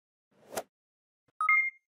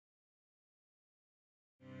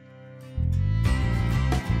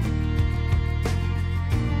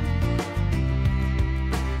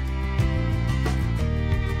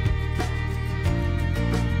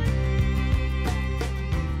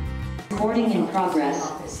Recording in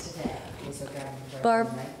progress. Barb?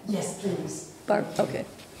 Yes, please. Barb, okay.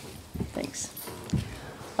 Thanks.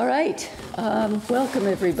 All right. Welcome,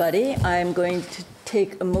 everybody. I'm going to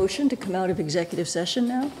take a motion to come out of executive session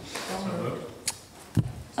now.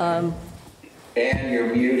 And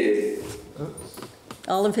you're muted.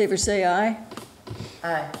 All in favor say aye.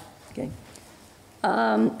 Aye. Okay.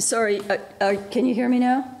 Sorry, can you hear me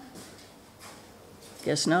now?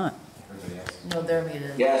 Guess not. No, they're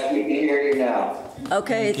muted. Yes, we can hear you now.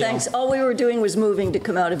 Okay, thanks. All we were doing was moving to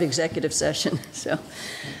come out of executive session. So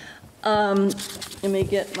let me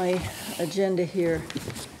get my agenda here.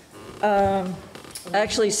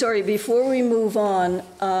 Actually, sorry, before we move on,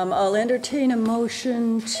 I'll entertain a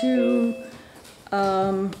motion to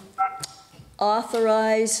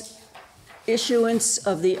authorize issuance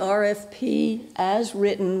of the RFP as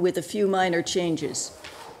written with a few minor changes,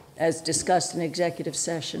 as discussed in executive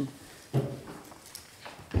session.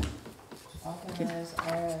 Authorize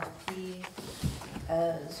RFP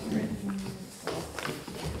as written.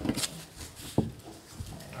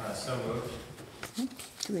 So moved.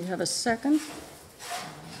 Do we have a second?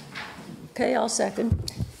 Okay, I'll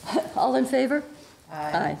second. All in favor?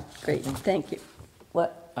 Aye. Aye. Great, thank you.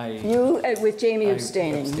 What? Aye. You, with Jamie I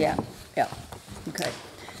abstaining, abstain. yeah, yeah. Okay.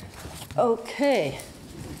 Okay.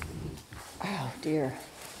 Oh, dear.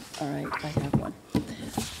 All right, I have one.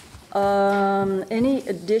 Any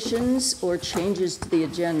additions or changes to the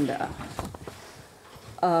agenda?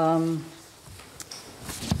 Didn't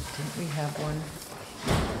we have one?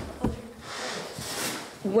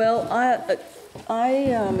 Well,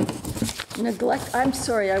 I'm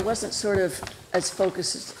sorry, I wasn't sort of as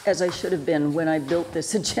focused as I should have been when I built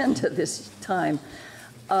this agenda this time.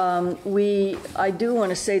 I do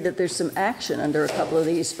want to say that there's some action under a couple of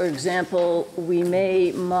these. For example, we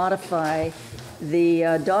may modify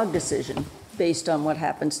the dog decision based on what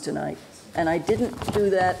happens tonight. And I didn't do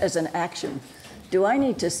that as an action. Do I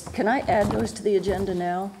need to, can I add those to the agenda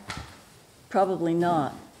now? Probably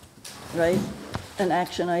not, right? An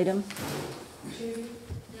action item? Judy?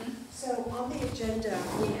 So on the agenda,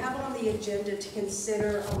 we have on the agenda to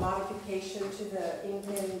consider a modification to the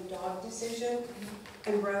England dog decision.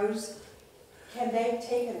 And Rose, can they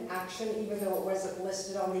take an action even though it wasn't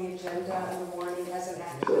listed on the agenda and the warning as an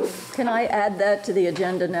action? Can I add that to the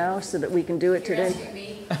agenda now so that we can do it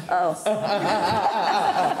today? Oh.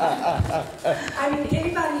 I mean,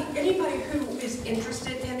 anybody who is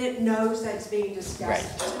interested in it knows that it's being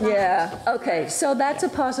discussed. Yeah, okay, so that's a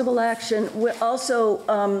possible action. Also,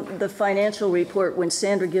 the financial report, when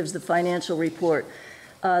Sandra gives the financial report,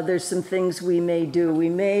 there's some things we may do. We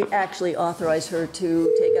may actually authorize her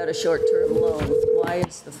to take out a short-term loan. Why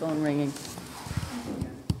is the phone ringing?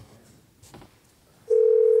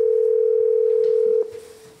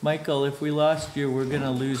 Michael, if we lost you, we're going to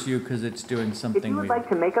lose you because it's doing something If you would weird. like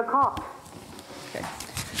to make a call. Okay.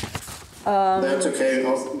 That's okay.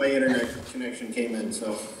 My internet connection came in,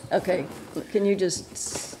 so. Okay, can you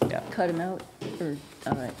just cut him out? Or,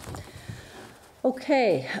 all right.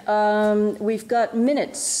 Okay, we've got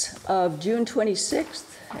minutes of June 26th,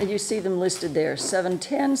 and you see them listed there,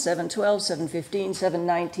 7:10, 7:12, 7:15,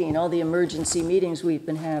 7:19, all the emergency meetings we've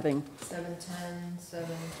been having. 7:10,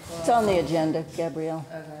 7:12. It's on the agenda, Gabrielle.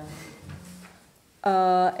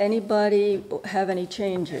 Okay. Anybody have any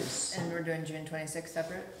changes? And we're doing June 26th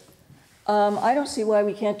separate? I don't see why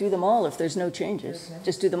we can't do them all if there's no changes. Okay.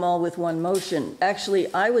 Just do them all with one motion.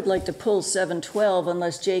 Actually, I would like to pull 7:12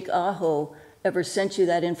 unless Jake Aho ever sent you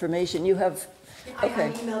that information. You have, okay.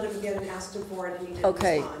 I emailed him again and asked him for it and he didn't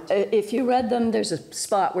Okay, respond. if you read them, there's a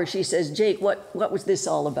spot where she says, Jake, what was this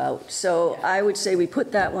all about? So I would say we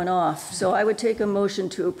put that one off. So I would take a motion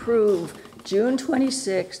to approve June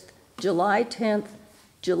 26th, July 10th,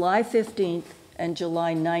 July 15th, and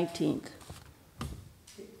July 19th.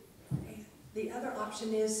 The other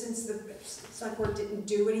option is, since the select board didn't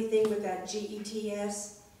do anything with that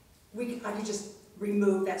GETS, I could just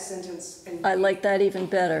remove that sentence. And I like that even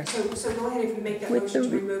better. So go ahead if you make that With motion the-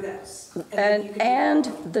 to remove that. then you can do And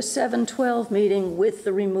that. the 7:12 meeting with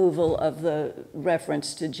the removal of the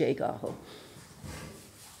reference to Jake Aho.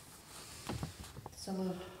 So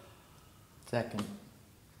moved. Second.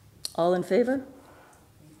 All in favor?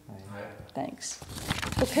 Aye. Thanks.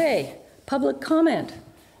 Okay, public comment.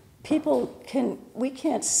 People we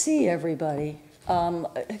can't see everybody.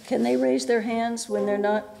 Can they raise their hands when they're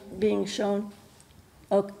not being shown?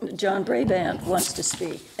 Oh, John Brabant wants to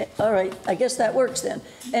speak. All right, I guess that works then.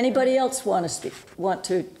 Anybody else want to speak, want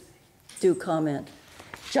to do comment?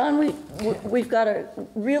 John, we've got a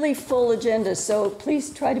really full agenda, so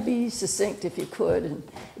please try to be succinct if you could. And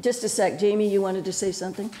just a sec, Jamie, you wanted to say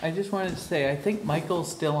something? I just wanted to say, I think Michael's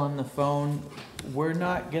still on the phone. We're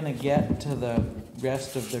not gonna get to the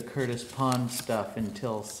rest of the Curtis Pond stuff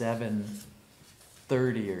until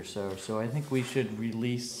 7:30 or so. So I think we should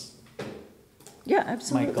release Yeah,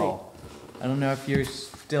 absolutely. Michael. I don't know if you're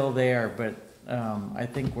still there, but I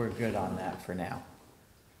think we're good on that for now.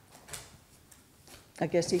 I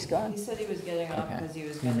guess he's gone. He said he was getting off Okay. because he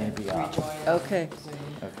was He gonna may be off. rejoin. Okay. Zoom.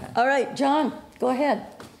 Okay. All right, John, go ahead.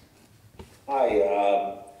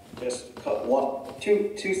 Hi, just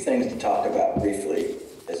two things to talk about briefly,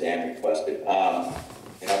 as Ann requested.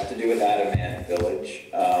 They have to do with Adamant Village.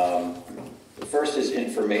 The first is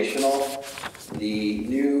informational. The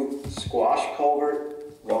new squash culvert,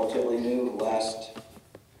 relatively new, last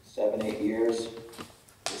 7-8 years.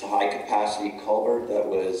 It's a high-capacity culvert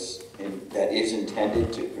that is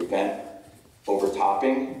intended to prevent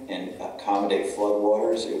overtopping and accommodate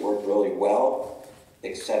floodwaters. It worked really well,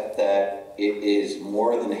 except that it is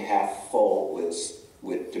more than half full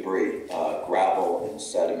with debris, gravel and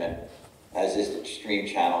sediment, as is the stream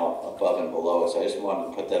channel above and below. So I just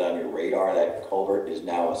wanted to put that on your radar. That culvert is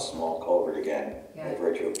now a small culvert again, by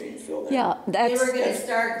virtue of being filled in. Yeah, They that's, were gonna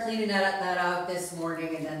start cleaning that out this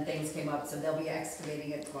morning, and then things came up, so they'll be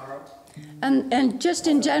excavating it tomorrow. and just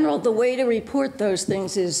in general, the way to report those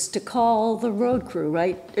things is to call the road crew,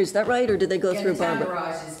 right? Is that right, or did they go Yeah, through the town Barbara?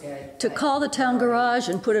 garage is good. To but- call the town garage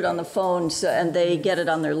and put it on the phone, and they get it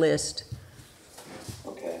on their list.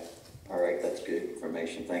 Okay, all right, that's good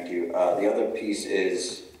information, thank you. The other piece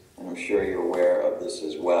is, and I'm sure you're aware of this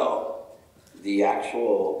as well, the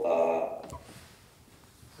actual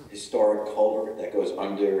historic culvert that goes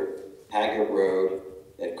under Haggard Road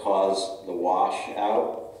that caused the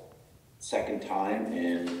washout second time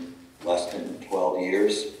in less than 12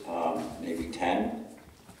 years, maybe 10.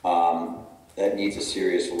 That needs a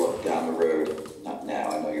serious look down the road. Not now,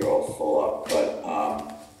 I know you're all full up, but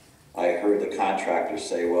I heard the contractor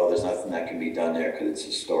say, well, there's nothing that can be done there because it's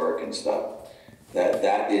historic and stuff.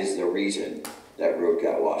 That is the reason that road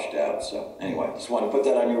got washed out. So anyway, just want to put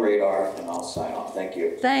that on your radar and I'll sign off. Thank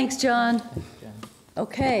you. Thanks, John.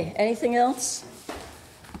 Okay, anything else?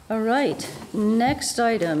 All right, next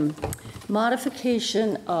item,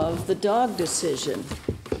 modification of the dog decision.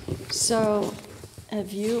 So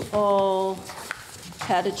have you all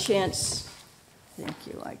had a chance, thank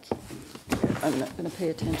you, I'm not going to pay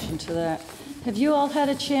attention to that. Have you all had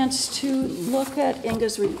a chance to look at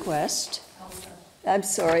Inga's request? I'm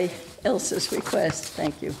sorry, Elsa's request,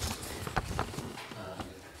 thank you.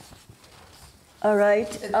 All right.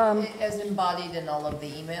 As embodied in all of the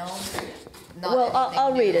emails. Not Well, I'll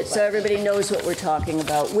anything read new, it so but- everybody knows what we're talking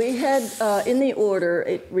about. We had, in the order,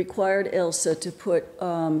 it required Elsa to put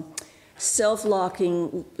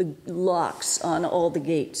self-locking locks on all the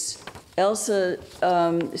gates. Elsa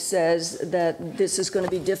says that this is going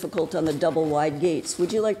to be difficult on the double-wide gates.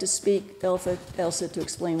 Would you like to speak, Elsa, to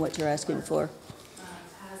explain what you're asking for?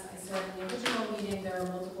 As I said in the original meeting, there are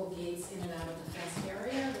multiple gates in and out of the fenced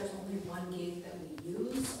area. There's only one gate that we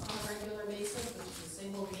use on a regular basis, which is a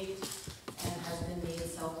single gate, and has been made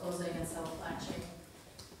self-closing and self-latching.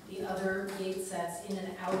 The other gate sets in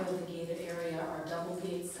and out of the gated area are double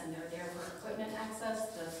gates, and they're there for equipment access.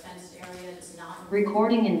 The fenced area does not.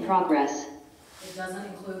 Recording in progress. It doesn't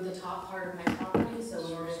include the top part of my property, so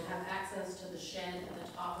in order to have access to the shed at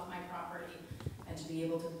the top of my property, and to be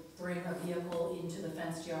able to bring a vehicle into the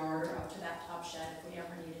fenced yard or up to that top shed if we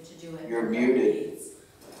ever needed to do it. You're there are double muted. gates.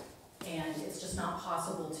 And it's just not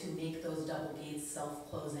possible to make those double gates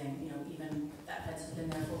self-closing, even that fence has been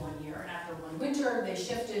there for 1 year. And after one winter, they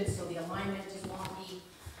shifted, so the alignment is wonky.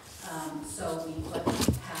 So we put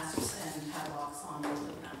hasps and padlocks on both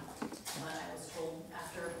of them. But I was told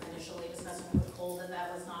after initially discussing with Cole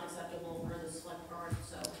that was not acceptable for the select board,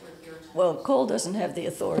 so we're here to. Well, Cole doesn't have the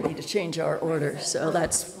authority to change our order, so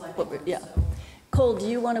that's what we're, yeah. So- Cole, do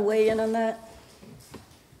you want to weigh in on that?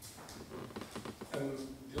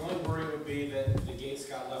 The only worry would be that the gates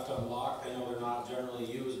got left unlocked. I know they're not generally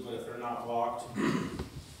used, but if they're not locked,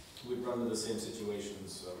 we'd run into the same situation,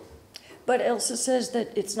 so. But Elsa says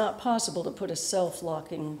that it's not possible to put a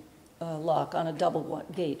self-locking lock on a double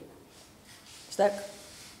gate. Is that,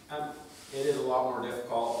 It is a lot more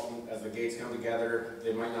difficult as the gates come together.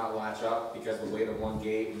 They might not latch up because of the weight of one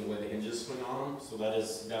gate and the way the hinges swing on them, so that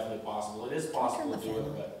is definitely possible. It is possible to do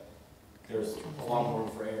it, but there's a lot more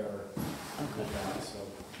room for error with that, so.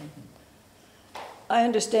 I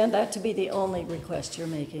understand that to be the only request you're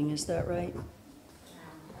making, is that right?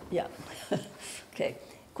 Yeah. Okay,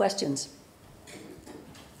 questions?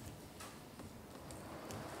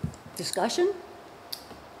 Discussion?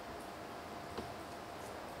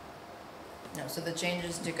 No, so the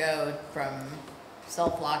changes to go from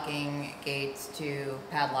self-locking gates to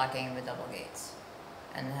padlocking the double gates.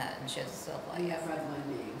 And she has a self-lock. And the front one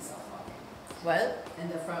being self-locking. What?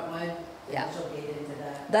 And the front one, the Yeah. initial gate into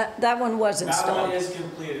that. That one was That one installed. is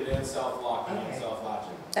completed and self-locking and Okay.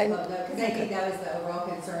 self-latching. And- Well, because I think that was the overall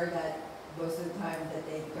concern, that most of the time that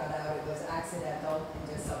they got out, it was accidental and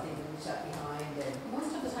just something being shut behind and.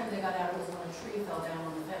 Most of the time they got out, it was when a tree fell down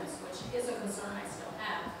on the fence, which is a concern I still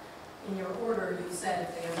have. In your order, you said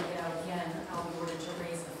if they ever get out again, I'll be ordered to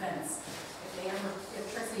raise the fence.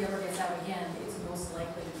 If Trixie ever gets out again, it's most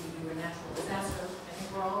likely to be due to a natural disaster. I think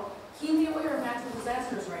we're all keenly aware of natural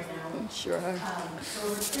disasters right now. Sure.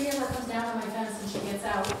 So if a tree ever comes down on my fence and she gets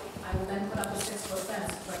out, I will then put up a 6-foot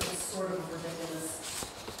fence, but it's sort of a ridiculous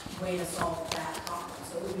way to solve that problem.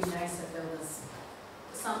 So it would be nice if there was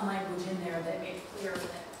some language in there that made clear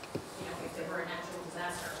that, you know, if there were a natural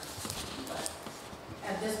disaster. But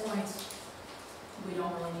at this point, we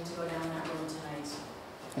don't really need to go down that road tonight.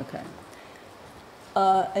 Okay.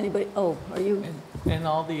 Anybody, oh, are you, And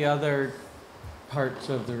all the other parts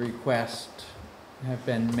of the request have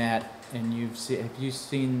been met, and have you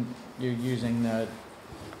seen, you're using the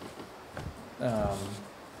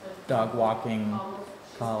dog walking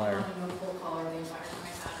collar? She's been on a full collar the entire time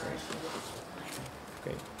I've had her, and she looks tonight.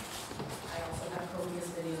 Great. I also have copious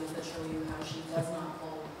videos that show you how she does not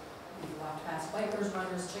pull. We walked past bikers,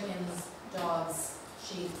 runners, chickens, dogs,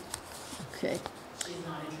 sheep. okay. She's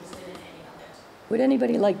not interested in any of it. Would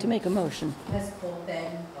anybody like to make a motion? Has Cole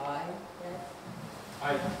been by yet? I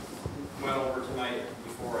went over tonight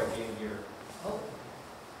before I came here. Oh,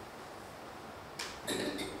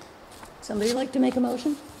 Somebody like to make a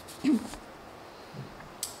motion? I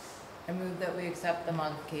move that we accept the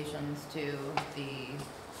modifications to the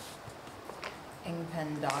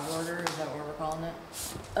Ingpen dog order, is that what we're calling it?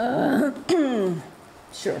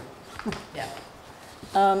 Sure. Yeah.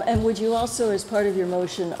 And would you also, as part of your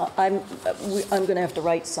motion, I'm going to have to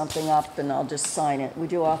write something up and I'll just sign it.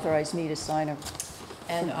 Would you authorize me to sign it?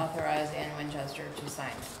 And authorize Ann Winchester to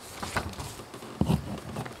sign.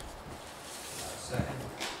 Second.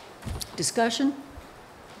 Discussion?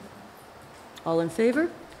 All in favor?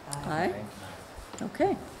 Aye.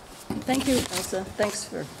 Okay. Thank you, Elsa. Thanks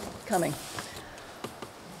for coming.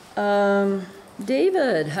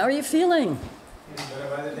 David, how are you feeling? Getting better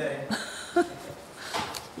by the day.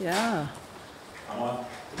 Yeah. I'm on.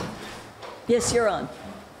 Yes, you're on.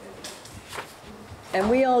 And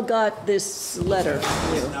we all got this letter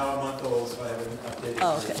from It's you. now a month old, so I haven't updated.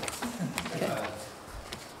 Oh, okay. it. Okay.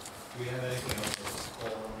 Do we have anything else that's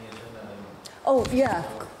called on the agenda? Oh, yeah.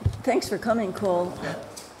 Thanks for coming, Cole.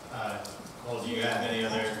 Well, do you have any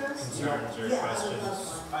other concerns or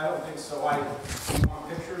questions? I don't think so. I want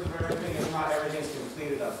pictures of everything. If not, everything's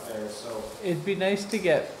completed up there, so. It'd be nice to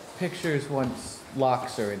get pictures once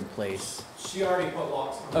locks are in place. She already put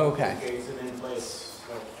locks on Okay. the gates and in place,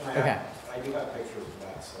 so. And Okay. I do have pictures of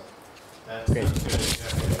that, so. That's Great. good, you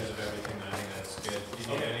have pictures of everything, I think that's good. Do you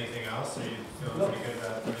need anything else, or you feeling pretty good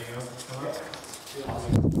about everything else that's going on?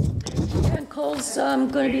 And Cole's going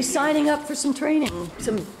to be signing up for some training,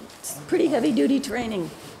 some pretty heavy-duty training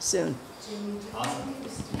soon. Awesome.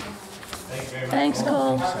 Thank you very much. Thanks,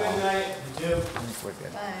 Cole. Have a good night. You too. I think we're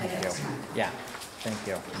good. Thank you. Yeah, thank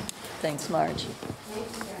you. Thanks, Marge.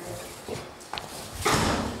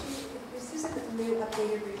 This isn't a new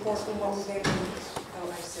updated report from what we gave you.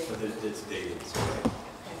 Oh, I see. But it's dated, so.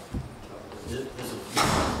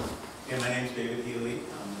 Yeah, my name's David Healy.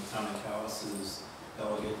 I'm the town of Calais'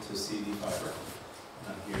 delegate to CD Fiber.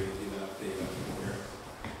 And I'm here to give an update on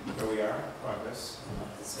where we are, progress,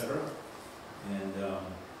 et cetera. And the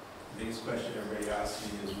biggest question everybody asks me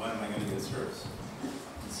is, when am I going to get service?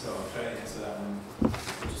 And so I'll try to answer that one,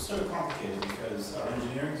 which is sort of complicated because our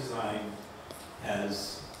engineering design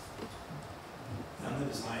has done the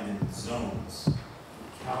design in zones.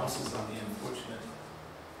 Calais is on the unfortunate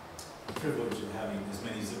privilege of having as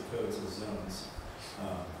many zip codes as zones.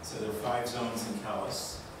 So there are 5 zones in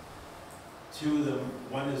Calais. 2 of them,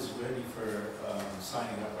 one is ready for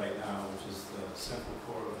signing up right now, which is the central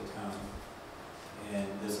core of the town. And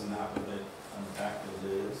there's a map of it on the back of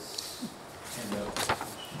this handout.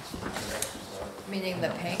 Meaning the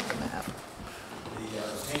pink map. The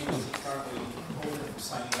pink is currently open for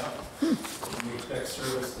signing up. And we expect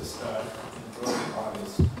service to start in early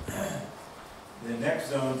August. The next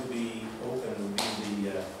zone to be open would be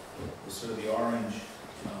the sort of the orange,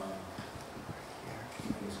 I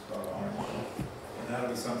think it's called orange, and that'll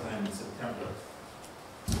be sometime in September.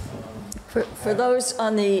 For those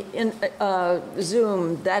on the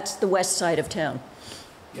Zoom, that's the west side of town.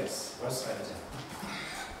 Yes, west side of town.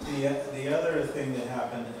 The other thing that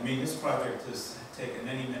happened, I mean, this project has taken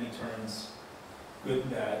many, many turns, good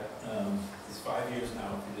and bad. It's 5 years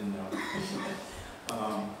now, if you didn't know.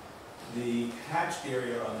 The hatched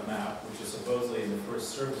area on the map, which is supposedly the first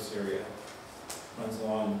service area, runs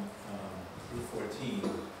along Route 14.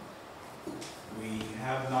 We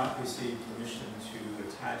have not received permission to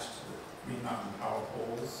attach to the Green Mountain power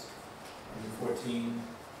poles on Route 14,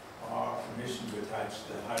 or permission to attach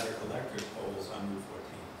the hydroelectric poles on Route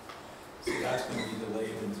 14. So that's going to be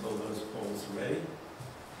delayed until those poles are ready.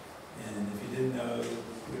 And if you didn't know,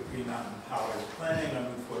 Green Mountain Power is planning on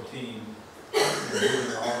Route 14,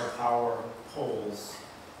 moving all the power poles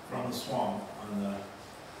from the swamp on the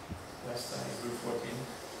west side of Route 14.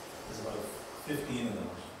 There's about 15 of them.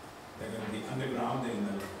 They're going to be undergrounding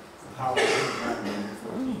the power underground on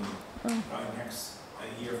Route 14 probably next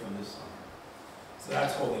a year from this summer. So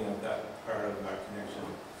that's holding up that part of our connection.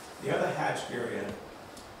 The other hatched area,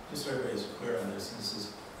 just so everybody's clear on this,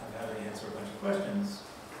 I'm having to answer a bunch of questions.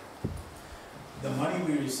 The money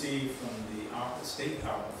we receive from the state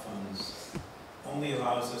ARPA funds only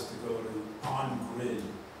allows us to go to on-grid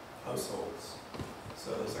households.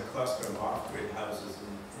 So there's a cluster of off-grid houses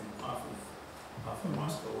off of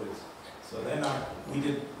Moscow Woods. So they're not, we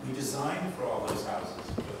designed for all those houses,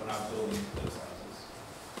 but we're not building those houses.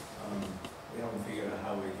 We haven't figured out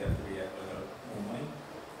how we get there yet without more money,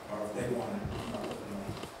 or if they want it, not with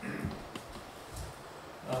money.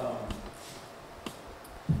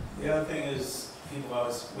 The other thing is, people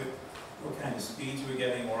ask what kind of speeds we're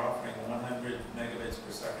getting. We're offering 100 megabits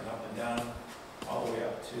per second up and down, all the way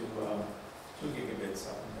up to 2 gigabits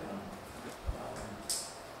up and down.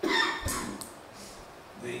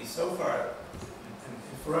 So far, and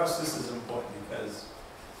for us this is important because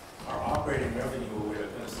our operating revenue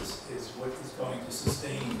is what is going to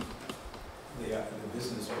sustain the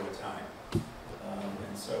business over time.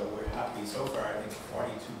 And so we're happy so far. I think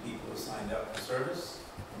 42 people have signed up for service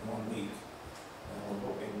in 1 week. And we're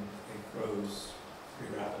hoping it grows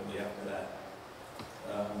pretty rapidly after that.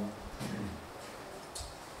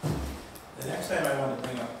 The next time I want to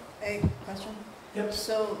bring up... Hey, question? Yep.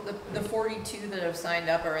 So the 42 that have signed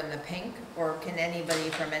up are in the pink, or can anybody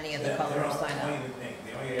from any of the colors sign Only up? the pink.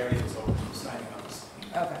 The only area that's open for signing up is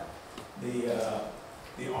pink. Okay.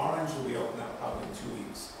 The orange will be open up probably in 2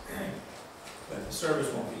 weeks. But the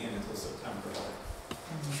service won't begin until September.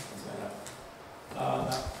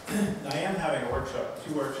 I am having a workshop,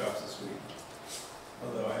 2 workshops this week.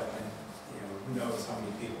 Although who knows how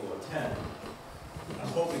many people will attend. I'm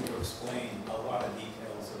hoping to explain a lot of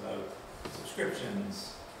details about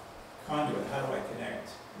subscriptions, conduit, how do I connect,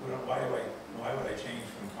 why would I change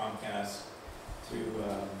from Comcast to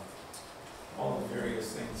all the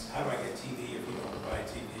various things, how do I get TV if you don't provide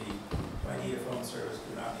TV, do I need a phone service,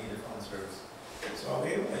 do not need a phone service. So I'll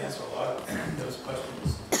be able to answer a lot of those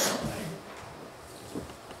questions tonight.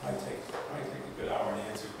 I take a good hour to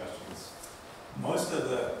answer questions. Most of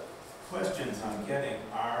the questions I'm getting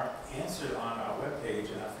are answered on our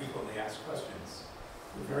webpage and our frequently asked questions.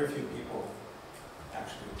 Very few people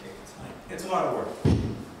actually take the time. It's a lot of work to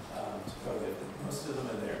go there, but most of them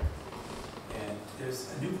are there. And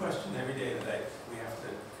there's a new question every day that we have to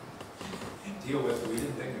deal with that we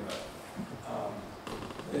didn't think about.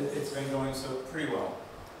 It's been going so pretty well.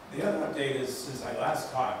 The other update is, since I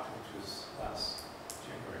last talked, which was last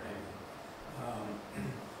January maybe,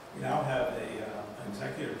 we now have an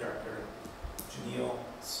executive director, Janelle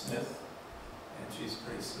Smith, and she's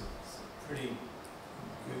pretty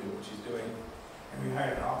good at what she's doing. And we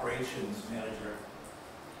hired an operations manager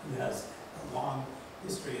who has a long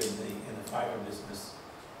history in the fiber business.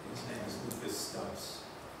 His name is Lucas Stubbs.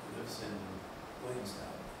 He lives in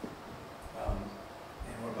Williamstown.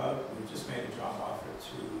 And we've just made a job offer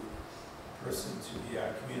to a person to be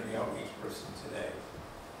our community outreach person today.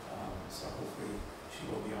 So hopefully she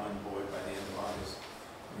will be on board by the end of August.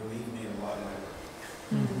 Relieve me a lot of my work,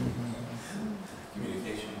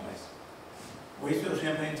 communication-wise. Waitsfield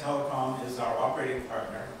Champlain Telecom is our operating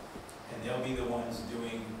partner, and they'll be the ones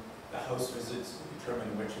doing the house visits to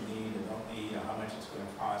determine what you need and don't need, and how much it's going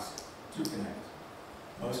to cost to connect.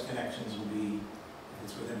 Most connections will be, if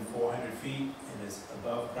it's within 400 feet and it's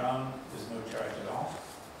above ground, there's no charge at all.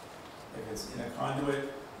 If it's in a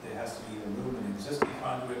conduit, there has to be either move an existing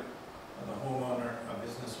conduit, or the homeowner or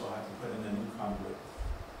business will have to put in a new conduit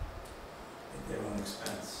at their own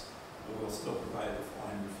expense. But we'll still provide the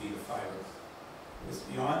 400 feet of fiber. Because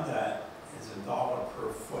beyond that is $1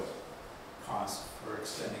 per foot cost for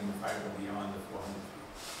extending the fiber beyond the 400 feet.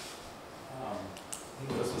 I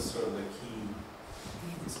think those are sort of the key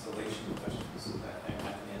installation questions that I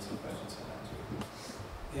can answer questions on that too.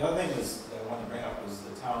 The other thing was, that I wanted to bring up was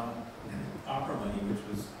the town opera money, which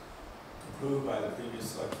was approved by the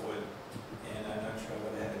previous select board, and I'm not sure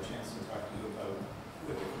whether I had a chance to talk to you about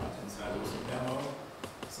what the contents are. There was a memo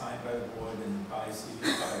signed by the board and by CD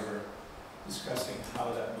Fiber discussing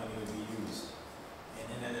how that money would be used.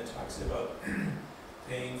 And then it talks about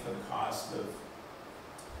paying for the cost of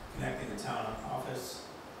connecting the town office,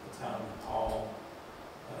 the town hall,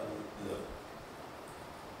 the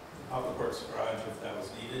public works garage if that was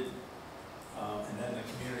needed, and then the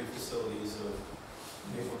community facilities of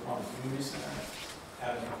Maple Pond Community Center,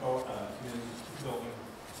 Academy Community Building,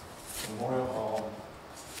 Memorial Hall,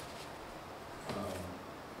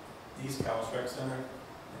 East Calais Rec Center,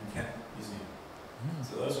 and Kent Museum.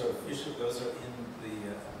 So those are official, those are in the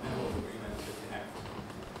middle of the agreement to connect,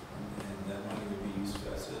 and that money would be used for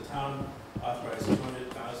that. So the town authorized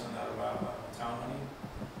 $200,000 out of our town money,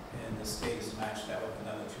 and the state has matched that with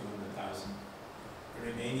another $200,000. The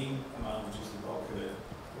remaining amount, which is the bulk of it,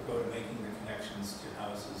 will go to making the connections to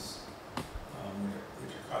houses,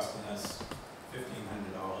 which are costing us $1,500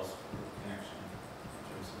 per connection in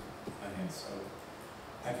terms of finance. So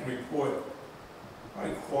I can report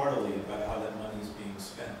probably quarterly about how that money is being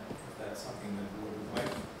spent, if that's something that the board would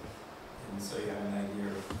like. And so you have an idea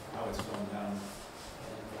of how it's going down.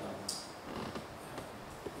 And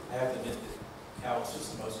I have to admit that Calais is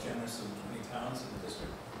the most generous of the 20 towns in the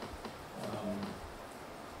district.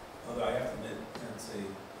 Although I have to admit, I'd say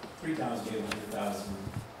 3 towns gave 100,000,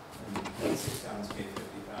 and 6 towns gave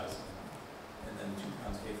 50,000, and then 2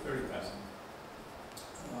 towns gave 30,000.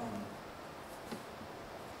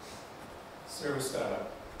 Service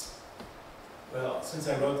startup. Well, since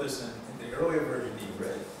I wrote this in the earlier version you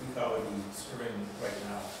read, we thought would be starting right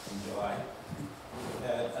now in July. We've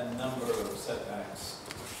had a number of setbacks,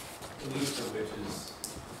 the least of which is,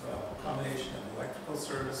 well, a combination of electrical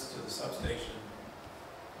service to the substation,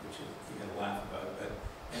 which you're going to laugh about, but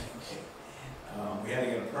we had to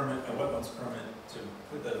get a permit, a wetlands permit, to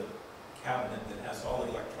put the cabinet that has all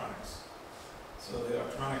the electronics. So the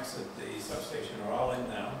electronics at the substation are all in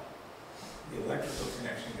now. The electrical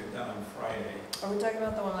connection got done on Friday. Are we talking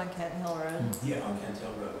about the one on Kent Hill Road? Yeah, on Kent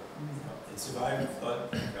Hill Road. It survived the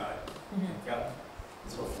flood, thank God. Thank God.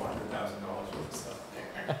 It's over $400,000 worth of stuff.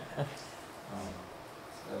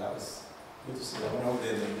 So that was good to see. I went over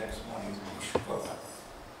there the next morning to make sure.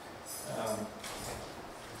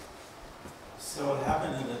 So what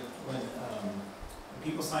happened is that when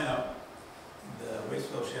people sign up, the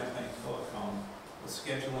Waitsville Champlain Telecom will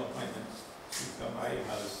schedule an appointment to come by your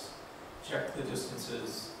house, check the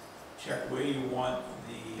distances, check where you want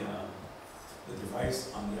the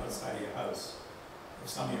device on the outside of your house. If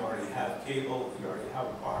some of you already have cable, you already have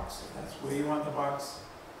a box, if that's where you want the box,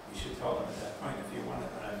 you should tell them at that point. If you want it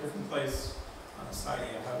on a different place on the side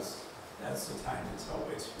of your house, that's the time to tell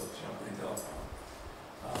Waitsville Champlain Telecom.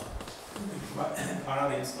 Part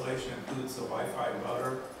of the installation includes the Wi-Fi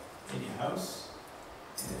router in your house,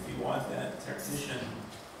 and if you want that technician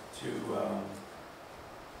to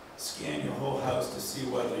scan your whole house to see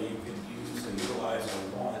whether you can use or utilize or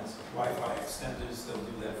want Wi-Fi extenders, they'll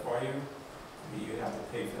do that for you. You have to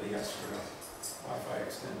pay for the extra Wi-Fi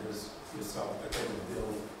extenders yourself, but they will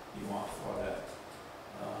bill you want for that.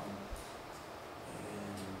 And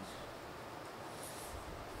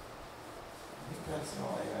I think that's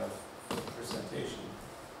all I have for the presentation,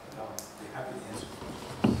 but I'll be happy to answer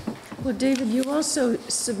questions. Well, David, you also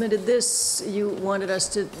submitted this. You wanted us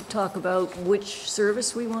to talk about which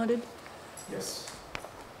service we wanted? Yes.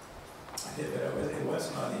 I did, but it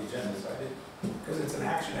wasn't on the agenda, so I did, because it's an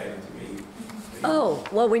action item to me. Oh,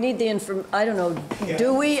 well, we need the I don't know,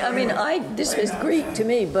 do we? I mean, this was Greek to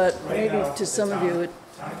me, but maybe to some of you it...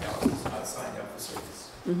 Town council is not signed up for service.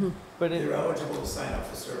 But They're eligible to sign up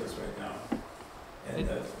for service right now. And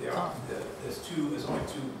there's only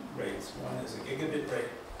 2 rates. One is a gigabit rate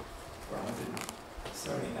for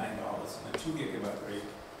 $179, and a 2 gigabyte rate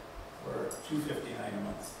for $259 a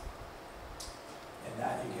month. And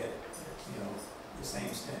that you get, the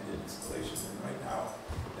same standard installation. And right now,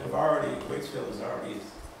 Waitsville has already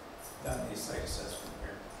done a site assessment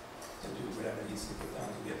here to do whatever needs to get done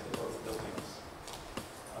to get to both buildings.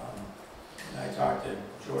 And I talked to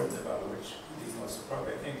Jordan about which would be most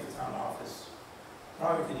appropriate. I think the town office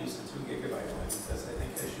probably could use the 2 gigabyte one, because I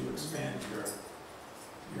think as you expand your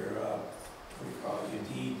what do you call it, your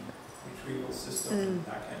deed retrieval system,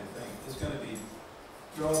 that kind of thing, it's going to be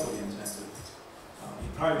relatively intensive.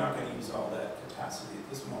 You're probably not going to use all that capacity at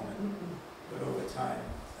this moment, but over time,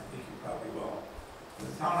 I think you probably will. For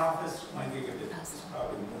the town office, 1 gigabit is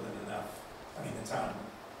probably more than enough. I mean, the town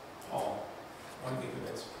hall, 1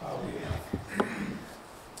 gigabit's probably enough.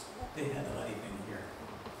 They handle anything here.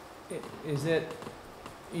 is it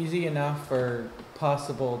easy enough or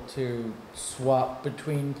possible to swap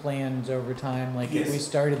between plans over time? Like if we Yes,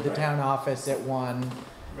 started the right. town office at one,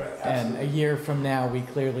 Right, and a absolutely. year from now, we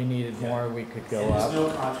clearly needed Yeah. more, we could go And up. there's no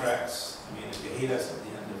contracts, I mean, if you hate us at the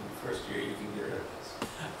end of the first year, you can get rid of us.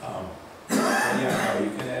 But yeah, no,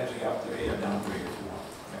 you can actually upgrade or downgrade if you want.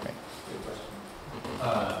 Okay. Good question.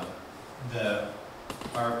 The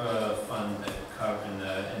ARPA fund that cover, in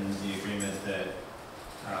the agreement that,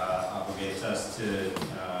 obligates us to,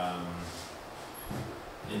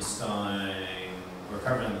 installing, we're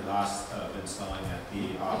covering the cost of installing at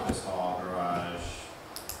the office hall, garage,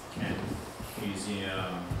 Kent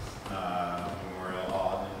Museum, Memorial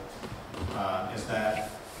Hall. Is that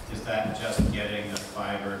just getting the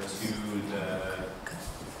fiber to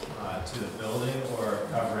the building, or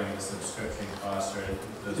covering the subscription costs, or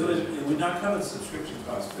It would not cover the subscription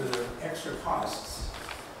costs, but there are extra costs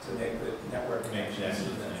to make the network Make connections that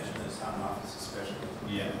in the connection. town office especially.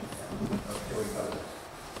 Yeah. Okay, we cover that.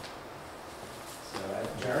 So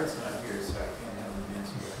Jared's not here, so I can't have him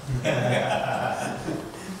answer that.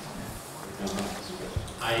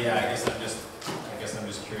 I guess I'm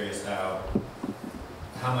just curious how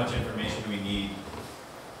much information we need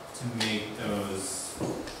to make those,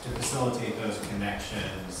 to facilitate those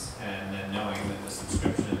connections, and then knowing that the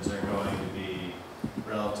subscriptions are going to be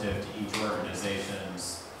relative to each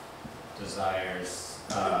organization's desires.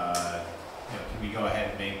 Can we go ahead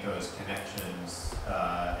and make those connections,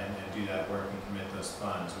 and do that work and commit those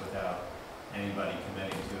funds without anybody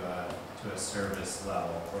committing to a service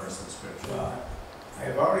level or a subscription? Well, I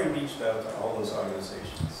have already reached out to all those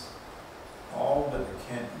organizations. All but the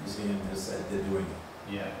Kent Museum has said they're doing it.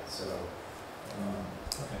 Yeah. So,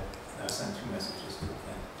 Okay. I've sent 2 messages to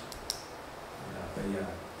Kent. But yeah,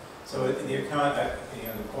 so the account,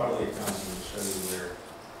 the quarterly accounting will show you where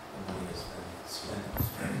the money has been spent.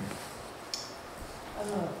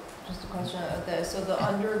 Just a question of this, so the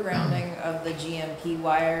undergrounding of the GMP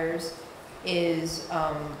wires is,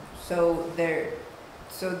 you're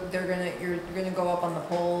gonna go up on the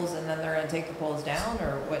poles and then they're gonna take the poles down,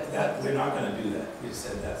 or what? We're not gonna do that. We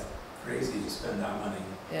said that's crazy to spend that money.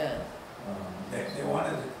 Yeah, They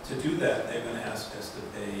wanted to do that, they're gonna ask us to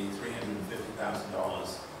pay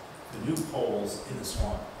 $350,000 for new poles in the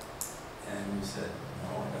swamp. And we said, no,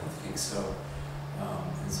 I don't think so.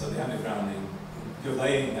 And so the undergrounding,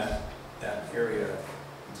 delaying that area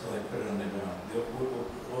until they put it underground.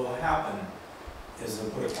 What will happen is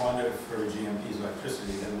they'll put a conduit for GMP's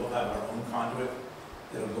electricity, then we'll have our own conduit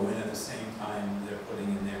that'll go in at the same time they're putting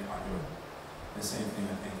in their conduit. The same thing,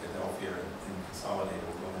 I think, Adelphia and Consolidated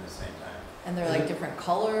will go in at the same time. and they're like different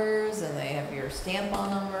colors, and they have your stamp on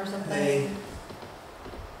them or something?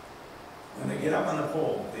 When they get up on the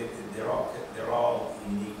pole, they're all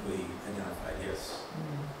uniquely identified, yes.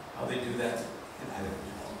 How they do that, I don't know.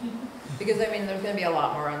 Because, I mean, there's gonna be a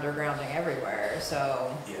lot more undergrounding everywhere,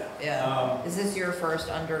 so, Yeah. yeah. Is this your first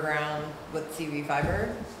underground with CV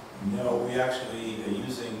fiber? No, we actually are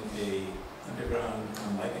using a underground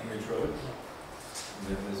on Lightning Ridge Road.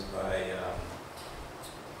 That was by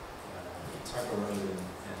Tucker Road and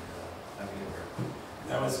Navigator.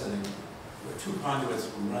 That was where 2 conduits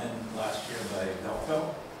were run last year by Velco.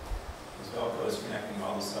 Because Velco is connecting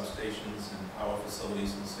all the substations and power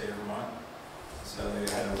facilities in the state of Vermont. So they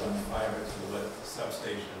had to run fiber to the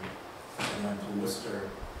substation and then to Worcester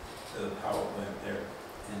to the power plant there.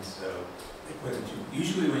 And so they put in 2.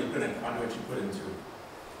 Usually when you put in conduit, you put in 2.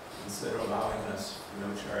 Instead of allowing us for no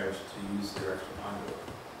charge to use their extra conduit.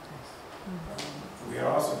 We are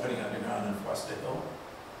also putting underground in Foster Hill.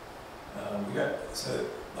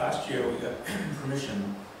 Last year we got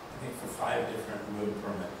permission, I think, for 5 different road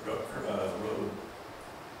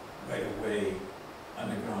right-of-way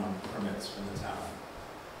underground permits from the town.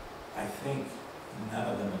 I think none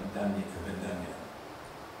of them have been done yet.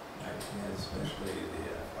 Especially the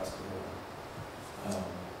Foster Hill. I'm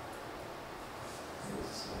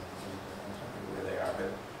trying to remember where they are, but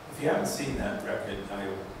if you haven't seen that record, I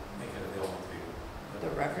will make it available to you.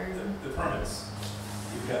 The record? The permits.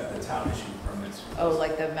 You've got the town issued permits. Oh,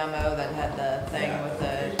 like the memo that had the thing Yeah, with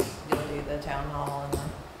okay. you'll do the town hall and the,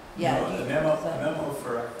 yeah. No, do the you- memo, is that- the memo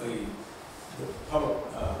for the public,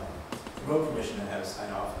 the road commissioner had to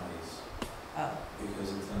sign off on these, Oh, because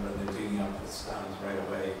it's under, they're digging up the stones right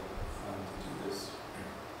away, to do this.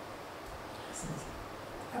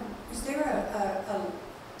 Is there a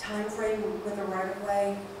timeframe with a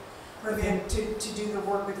right-of-way for them to do the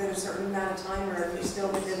work within a certain amount of time, or are you still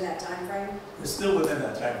within that timeframe? They're still within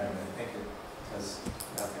that time frame, I think it does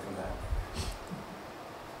have to come back.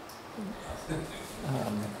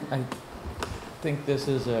 I think this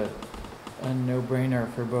is a a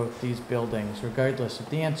no-brainer for both these buildings, regardless of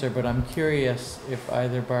the answer, but I'm curious if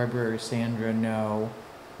either Barbara or Sandra know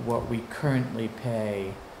what we currently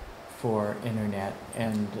pay for internet,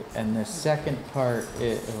 and the second part,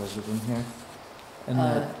 was it in here? And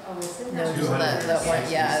the, Oh, is it? No, that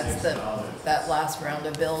one, yeah, it's that last round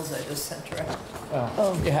of bills I just sent her.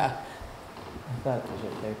 oh, yeah, I thought it was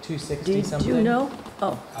right there, 260 Do something? you know?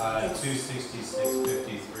 Oh,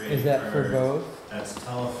 266.53. Is that for both? That's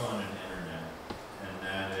telephone and internet, and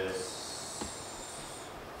that is,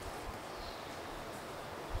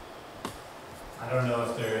 I don't know if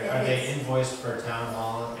are they invoiced for town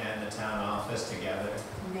hall and the town office together?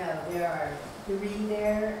 No, there are 3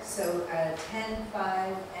 there, so 10,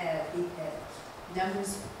 5,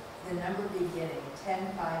 numbers, the number beginning,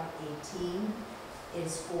 10, 5, 18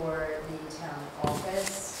 is for the town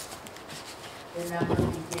office. The number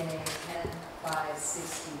beginning 10, 5,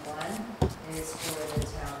 61 is for the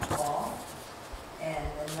town hall. And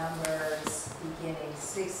the numbers beginning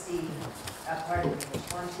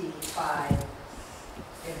 25,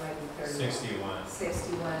 it might be 31. 61.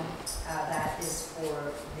 61, that is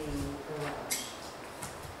for the garage.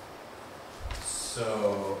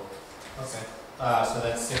 So, okay. So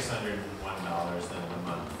that's $601 then a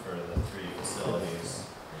month for the 3 facilities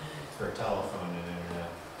for telephone and internet.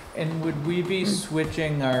 And would we be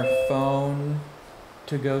switching our phone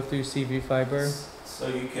to go through CV Fiber? So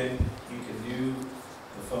you can do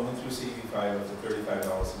the phone through CV Fiber for $35 a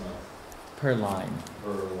month Per line?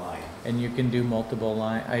 per line. And you can do multiple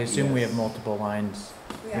line, I assume we have Yes. multiple lines.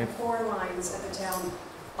 We have 4 lines at the town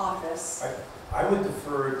office. I would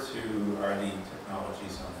defer to RD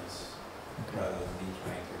Technologies on this, rather than me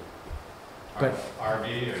trying to. But- RV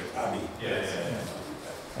or? RD. Yeah.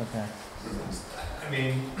 Okay. I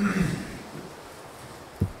mean,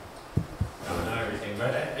 no, not everything,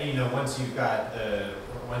 but once you have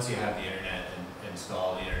the internet and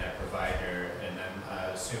install the internet provider, and then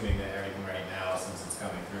assuming that everything right now, since it's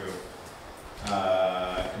coming through,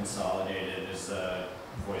 consolidated is a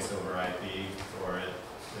voice over IP, or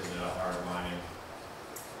is it a hard line?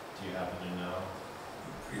 Do you happen to know? I'm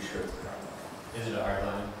pretty sure it's a hard line. Is it a hard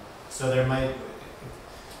line? So there might,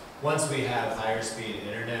 once we have higher speed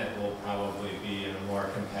internet, we'll probably be in a more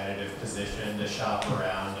competitive position to shop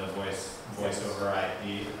around a voice over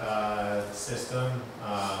IP system,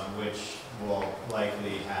 which will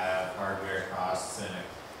likely have hardware costs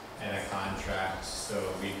and a contract. So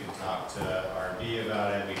we could talk to RB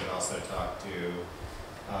about it. We could also talk to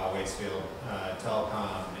Waitsfield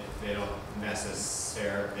Telecom. They don't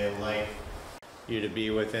necessarily, they like you to be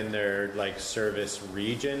within their service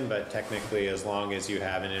region, but technically as long as you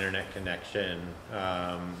have an internet connection,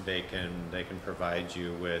 they can provide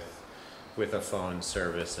you with a phone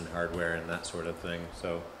service and hardware and that sort of thing.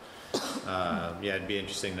 So yeah, it'd be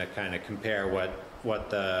interesting to kind of compare what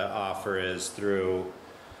the offer is through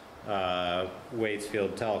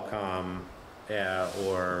Waitsfield Telecom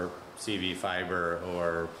or CV Fiber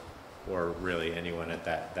or really anyone at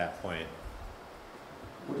that point.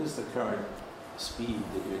 What is the current speed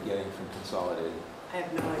that you're getting from Consolidated? I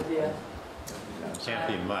have no idea. Can't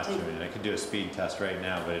be much. I mean, I could do a speed test right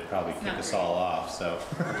now, but it'd probably kick us all off. So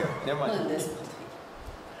Okay, never mind. It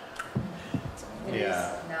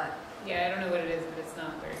Yeah. is not. Yeah, I don't know what it is, but it's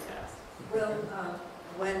not very fast. Well,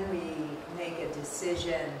 when we make a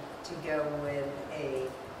decision to go with a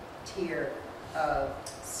tier of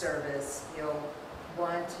service, you'll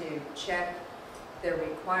want to check the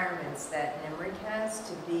requirements that NIMRIC has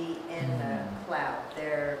to be in the cloud.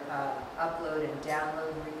 Their upload and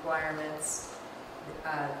download requirements,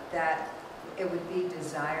 that it would be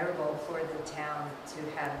desirable for the town to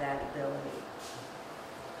have that ability.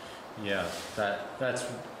 yeah, that's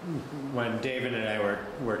when David and I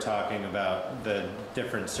were talking about the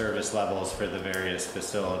different service levels for the various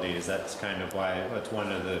facilities. That's kind of why, that's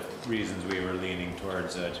one of the reasons we were leaning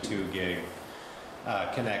towards a 2 gig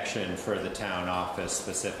connection for the town office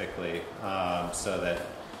specifically, so that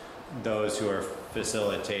those who are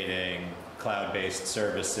facilitating cloud-based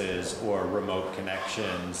services or remote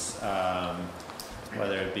connections,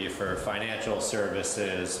 whether it be for financial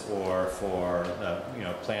services or for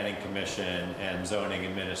planning commission and zoning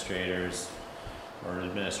administrators or an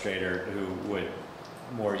administrator who would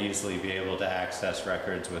more easily be able to access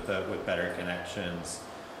records with better connections,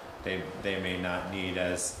 they may not need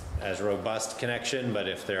as robust connection, but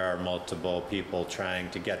if there are multiple people trying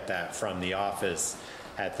to get that from the office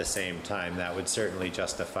at the same time, that would certainly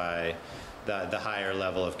justify the higher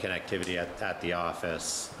level of connectivity at the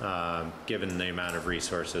office, given the amount of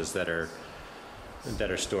resources that are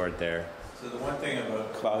stored there. So the one thing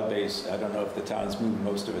about cloud-based, I don't know if the town's moved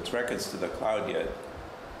most of its records to the cloud yet.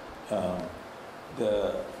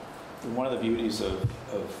 One of the beauties of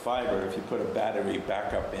fiber, if you put a battery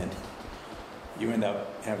backup in, you end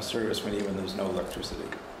up have service when even there's no electricity.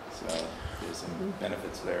 So there's some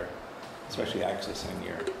benefits there, especially accessing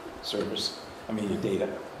your service, your data.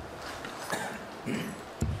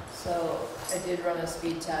 So I did run a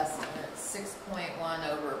speed test and it's 6.1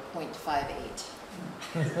 over 0.58.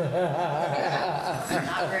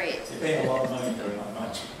 Not great. You pay a lot of money for not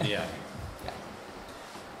much. Yeah.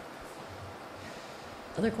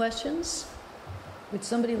 Other questions? Would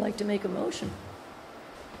somebody like to make a motion?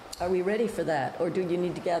 Are we ready for that, or do you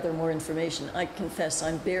need to gather more information? I confess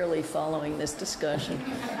I'm barely following this discussion.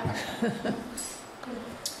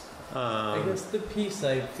 I guess the piece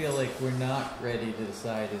I feel like we're not ready to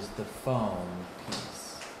decide is the phone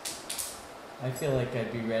piece. I feel like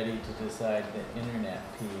I'd be ready to decide the internet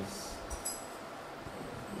piece.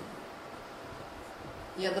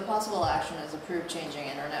 Yeah, the possible action is approve changing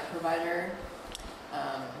internet provider.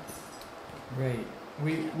 Right.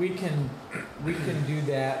 We can do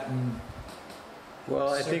that and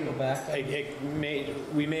Well, I circle think back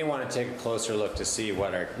on we may want to take a closer look to see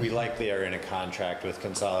what we likely are in a contract with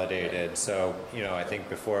Consolidated. So, I think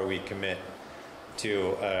before we commit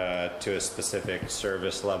to a specific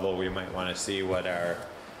service level, we might want to see what our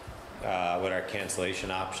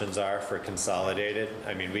cancellation options are for Consolidated.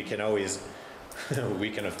 I mean, we can always we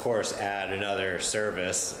can of course add another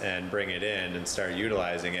service and bring it in and start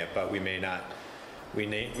utilizing it, but we may not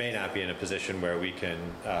be in a position where we can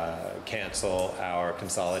cancel our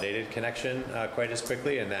Consolidated connection quite as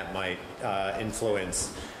quickly, and that might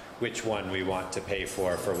influence which one we want to pay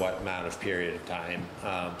for what amount of period of time.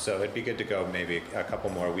 So it'd be good to go maybe a couple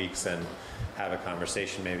more weeks and have a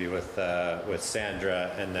conversation maybe with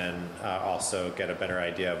Sandra, and then also get a better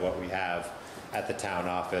idea of what we have at the town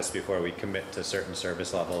office before we commit to certain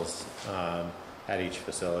service levels at each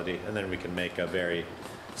facility, and then we can make a very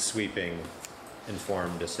sweeping,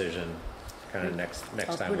 informed decision kind of next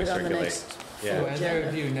time we circulate. Do either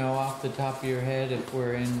of you know off the top of your head if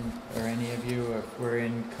we're in, or any of you, if we're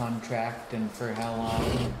in contract and for how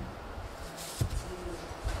long?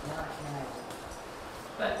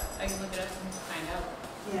 But I can look it up and find out.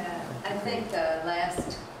 Yeah, I think the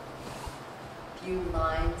last few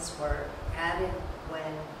lines were added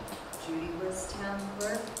when Judy was town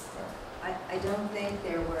clerk. I don't think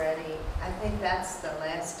there were any, I think that's the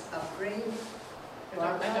last upgrade. I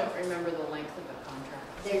don't remember the length of the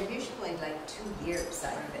contract. They're usually like 2 years,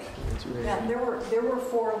 I think. Yeah, there were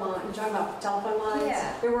 4 lines, you're talking about telephone lines?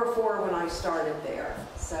 Yeah. There were 4 when I started there,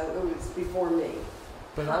 so it was before me.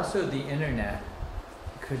 But also the internet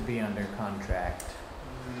could be under contract.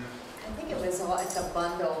 I think it's a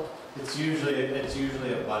bundle. It's usually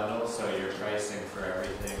a bundle, so your pricing for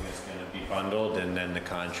everything is going to be bundled, and then the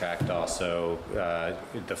contract also,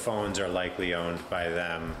 the phones are likely owned by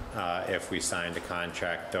them if we signed a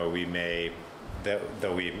contract, though we may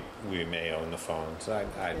own the phone. So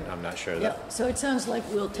I'm not sure that. Yeah, so it sounds like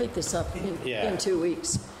we'll take this up in 2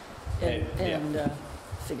 weeks and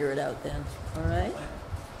figure it out then. All right?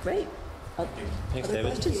 Great. Thanks, Other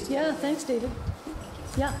David. questions? Yeah, thanks, David.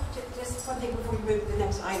 Yeah. Just one thing before we move to the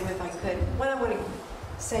next item, if I could. One, I want to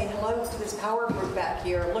say hello to this power group back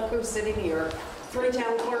here. Look who's sitting here. 3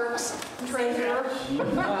 town clerks, treasurer.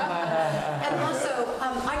 And also,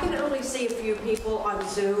 I can only see a few people on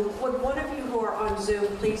Zoom. Would one of you who are on Zoom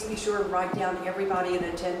please be sure to write down everybody in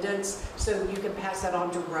attendance so you can pass that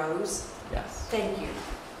on to Rose? Yes. Thank you.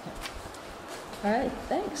 All right,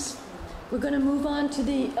 thanks. We're going to move on to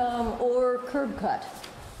the ore curb cut.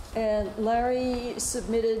 And Larry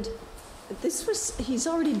submitted, he's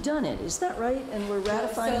already done it, is that right? And we're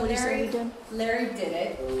ratifying what he's already done? Larry did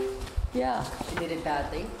it. Yeah. He did it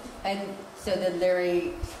badly. And so then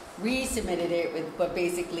Larry resubmitted it with what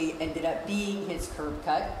basically ended up being his curb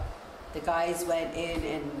cut. The guys went in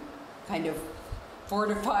and kind of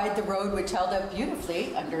fortified the road, which held up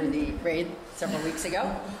beautifully under the rain several weeks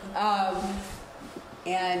ago.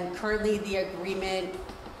 And currently the agreement,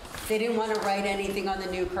 they didn't want to write anything on the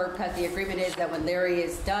new curb cut. The agreement is that when Larry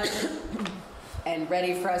is done and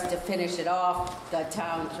ready for us to finish it off, the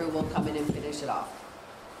town crew will come in and finish it off.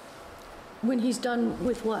 When he's done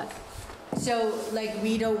with what? So, like,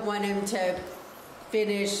 we don't want him to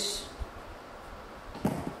finish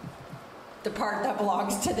the part that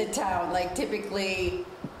belongs to the town. Like, typically...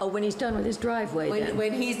 Oh, when he's done with his driveway,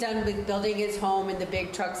 when he's done with building his home and the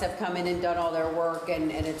big trucks have come in and done all their work and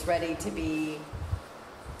it's ready to be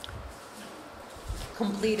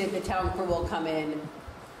completed, the town crew will come in,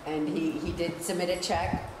 and he did submit a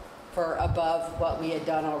check for above what we had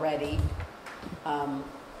done already.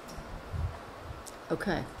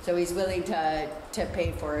 Okay. So he's willing to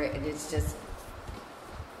pay for it, and it's just,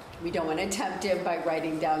 we don't want to tempt him by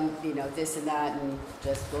writing down, this and that, and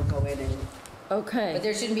just we'll go in and, Okay. but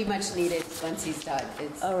there shouldn't be much needed once he's done.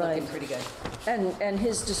 It's All right. looking pretty good. And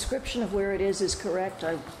his description of where it is correct?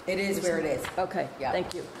 It is where it is. Okay, Yeah.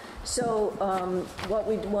 thank you. So what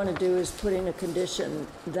we want to do is put in a condition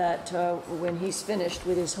that when he's finished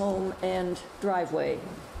with his home and driveway,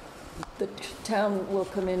 the town will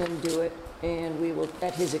come in and do it, and we will,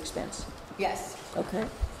 at his expense. Yes, Okay?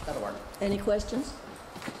 that'll work. Any questions?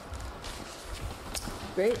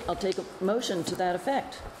 Great, I'll take a motion to that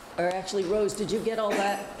effect. Or actually, Rose, did you get all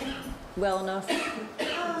that well enough? I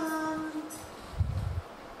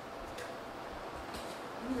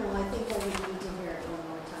think I would need to hear it one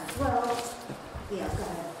more time. Well, yeah, go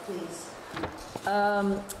ahead, please.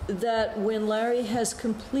 That when Larry has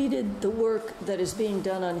completed the work that is being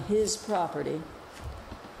done on his property,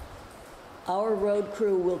 our road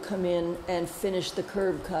crew will come in and finish the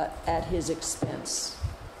curb cut at his expense.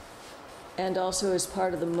 And also, as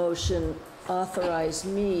part of the motion, authorize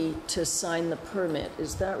me to sign the permit.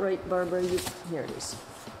 Is that right, Barbara? Here it is.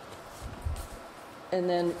 And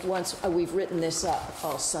then once we've written this up,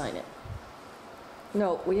 I'll sign it.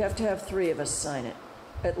 No, we have to have 3 of us sign it,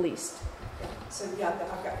 at least. So, yeah,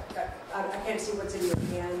 I can't see what's in your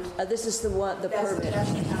hand. This is the permit.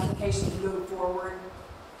 That's the application to move forward.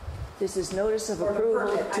 This is notice of Or the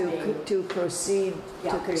approval permit, to proceed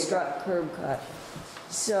Yeah, to there you construct curb cut.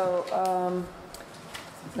 So,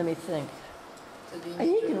 let me think.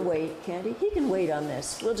 He can wait, can't he? He can wait on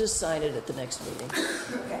this. We'll just sign it at the next meeting.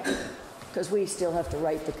 Okay. Because we still have to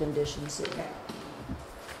write the conditions here. Okay.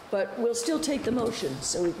 But we'll still take the motion,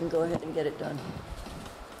 so we can go ahead and get it done.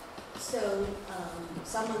 So,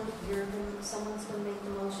 someone's gonna make the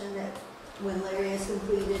motion that when Larry has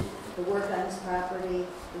completed the work on his property,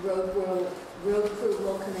 the road crew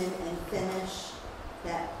will come in and finish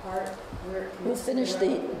that part where it We'll connects to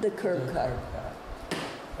finish road. the curb cut.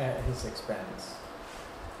 At his expense.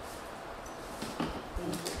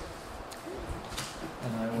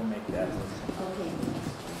 And I will make that motion. Okay.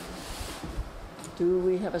 Do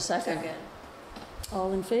we have a second? Second.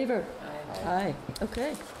 All in favor? Aye. Aye.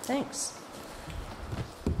 Okay, thanks.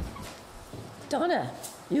 Donna,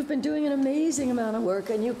 you've been doing an amazing amount of work,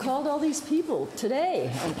 and you called all these people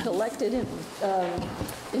today and collected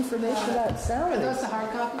information about salaries. Are those the hard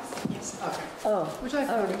copies? Yes. Okay. Oh. Would you like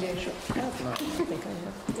oh, to go to Sure. I think I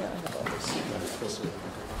have. Yeah, I have all this.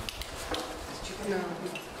 No.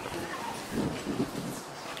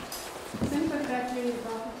 Is anybody back here need a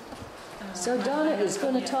copy? So Donna is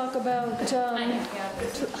going to talk about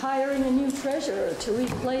hiring a new treasurer to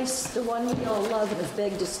replace the one we all love and have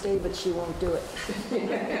begged to stay, but she won't do it.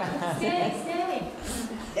 Stay.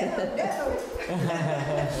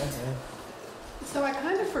 So I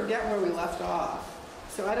kind of forget where we left off.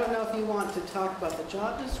 So I don't know if you want to talk about the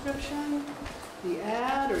job description, the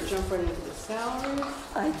ad, or jump right into the salary.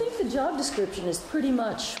 I think the job description is pretty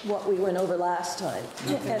much what we went over last time.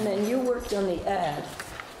 And then you worked on the ad.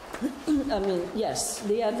 I mean, yes,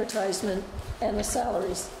 the advertisement and the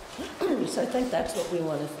salaries. So I think that's what we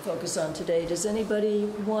want to focus on today. Does anybody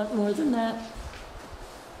want more than that?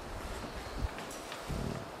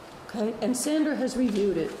 Okay, and Sandra has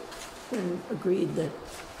reviewed it and agreed that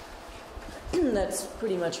that's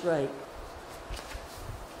pretty much right.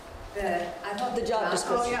 I thought The job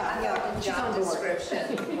description. Oh, yeah, I thought the she's on job board.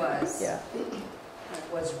 description Yeah.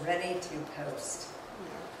 was ready to post.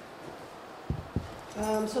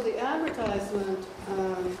 So the advertisement,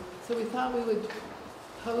 so we thought we would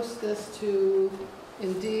post this to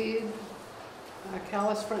Indeed,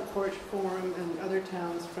 Calais Front Porch Forum, and other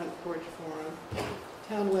towns' Front Porch Forum,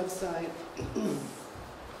 town website,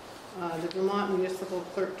 the Vermont Municipal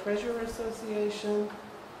Clerk Treasurer Association,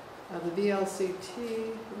 the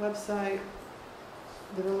VLCT website,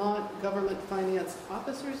 the Vermont Government Finance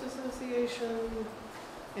Officers Association,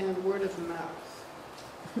 and word of mouth.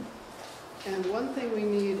 And one thing we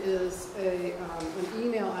need is an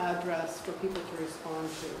email address for people to respond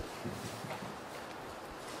to.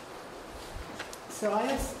 So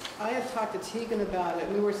I had talked to Tegan about it.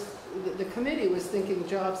 The committee was thinking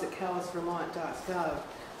jobs at calisvermont.gov,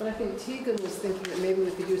 but I think Tegan was thinking that maybe we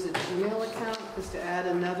could use a Gmail account just to add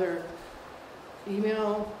another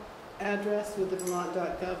email address with the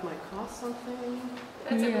vermont.gov might cost something.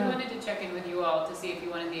 That's it. We wanted to check in with you all to see if you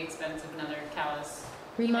wanted the expense of another Calais.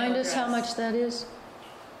 Remind us how much that is?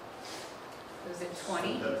 Was it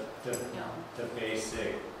 20? The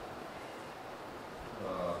basic,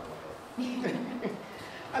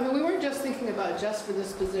 I mean, we weren't just thinking about just for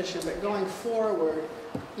this position, but going forward,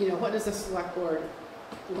 what does the select board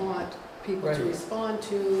want people to Right. respond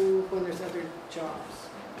to when there's other jobs?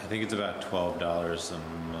 I think it's about $12 a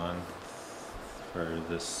month for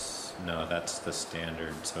this. No, that's the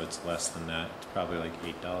standard, so it's less than that. It's probably like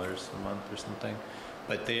 $8 a month or something.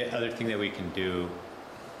 But the other thing that we can do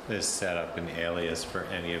is set up an alias for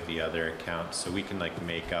any of the other accounts, so we can like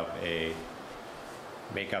make up an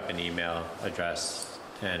email address,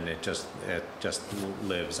 and it just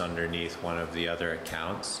lives underneath one of the other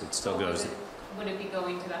accounts. It still goes. Would it be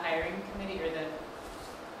going to the hiring committee or the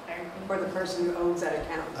hiring committee? Or the person who owns that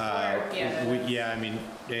account? Yeah, I mean,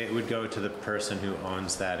 it would go to the person who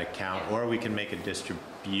owns that account, or we can make a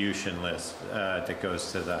distribution list that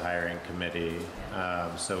goes to the hiring committee.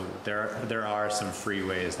 So there are some free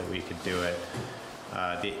ways that we could do it.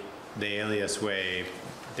 The alias way,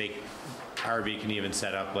 RB can even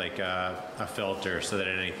set up like a filter so that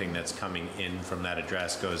anything that's coming in from that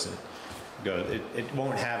address goes. It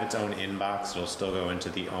won't have its own inbox. It'll still go into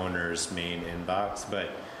the owner's main inbox, but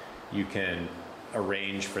you can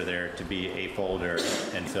arrange for there to be a folder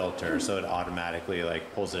and filter, so it automatically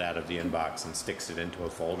like pulls it out of the inbox and sticks it into a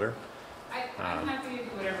folder. I'm happy to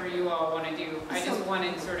do whatever you all want to do. I just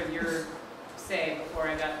wanted sort of your say before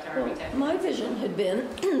I got to architect. My vision had been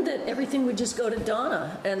that everything would just go to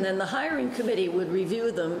Donna, and then the hiring committee would review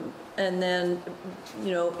them, and then,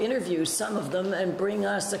 interview some of them and bring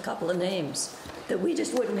us a couple of names, that we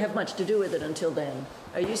just wouldn't have much to do with it until then.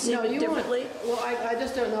 Are you seeing it differently? I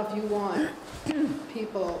just don't know if you want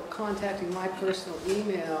people contacting my personal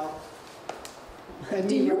email. And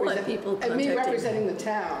Do you want people and me contacting? representing the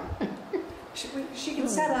town. She can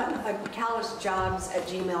set up a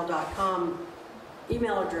callisjobs@gmail.com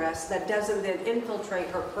email address that doesn't then infiltrate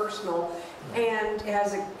her personal, and it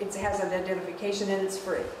has an identification, and it's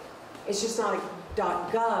free. It's just not a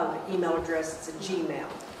 .gov email address, it's a Gmail.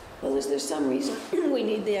 Well, is there some reason we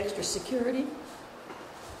need the extra security?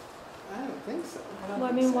 I don't think so. Well,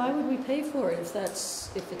 I mean, why would we pay for it if it's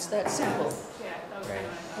that simple? Yeah, that was kind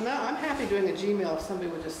of I'm happy doing a Gmail if somebody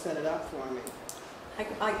would just set it up for me.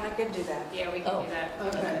 I could do that. Yeah, we can do that.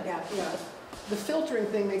 Okay. Yeah. The filtering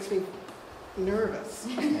thing makes me nervous.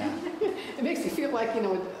 It makes me feel like,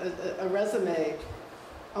 a resume,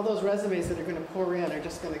 all those resumes that are going to pour in are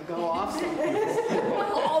just going to go off somewhere.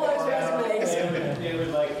 All those resumes.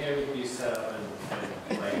 It would be set up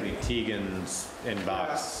in like Tegan's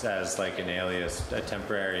inbox as like an alias, a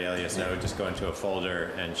temporary alias, and it would just go into a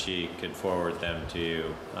folder, and she could forward them to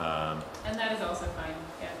you. And that is also fine,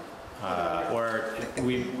 yeah. Or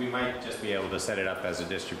we might just be able to set it up as a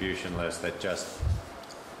distribution list that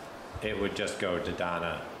it would just go to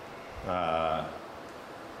Donna. I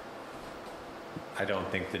don't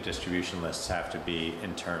think the distribution lists have to be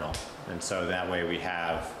internal, and so that way we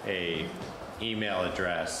have a email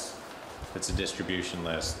address that's a distribution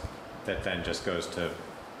list that then just goes to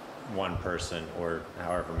one person, or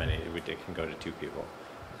however many it can go to 2 people,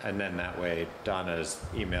 and then that way Donna's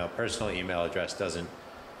personal email address doesn't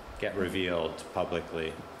get revealed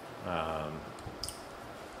publicly. I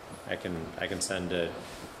can send it.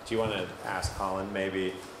 Do you want to ask Colin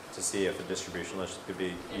maybe to see if a distribution list could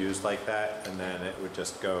be used like that, and then it would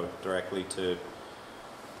just go directly to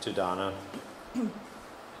Donna?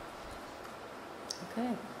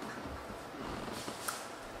 Okay.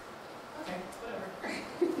 Okay, whatever.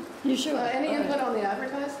 You sure? Any input on the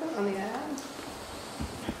advertisement, on the ad?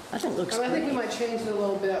 I think it looks I think we great. might change it a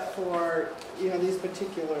little bit for, these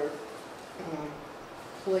particular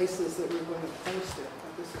places that we're going to post it.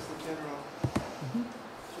 This is the general.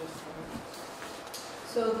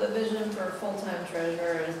 So the vision for full-time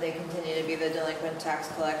treasurer is they continue to be the delinquent tax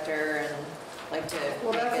collector and like to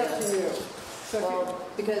Well, make that's up to you. So if Well,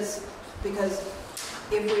 because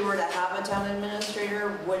if we were to have a town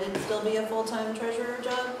administrator, would it still be a full-time treasurer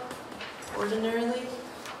job ordinarily?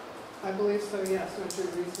 I believe so, yes. Don't you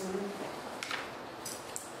agree, Sandy?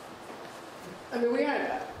 I mean, we aren't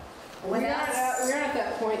at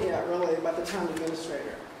that point yet, really, about the town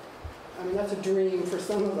administrator. I mean, that's a dream for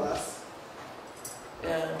some of us.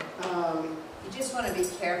 Yeah. You just want to be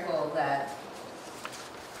careful that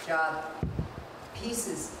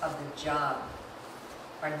pieces of the job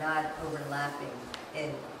are not overlapping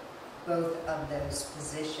in both of those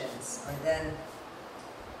positions, or then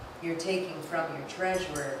you're taking from your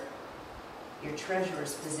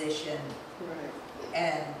treasurer's position, Right.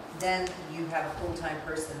 and then you have a full-time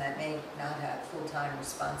person that may not have full-time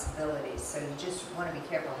responsibilities. So you just want to be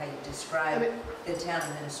careful how you describe the town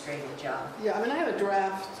administrator job. Yeah, I mean, I have a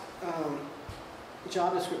draft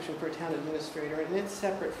job description for a town administrator, and it's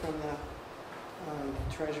separate from the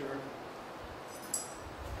treasurer.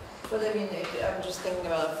 But I mean, I'm just thinking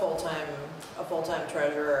about a full-time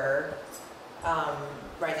treasurer.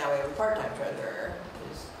 Right now we have a part-time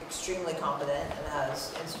extremely competent and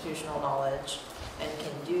has institutional knowledge and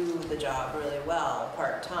can do the job really well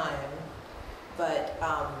part-time. But,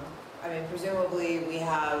 I mean, presumably we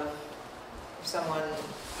have someone,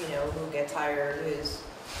 you know, who gets hired who's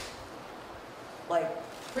like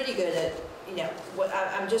pretty good at, you know, what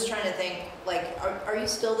I'm just trying to think, like, are you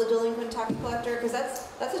still the delinquent tax collector? Because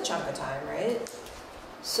that's a chunk of time, right?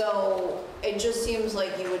 So it just seems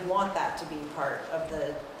like you would want that to be part of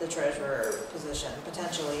the treasurer position,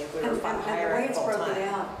 potentially, if we were hiring full-time. And the way it's broken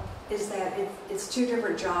out is that it's two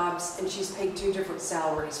different jobs, and she's paid two different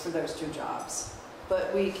salaries for those two jobs.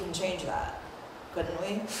 But we can change that, couldn't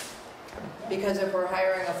we? Because if we're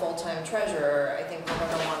hiring a full-time treasurer, I think we're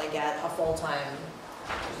gonna wanna get a full-time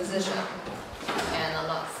position. And I'm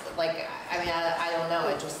not, like, I mean, I don't know,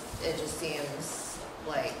 it just seems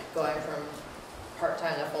like going from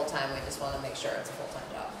part-time to full-time, we just wanna make sure it's a full-time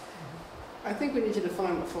job. I think we need to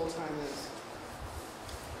define what full-time is.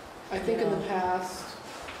 I think in the past,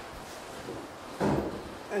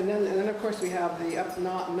 and then of course we have the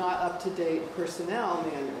not up-to-date personnel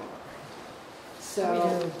manual.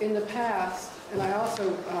 So in the past, and I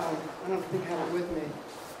also, I don't think I have it with me,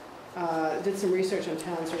 did some research on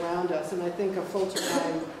towns around us, and I think a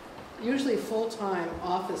full-time, usually full-time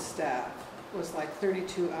office staff was like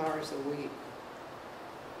 32 hours a week.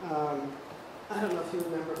 I don't know if you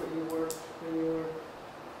remember who you were when you were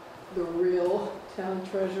the real town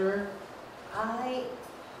treasurer.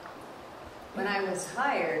 When I was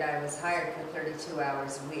hired for 32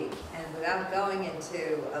 hours a week. And without going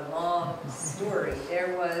into a long story,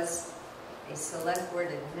 there was a select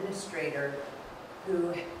board administrator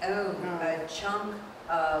who owned a chunk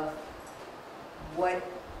of what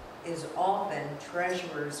is often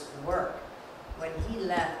treasurer's work. When he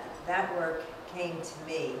left, that work came to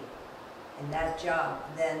me, and that job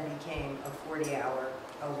then became a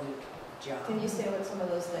 40-hour-a-week job. Can you say what some of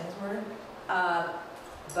those things were?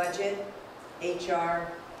 Budget, HR,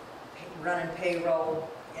 running payroll,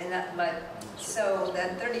 and that, but so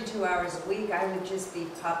that 32 hours a week, I would just be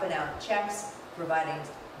popping out checks, providing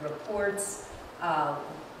reports,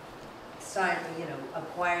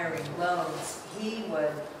 acquiring loans. He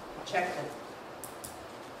would check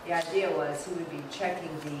the idea was he would be checking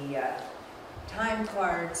the time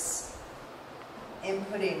cards,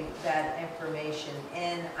 inputting that information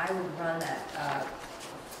in. I would run that,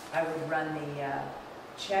 I would run the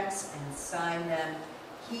checks and sign them.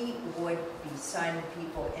 He would be signing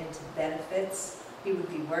people into benefits. He would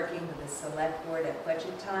be working with the select board at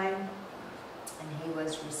budget time, and he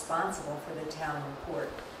was responsible for the town report.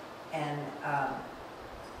 And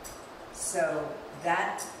so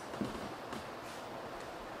that,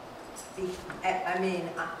 I mean,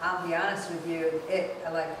 I'll be honest with you,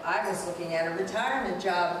 I was looking at a retirement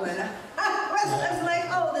job when I was like,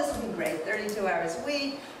 oh, this would be great, 32 hours a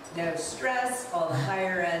week, no stress, all the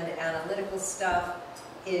higher end analytical stuff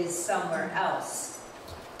is somewhere else.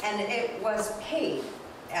 And it was paid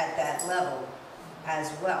at that level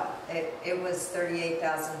as well. It was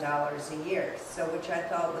 $38,000 a year, so which I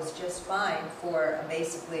thought was just fine for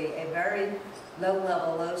basically a very low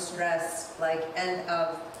level, low stress, like end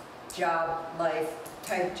of job life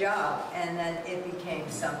type job. And then it became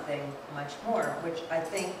something much more, which I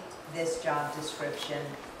think this job description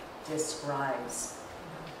describes.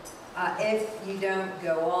 If you don't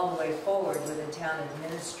go all the way forward with a town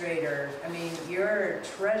administrator, I mean, your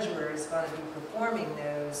treasurer is going to be performing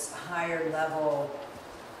those higher level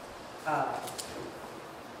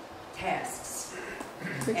tasks.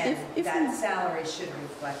 And that salary should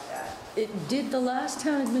reflect that. Did the last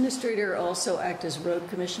town administrator also act as road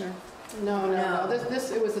commissioner? No.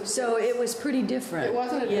 So it was pretty different. It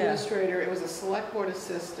wasn't an administrator, it was a select board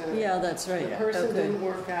assistant. Yeah, that's right. The person didn't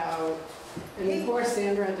work out. And of course,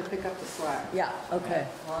 Sandra had to pick up the slack. Yeah, okay.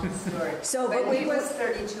 Long story. So, but we was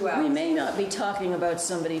 32 hours. We may not be talking about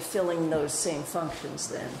somebody filling those same functions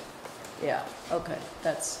then. Yeah, okay,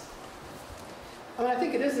 that's... I mean, I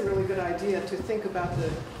think it is a really good idea to think about the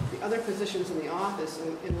other positions in the office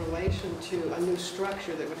in relation to a new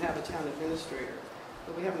structure that would have a town administrator.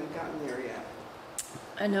 But we haven't gotten there yet.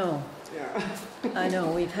 I know. Yeah. I know,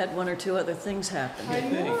 we've had one or two other things happen. I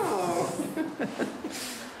know.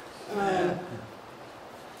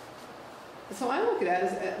 So I look at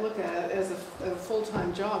it as a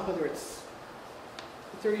full-time job, whether it's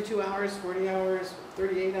 32 hours, 40 hours,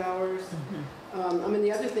 38 hours. I mean,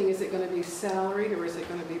 the other thing, is it going to be salaried or is it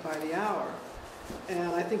going to be by the hour?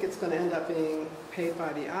 And I think it's going to end up being paid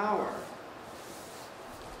by the hour.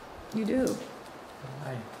 You do?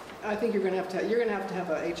 I think you're going to have to have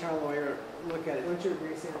an HR lawyer look at it. Don't you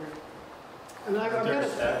agree, Sandra? I mean, Are there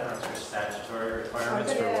statutory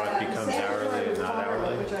requirements for what becomes hourly and not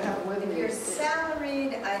hourly? Which I have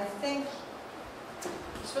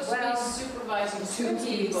supposed Well, to be supervising two Should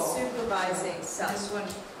be people. supervising some. This one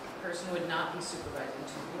person would not be supervising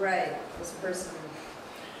two people. Right, this person,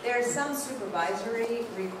 there's some supervisory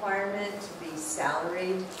requirement to be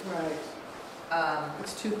salaried. Right.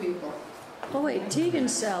 It's 2 people. Oh, wait,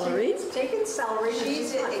 Tegan's salaried? Taken salary,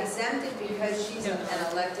 she's exempted because she's an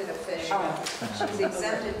elected official. She's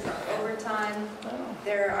exempted from overtime.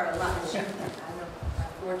 There are a lot,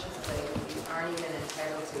 unfortunately, we aren't even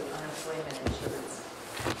entitled to unemployment insurance.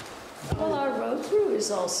 Well, our road crew is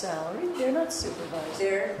all salaried, they're not supervised.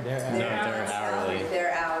 They're hourly.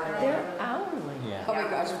 They're hourly. They're hourly. Yeah. Oh my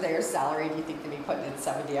gosh, if they're salaried, you think they'd be putting in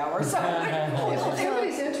 70 hours? If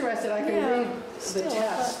anybody's interested, I can read the Still,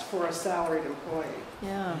 test for a salaried employee.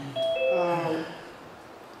 Yeah.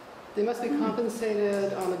 They must be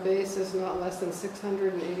compensated on a basis not less than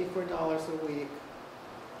 $684 a week.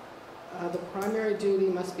 The primary duty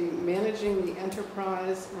must be managing the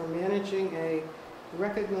enterprise or managing a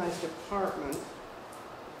recognized department.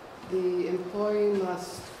 The employee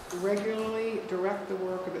must regularly direct the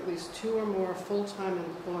work of at least 2 or more full-time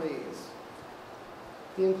employees.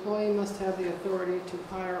 The employee must have the authority to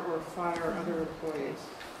hire or fire other employees.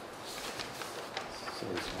 So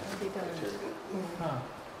it's Huh.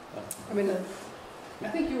 I mean, I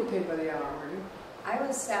think you were paid by the hour, weren't you? I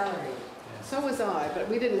was salaried. So was I, but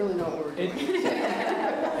we didn't really know what we were doing. I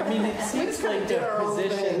mean, it seems just kinda like did a our own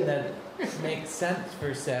position thing. that makes sense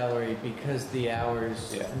for salary because the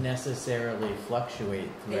hours Yeah. necessarily fluctuate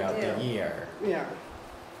They throughout the do. year. Yeah.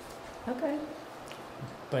 Okay.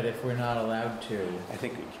 But if we're not allowed to, I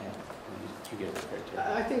think we can. You get the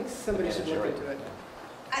criteria. I think somebody should look Manager, into it.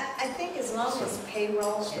 I think as long as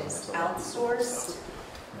payroll is outsourced,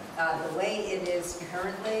 the way it is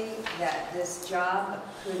currently, that this job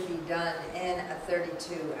could be done in a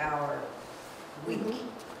 32-hour week.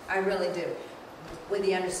 I really do. With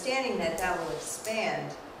the understanding that that will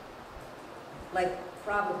expand, like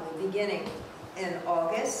probably beginning in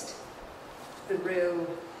August through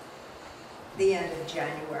the end of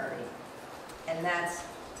January. And that's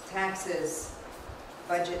taxes,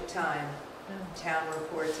 budget time, town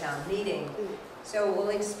report, town meeting. So it will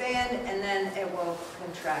expand and then it will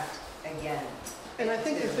contract again. And I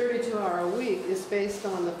think the 32-hour week is based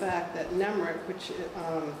on the fact that NEMRIC, which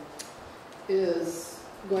is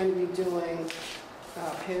going to be doing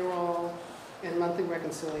payroll and monthly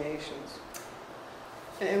reconciliations.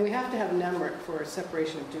 And we have to have NEMRIC for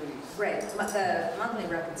separation of duties. Right, the monthly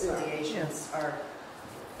reconciliations are,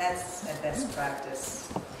 that's a best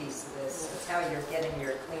practice piece of this. It's how you're getting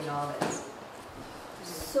your clean audits.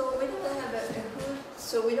 So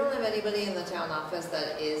we don't have anybody in the town office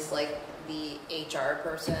that is like the HR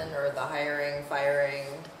person or the hiring, firing.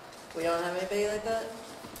 We don't have anybody like that?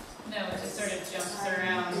 No, it just sort of jumps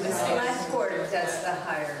around. The Selectboard does the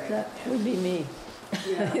hiring. That would be me.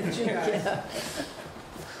 Yeah. Yeah.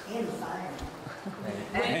 And fire.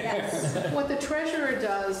 And that's, What the treasurer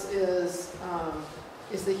does is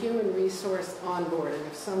the human resource onboarding.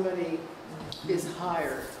 If somebody is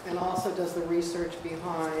hired, and also does the research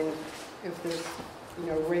behind if there's,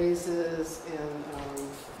 raises in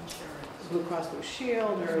Blue Cross Blue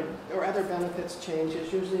Shield or other benefits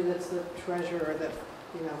changes. Usually that's the treasurer that,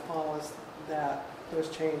 follows those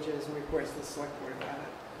changes and reports to the select board about it.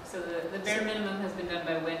 So the bare minimum has been done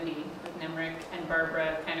by Wendy with Nemrick and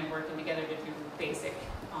Barbara kind of working together to do basic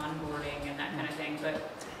onboarding and that kind of thing, but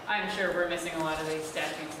I'm sure we're missing a lot of these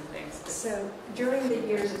statutes and things. So during the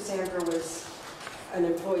years that Sandra was an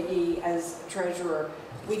employee as treasurer,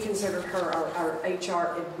 we considered her our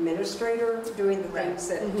HR administrator, doing the things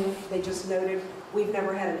that they just noted. We've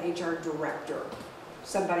never had an HR director,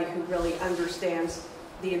 somebody who really understands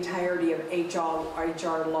the entirety of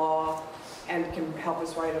HR law and can help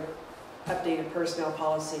us write an updated personnel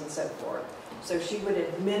policy and so forth. So she would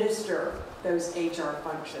administer those HR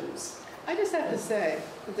functions. I just have to say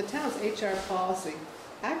that the town's HR policy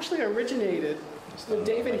actually originated with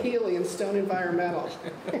David Healy and Stone Environmental.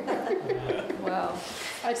 Wow.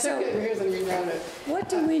 I took it and here's and rewrote it. What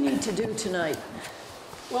do we need to do tonight?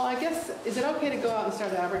 Well, I guess, is it okay to go out and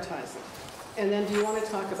start advertising? And then do you want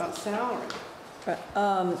to talk about salary?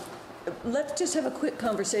 Let's just have a quick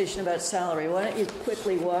conversation about salary. Why don't you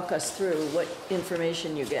quickly walk us through what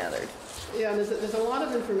information you gathered? Yeah, there's a lot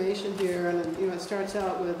of information here, and it starts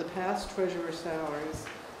out with the past treasurer salaries.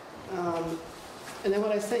 And then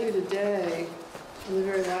what I sent you today, on the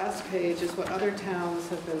very last page, is what other towns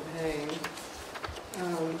have been paying.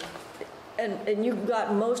 And you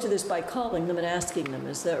got most of this by calling them and asking them,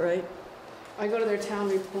 is that right? I go to their town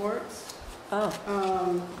reports. Oh.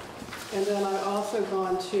 And then I've also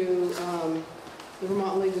gone to the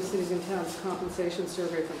Vermont League of Cities and Towns Compensation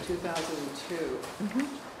Survey from 2002.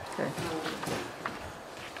 Okay.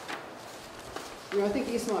 I think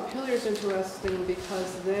East Montpelier is interesting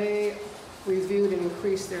because they reviewed and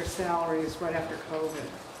increased their salaries right after COVID.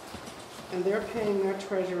 And they're paying their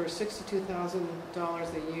treasurer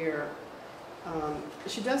 $62,000 a year.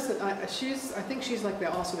 She does, I think she's like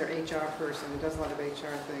also their HR person who does a lot of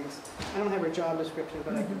HR things. I don't have her job description,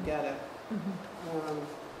 but I could get it.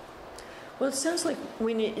 Well, it sounds like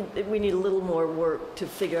we need a little more work to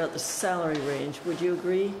figure out the salary range. Would you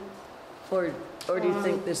agree? Or do you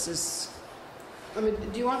think this is... I mean,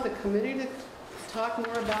 do you want the committee to talk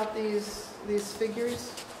more about these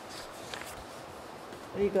figures?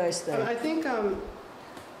 What do you guys think? I think,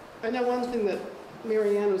 I know one thing that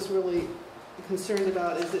Mary Ann was really concerned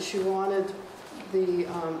about is that she wanted the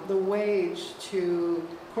wage to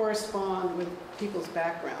correspond with people's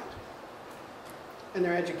background and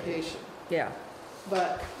their education. Yeah.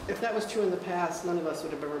 But if that was true in the past, none of us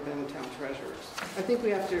would have ever been town treasurers. I think we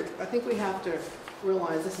have to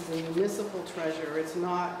realize this is a municipal treasurer. It's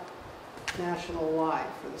not national-wide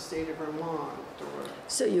for the state of Vermont.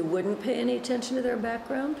 So you wouldn't pay any attention to their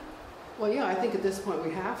background? Well, yeah, I think at this point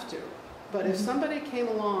we have to. But if somebody came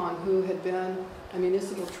along who had been a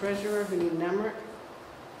municipal treasurer who knew NEMRIC,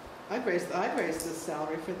 I'd raise the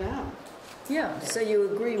salary for them. Yeah, so you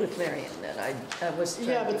agree with Marion then? I was trying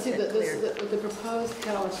yeah, to but see, get clear. the proposed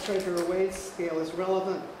Calais treasurer wage scale is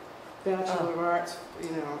relevant Bachelor of Arts,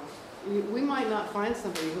 we might not find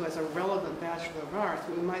somebody who has a relevant Bachelor of Arts,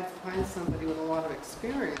 but we might find somebody with a lot of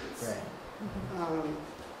experience. Right.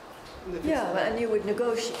 And you would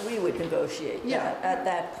we would negotiate that at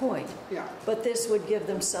that point. Yeah. But this would give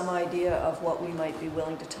them some idea of what we might be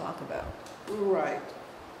willing to talk about. Right.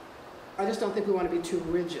 I just don't think we want to be too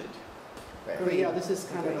rigid. Right. But yeah, this is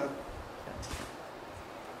kind of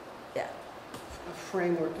a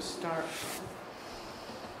framework to start from.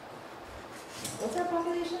 What's our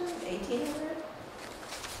population? 1,800?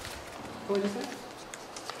 What did you say?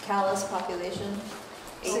 Calais population?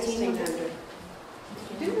 1,800.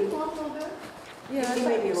 Didn't we go up a little bit? Yeah, It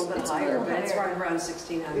may be a little bit higher, but it's higher. right around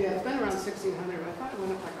 1,600. Yeah, it's been around 1,600. I thought it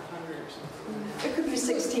went up like 100 or something. It could be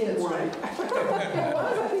 16-1. I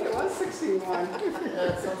think it was 16-1.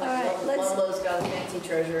 It sounds like Ludlow's got a fancy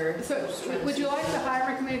treasure. So, would you like the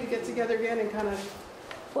hiring committee to get together again and kind of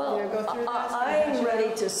well, go through this? I'm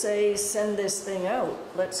ready to say send this thing out.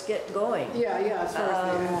 Let's get going. Yeah, as far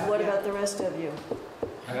as the ad, what about the rest of you?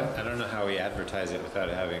 I don't know how we advertise it without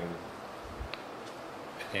having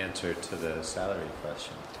an answer to the salary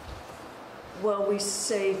question. Well, we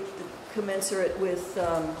say commensurate with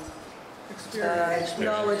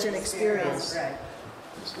knowledge and experience. Right.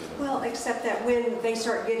 Well, except that when they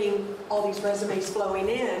start getting all these resumes flowing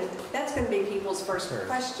in, that's going to be people's first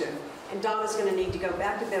question. And Donna's going to need to go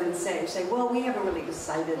back to them and say, well, we haven't really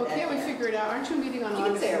decided well, that can't we yet. figure it out? Aren't you meeting on You can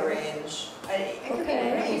August? say a range. It could be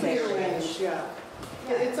It could be a a range, yeah.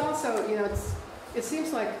 It's also, it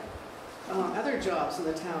seems like other jobs in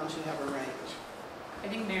the town should have a range. I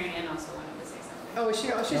think Mary Ann also wanted to say something. Oh, is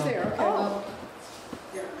she? Oh, she's there. Okay. Well,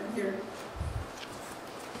 Yeah, I'm here.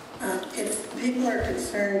 If people are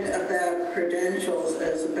concerned about credentials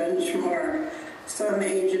as a benchmark, some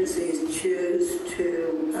agencies choose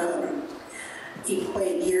to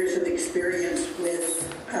equate years of experience with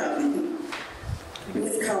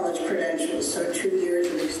college credentials. So 2 years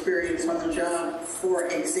of experience on the job, for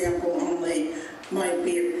example, only might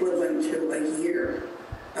be equivalent to a year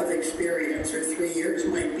of experience, or 3 years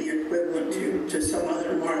might be equivalent to some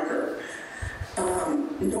other marker.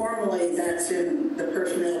 Normally, that's in the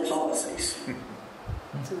personnel policies.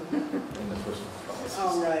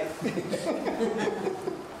 all right.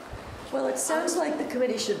 Well, it sounds like the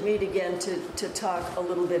committee should meet again to talk a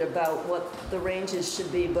little bit about what the ranges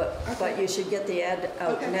should be, but you should get the ad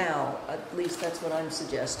out now. At least that's what I'm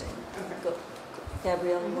suggesting. Go.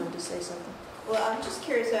 Gabrielle, you wanted to say something? Well, I'm just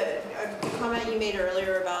curious, a comment you made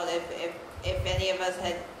earlier about if any of us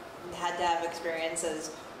had to have experience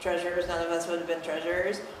as treasurers, none of us would have been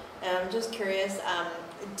treasurers. And I'm just curious, I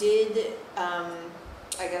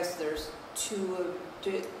guess there's two of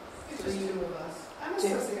us. I'm a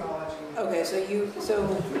sociology. Okay, so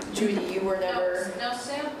Judy, you were never. No,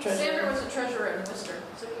 Sandra was a treasurer in Worcester.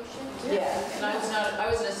 Yeah. And I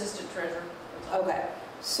was an assistant treasurer. Okay.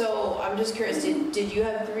 So I'm just curious, did you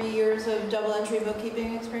have 3 years of double entry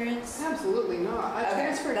bookkeeping experience? Absolutely not. I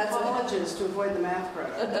transferred colleges to avoid the math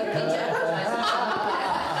credit.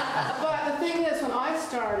 But the thing is, when I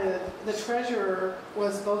started, the treasurer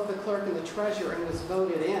was both the clerk and the treasurer and was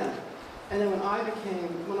voted in. And then when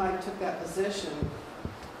I took that position,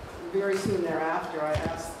 very soon thereafter, I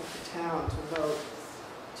asked the town to vote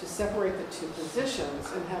to separate the two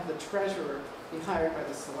positions and have the treasurer be hired by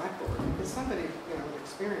the select board, because somebody, with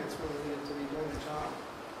experience really needed to be doing the job.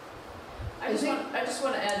 I just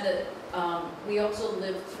want to add that we also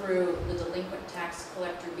lived through the delinquent tax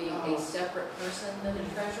collector being a separate person than the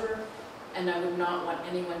treasurer, and I would not want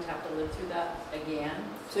anyone to have to live through that again.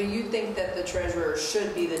 So you think that the treasurer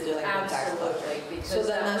should be the delinquent tax collector? Absolutely, because So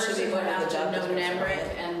then that that should be person would part of the have to job know description, NEMRIC,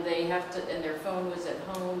 right? and they have to, and their phone was at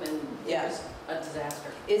home, and it was a disaster.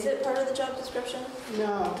 Is it part of the job description?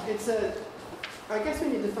 No, I guess we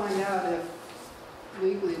need to find out if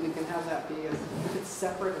legally we can have that be, if it's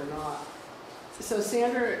separate or not. So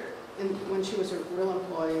Sandra, when she was a real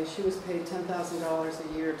employee, she was paid $10,000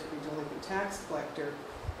 a year to be delinquent tax collector.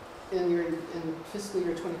 In fiscal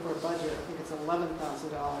year 24 budget, I think it's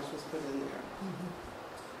 $11,000 was put in there.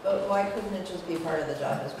 But why couldn't it just be part of the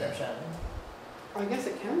job description? I guess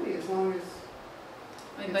it can be, as long as.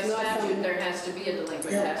 I mean, by statute, there has to be a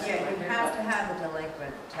delinquent tax collector. Yeah, you have to have a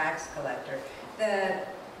delinquent tax collector.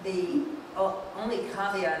 The only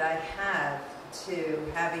caveat I have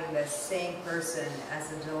to having the same person as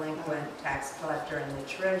a delinquent tax collector and the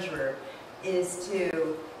treasurer is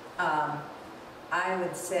to, I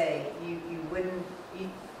would say,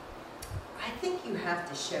 I think you have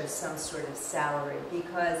to show some sort of salary,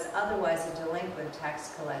 because otherwise a delinquent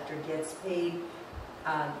tax collector gets paid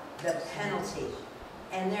the penalty.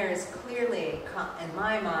 And there is clearly, in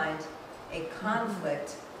my mind, a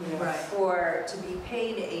conflict to be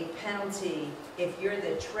paid a penalty if you're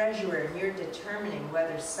the treasurer and you're determining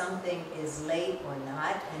whether something is late or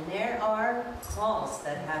not. And there are calls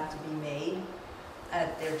that have to be made.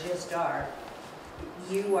 There just are.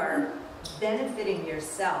 You are benefiting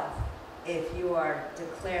yourself if you are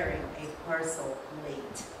declaring a parcel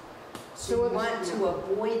late. So you want to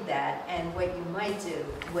avoid that, and what you might do,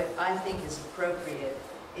 what I think is appropriate,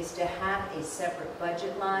 is to have a separate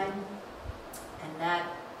budget line, and that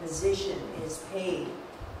position is paid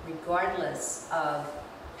regardless of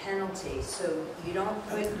penalty. So you don't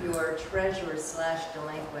put your treasurer /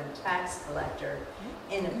 delinquent tax collector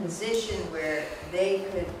in a position where they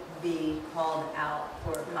could be called out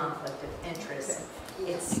for a conflict of interest.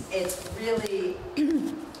 It's really,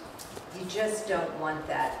 you just don't want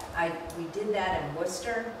that. We did that in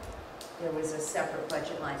Worcester. There was a separate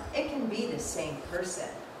budget line. It can be the same person.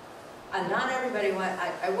 Not everybody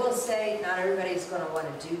I will say, not everybody's going to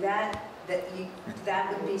want to do that.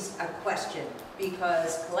 That would be a question,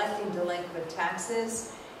 because collecting delinquent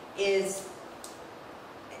taxes is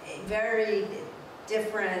very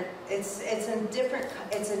different. It's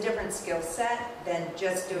a different skill set than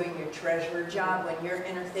just doing your treasurer job. When you're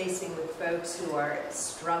interfacing with folks who are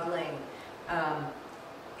struggling,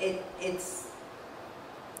 it's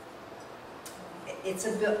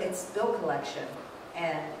bill collection,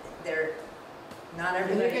 and not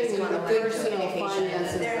everybody's going to like communication.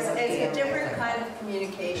 It's a different kind of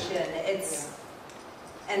communication.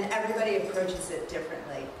 And everybody approaches it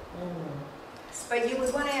differently. But you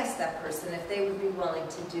would want to ask that person if they would be willing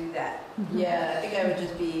to do that. Yeah, I think I would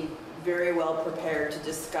just be very well prepared to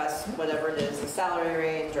discuss whatever it is, the salary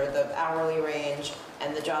range or the hourly range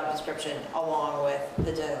and the job description along with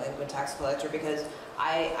the delinquent tax collector, because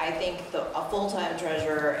I think a full-time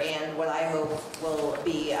treasurer and what I hope will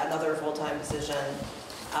be another full-time position,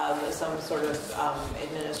 some sort of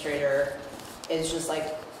administrator, is just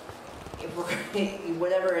like,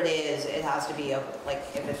 whatever it is, it has to be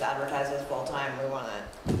if it's advertised as full-time, we want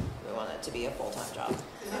it to be a full-time job.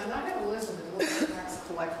 And I have a list of the delinquent tax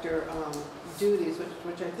collector duties,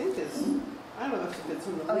 which I think is, I don't know if it's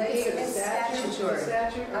in the it's statutory.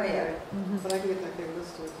 Statute? Oh, yeah. But I can get that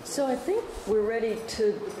listed. So I think we're ready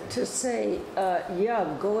to say, yeah,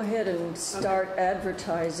 go ahead and start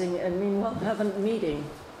advertising, and meanwhile have a meeting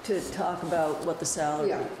to talk about what the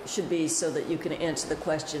salary should be, so that you can answer the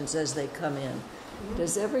questions as they come in.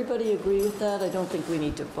 Does everybody agree with that? I don't think we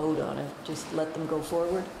need to vote on it. Just let them go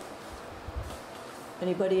forward.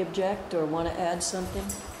 Anybody object or want to add something?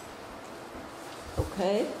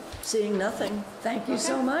 Okay. Seeing nothing, thank you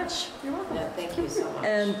so much. You're welcome. Yeah, thank you so much.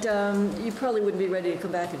 And you probably wouldn't be ready to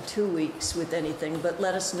come back in 2 weeks with anything, but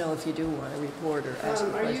let us know if you do want to report or ask a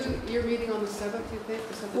question. You're meeting on the 7th, you think?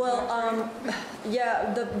 Well,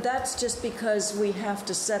 yeah, that's just because we have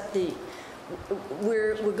to set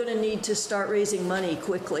we're going to need to start raising money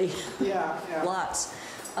quickly. Yeah. Lots.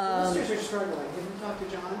 Ministers are struggling. Have you talked to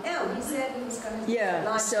John? No, he said he was going to.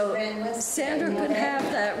 Yeah, so Sandra could have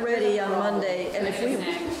that ready on Monday, and if we.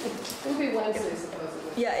 It'll be Wednesday,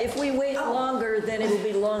 supposedly. Yeah, if we wait longer, then it'll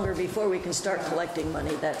be longer before we can start collecting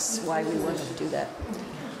money. That's why we wanted to do that.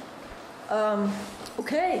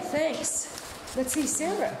 Okay, thanks. Let's see,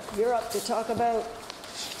 Sandra, you're up to talk about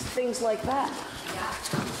things like that. Yeah.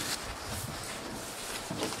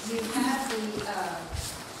 You have the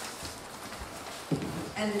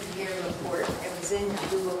end of year report. It was in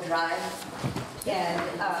Google Drive. And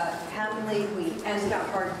happily, And got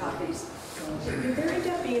hard copies. Could there end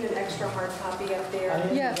up being an extra hard copy up there?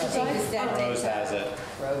 Yeah, because Rose has it.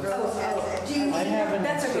 Rose has it. Do you need I have an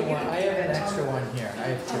that's extra okay, you one, can I keep have an it. extra one here, I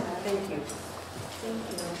have two. Thank you.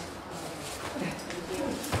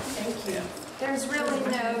 Thank you. There's really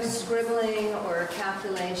no scribbling or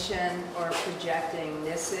calculation or projecting.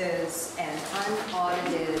 This is an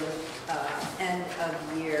unaudited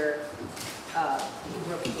end-of-year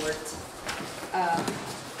report.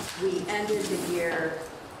 We ended the year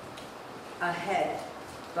ahead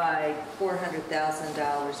by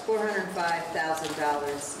 $400,000,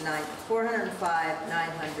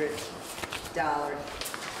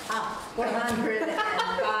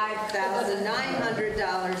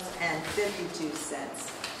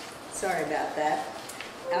 Sorry about that.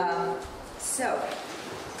 So,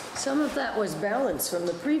 some of that was balance from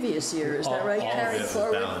the previous year, is that right? All of Carried it was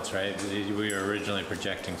forward? balance, right? We were originally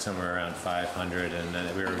projecting somewhere around 500, and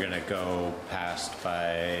then we were going to go past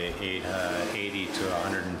by 80 to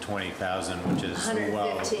 120,000, which is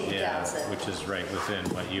well, 115,000. which is right within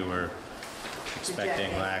what you were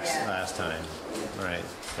expecting last time, right?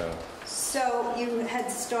 So you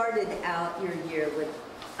had started out your year with,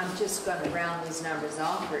 I'm just going to round these numbers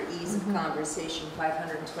off for ease of conversation,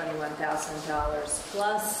 $521,000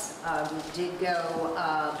 plus. We did go,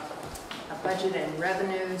 budget and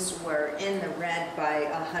revenues were in the red by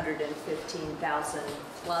 $115,000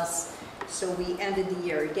 plus. So we ended the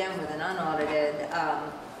year again with an unaudited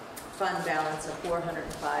fund balance of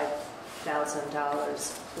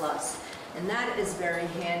 $405,000 plus. And that is very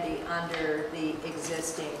handy under the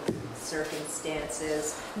existing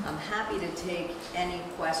circumstances. I'm happy to take any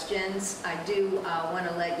questions. I do want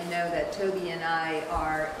to let you know that Toby and I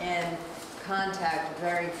are in contact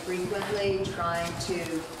very frequently, trying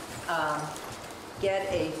to get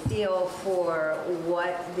a feel for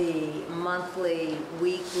what the monthly,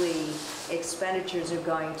 weekly expenditures are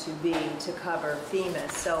going to be to cover FEMA.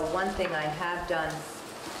 So one thing I have done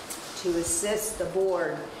to assist the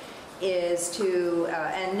board is to,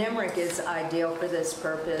 and NIMRIC is ideal for this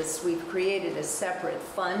purpose, we've created a separate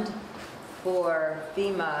fund for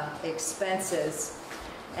FEMA expenses.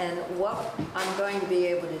 And what I'm going to be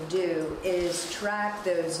able to do is track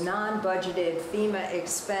those non-budgeted FEMA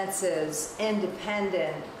expenses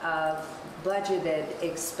independent of budgeted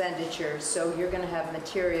expenditures. So you're going to have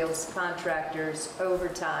materials, contractors,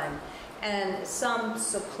 overtime, and some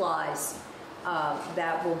supplies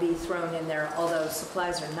that will be thrown in there, although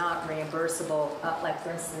supplies are not reimbursable, like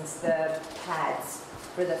for instance the pads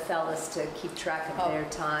for the fellas to keep track of their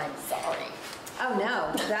time. Sorry. Oh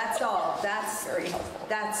no, that's all. That's very helpful.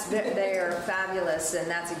 They're fabulous, and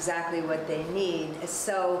that's exactly what they need.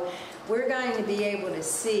 So we're going to be able to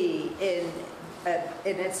see in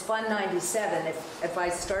it's Fund 97. If I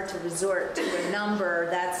start to resort to a number,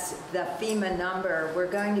 that's the FEMA number. We're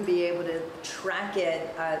going to be able to track it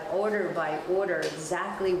order by order,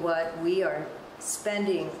 exactly what we are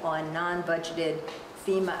spending on non-budgeted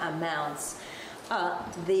FEMA amounts.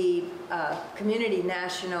 The Community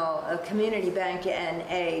Bank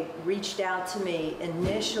NA reached out to me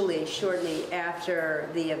initially, shortly after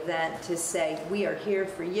the event, to say, we are here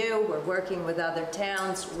for you, we're working with other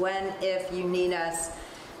towns, if you need us,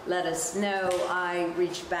 let us know. I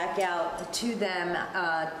reached back out to them.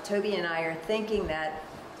 Toby and I are thinking that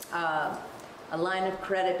a line of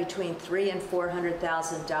credit between $300,000 and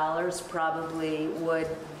 $400,000 probably would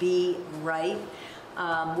be right.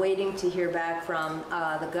 Waiting to hear back from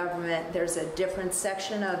the government. There's a different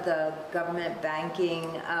section of the government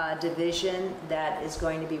banking division that is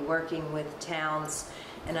going to be working with towns.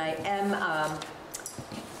 And I am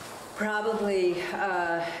probably,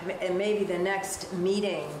 and maybe the next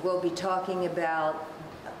meeting, we'll be talking about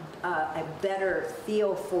a better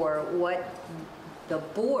feel for what the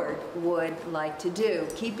board would like to do,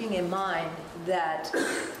 keeping in mind that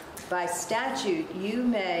by statute you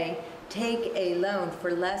may take a loan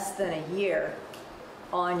for less than a year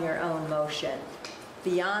on your own motion.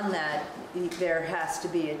 Beyond that, there has to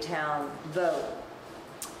be a town vote.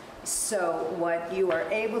 So what you are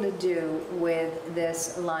able to do with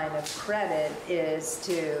this line of credit is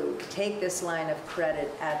to take this line of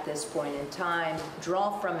credit at this point in time,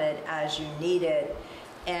 draw from it as you need it,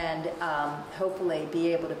 and hopefully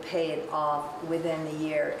be able to pay it off within the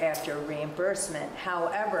year after reimbursement.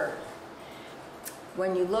 However,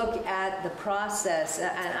 when you look at the process,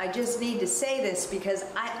 and I just need to say this because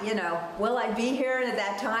will I be here at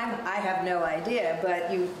that time? I have no idea,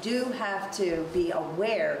 but you do have to be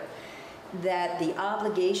aware that the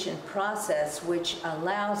obligation process, which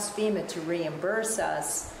allows FEMA to reimburse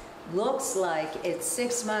us, looks like it's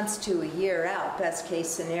 6 months to a year out, best case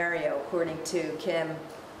scenario, according to Kim,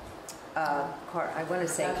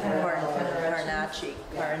 Carnacci.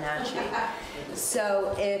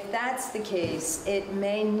 So if that's the case, you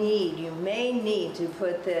may need to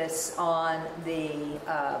put this on the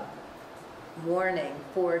warning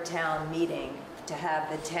for town meeting to have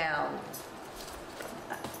the town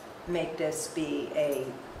make this be a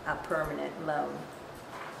permanent loan.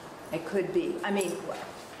 It could be. I mean,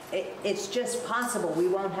 it's just possible we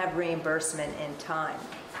won't have reimbursement in time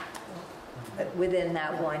within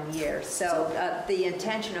that 1 year. So the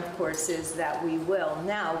intention, of course, is that we will.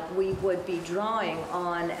 Now, we would be drawing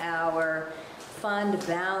on our fund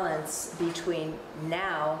balance between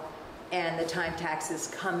now and the time taxes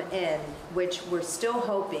come in, which we're still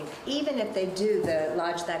hoping, even if they do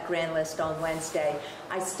lodge that grand list on Wednesday,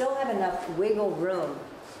 I still have enough wiggle room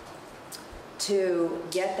to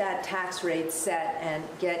get that tax rate set and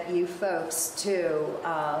get you folks to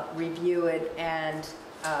review it and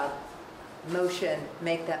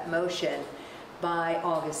make that motion by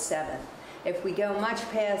August 7th. If we go much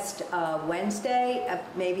past Wednesday,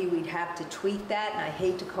 maybe we'd have to tweak that, and I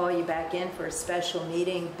hate to call you back in for a special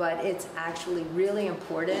meeting, but it's actually really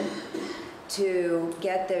important to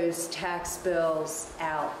get those tax bills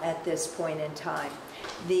out at this point in time.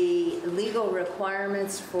 The legal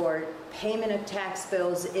requirements for payment of tax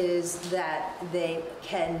bills is that they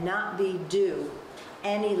cannot be due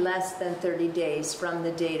any less than 30 days from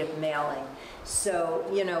the date of mailing. So,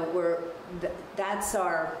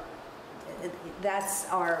 that's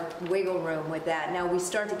our wiggle room with that. Now, we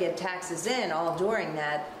start to get taxes in all during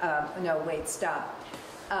that.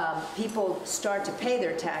 People start to pay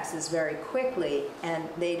their taxes very quickly, and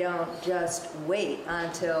they don't just wait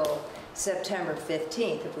until September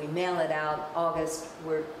 15th. If we mail it out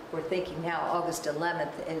we're thinking now August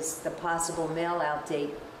 11th is the possible mail-out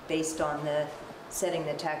date based on setting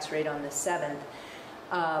the tax rate on the 7th.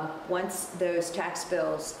 Once those tax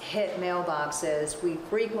bills hit mailboxes, we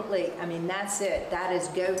frequently, that's it. That is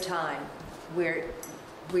go time.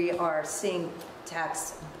 We are seeing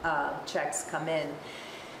tax checks come in.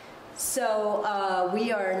 So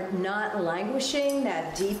we are not languishing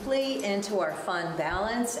that deeply into our fund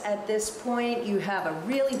balance at this point. You have a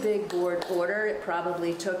really big board order. It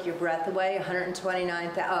probably took your breath away,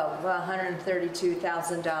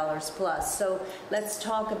 $132,000 plus. So let's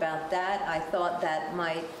talk about that. I thought that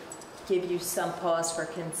might give you some pause for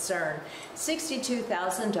concern.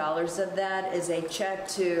 $62,000 of that is a check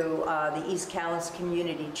to the East Calais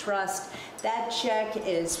Community Trust. That check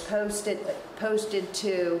is posted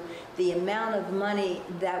to the amount of money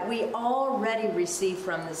that we already received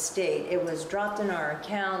from the state. It was dropped in our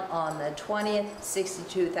account on the 20th,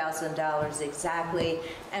 $62,000 exactly,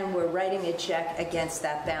 and we're writing a check against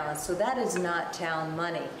that balance. So that is not town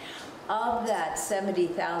money. Of that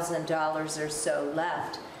 $70,000 or so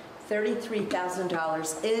left,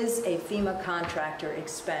 $33,000 is a FEMA contractor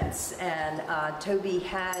expense, and Toby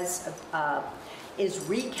is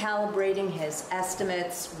recalibrating his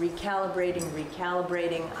estimates,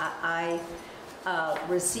 recalibrating. I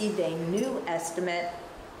received a new estimate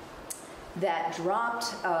that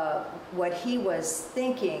dropped what he was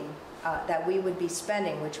thinking that we would be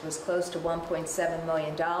spending, which was close to $1.7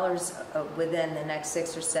 million within the next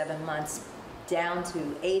 6 or 7 months, down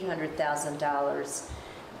to $800,000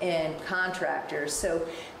 in contractors. So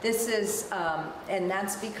this is, and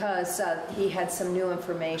that's because he had some new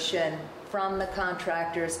information from the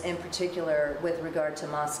contractors, in particular with regard to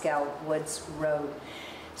Moscow Woods Road.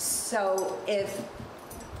 So if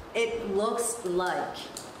it looks like,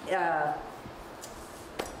 $300,000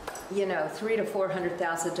 to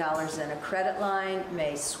 $400,000 in a credit line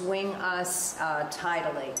may swing us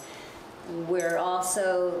tidily. We're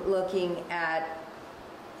also looking at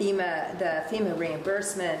the FEMA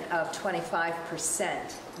reimbursement of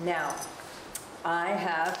 25%. Now, I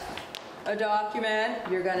have a document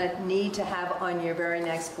you're going to need to have on your very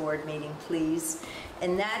next board meeting, please.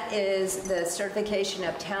 And that is the certification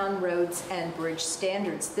of town roads and bridge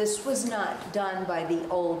standards. This was not done by the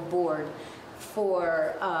old board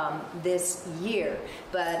for this year,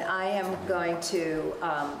 but I am going to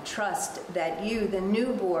trust that you, the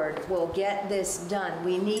new board, will get this done.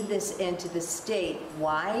 We need this into the state.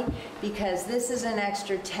 Why? Because this is an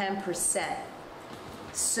extra 10%.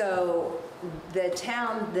 So the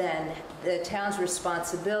town's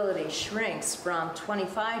responsibility shrinks from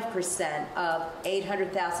 25% of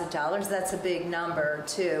 $800,000, that's a big number,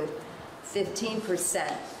 to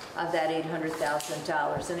 15% of that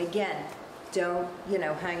 $800,000. And again, don't,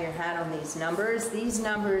 hang your hat on these numbers. These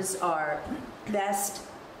numbers are best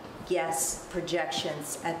guess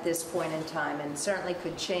projections at this point in time, and certainly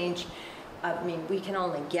could change. I mean, we can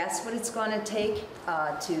only guess what it's going to take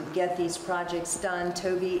to get these projects done.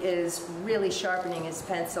 Toby is really sharpening his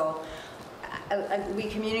pencil. We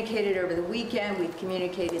communicated over the weekend, we've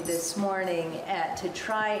communicated this morning to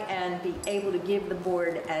try and be able to give the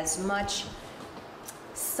board as much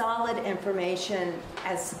solid information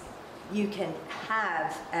as you can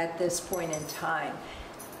have at this point in time.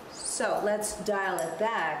 So let's dial it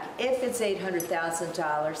back. If it's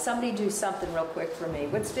 $800,000, somebody do something real quick for me.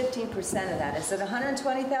 What's 15% of that? Is it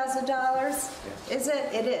 $120,000? Is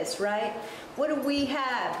it? It is, right? What do we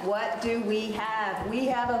have? What do we have? We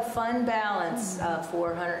have a fund balance of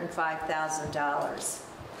 $405,000.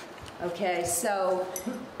 Okay, so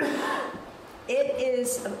it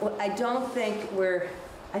is, I think we're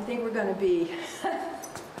going to be,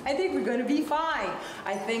 I think we're going to be fine.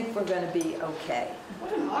 I think we're going to be okay.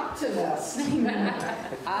 What an optimist.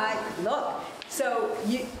 Look, so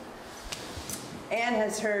Anne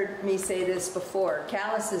has heard me say this before.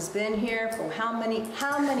 Calais has been here for how many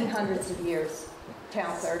hundreds of years?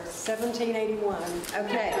 Town clerk? 1781.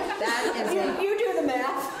 Okay, that is you do the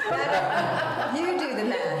math. You do the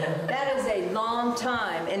math. That is a long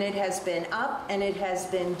time, and it has been up and it has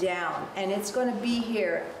been down, and it's going to be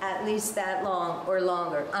here at least that long or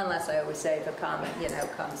longer, unless I always say the comet,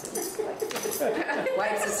 comes and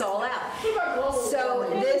wipes us all out. So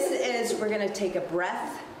this is, we're going to take a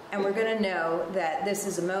breath, and we're going to know that this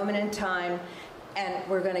is a moment in time, and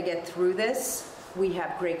we're going to get through this. We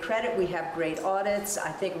have great credit, we have great audits.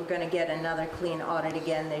 I think we're going to get another clean audit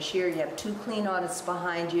again this year. You have 2 clean audits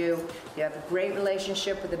behind you. You have a great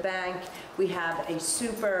relationship with the bank. We have a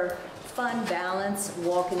super fund balance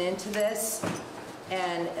walking into this.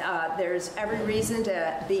 And there's every reason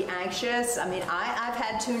to be anxious. I mean, I've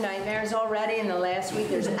had 2 nightmares already in the last week.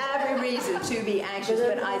 There's every reason to be anxious,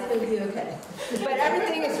 but I think it'll be okay. But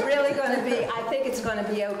everything is really going to be, I think it's going to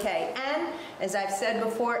be okay. And as I've said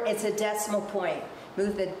before, it's a decimal point.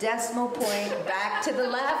 Move the decimal point back to the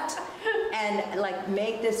left and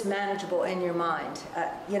make this manageable in your mind.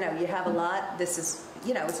 You have a lot. This is,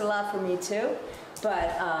 it's a lot for me too,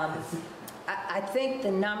 but I think the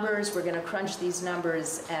numbers, we're going to crunch these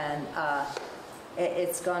numbers, and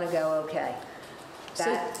it's going to go okay.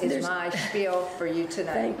 That is my spiel for you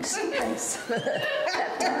tonight. Thanks.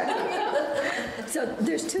 So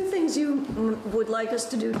there's 2 things you would like us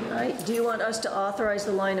to do tonight. Do you want us to authorize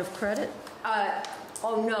the line of credit?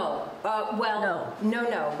 Oh, no.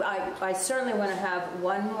 No. I certainly want to have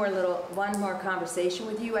one more conversation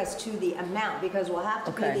with you as to the amount, because we'll have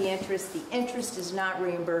to pay the interest. The interest is not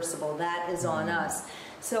reimbursable. That is on us.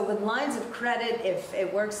 So with lines of credit, if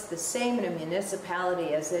it works the same in a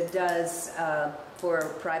municipality as it does for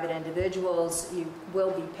private individuals, you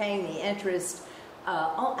will be paying the interest.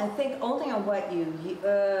 I think only on what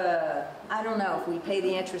I don't know if we pay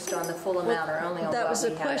the interest on the full amount or only on what we have out. That was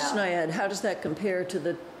a question I had. How does that compare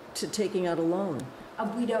to taking out a loan?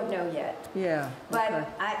 We don't know yet. Yeah. But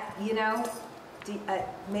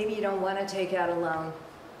maybe you don't want to take out a loan.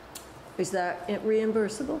 Is that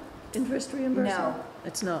reimbursable? Interest reimbursable? No.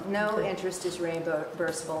 It's not. No, interest is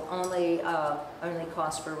reimbursable. Only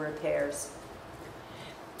cost for repairs.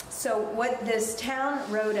 So what this town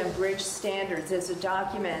road and bridge standards is a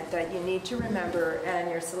document that you need to remember, and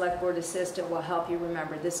your select board assistant will help you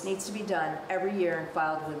remember. This needs to be done every year and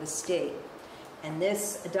filed with the state. And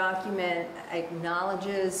this document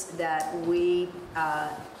acknowledges that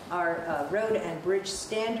our road and bridge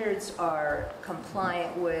standards are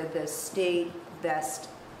compliant with the state best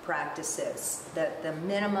practices, the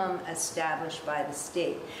minimum established by the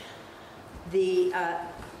state.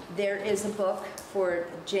 There is a book for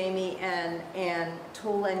Jamie and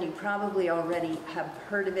Tolan. You probably already have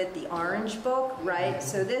heard of it, the Orange Book, right?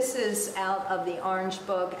 So this is out of the Orange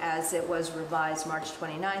Book as it was revised March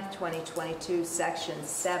 29th, 2022, Section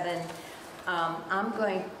 7.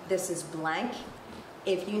 This is blank.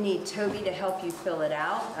 If you need Toby to help you fill it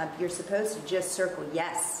out, you're supposed to just circle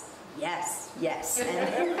yes. Yes,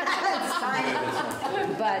 and sign it.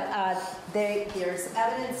 But there's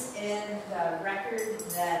evidence in the record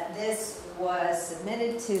that this was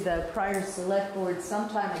submitted to the prior select board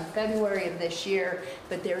sometime in February of this year,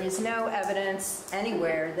 but there is no evidence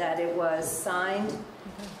anywhere that it was signed.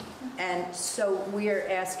 And so we are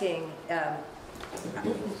asking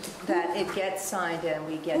that it gets signed and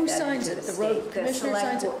we get Who that signs into it? the The road state. commissioner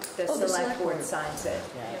signs it? The Oh, the select select board board. signs it.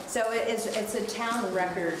 So it's a town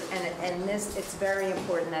record, and this, it's very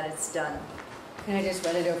important that it's done. Can I just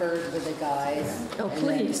run it over with the guys? Oh, and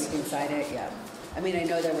then please. we can sign it, yeah. I mean, I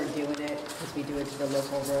know that we're doing it because we do it to the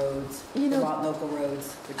local roads, You know- Vermont local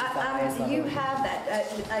roads, which is the highest level. You have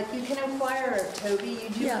that, you can inquire of Toby, you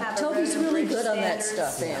do Yeah, have a road Toby's and really bridge good on that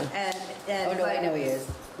standards, stuff, Ann. And, Oh, no, I but know he is.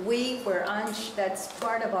 we were that's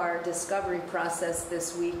part of our discovery process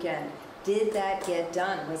this weekend. Did that get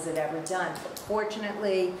done? Was it ever done?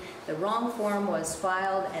 Fortunately, the wrong form was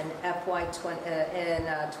filed in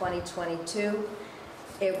 2022.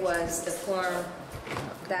 It was the form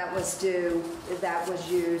that was due, that was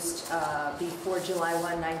used before July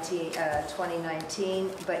 1,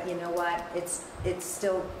 2019. But you know what? It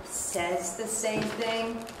still says the same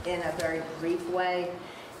thing in a very brief way.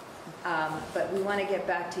 But we want to get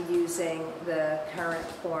back to using the current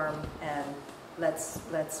form, and let's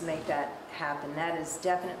make that happen. That is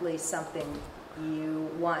definitely something you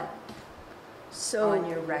want on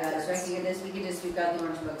your records. We've got the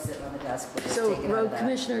orange book sitting on the desk. We'll just So, take it out of road that.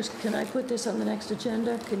 commissioners, can I put this on the next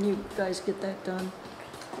agenda? Can you guys get that done?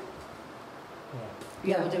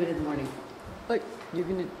 Yeah, we'll do it in the morning. But you're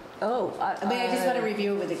gonna, oh. I mean, I just want to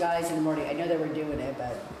review it with the guys in the morning. I know that we're doing it,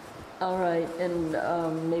 but. All right, and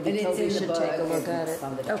maybe And it's Toby in the should take a book look and at it. it's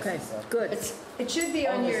on the desk, Okay, so. good. It should be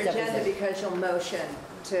All on this your stuff is agenda there. because you'll motion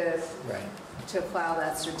to Right. file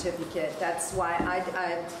that certificate. That's why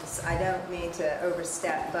I don't mean to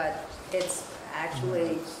overstep, but it's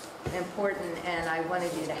actually important, and I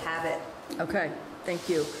wanted you to have it. Okay, thank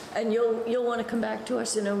you. And you'll want to come back to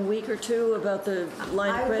us in a week or two about the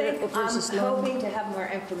line of credit versus I'm loan? hoping to have more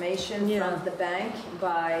information Yeah. from the bank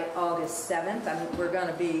by August 7th. I mean, we're going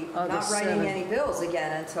to be not August writing 7th. any bills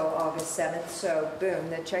again until August 7th. So boom,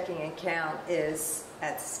 the checking account is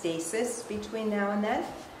at stasis between now and then.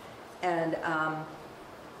 And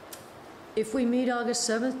If we meet August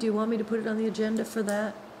 7th, do you want me to put it on the agenda for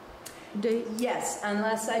that date? yes,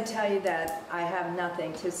 unless I tell you that I have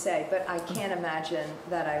nothing to say, but I can't imagine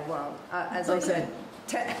that I won't. As I said,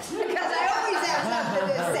 because I always have something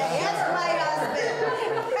to say. Ask my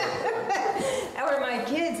husband. Or my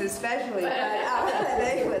kids especially, but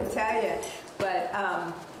they would tell you. But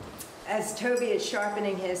as Toby is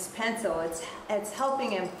sharpening his pencil, it's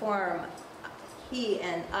helping inform he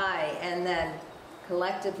and I, and then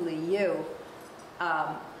collectively you,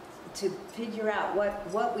 to figure out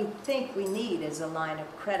what we think we need as a line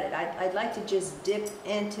of credit. I'd like to just dip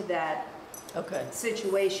into that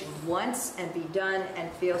situation once and be done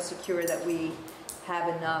and feel secure that we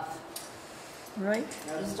have enough. Right?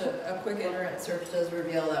 Just a quick internet search does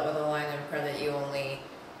reveal that with a line of credit, you only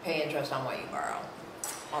pay interest on what you borrow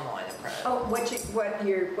on the line of credit. Oh, what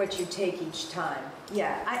you take each time.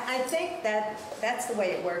 Yeah, I think that's the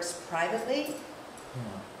way it works privately.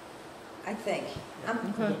 I think.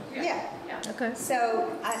 Yeah. Okay. So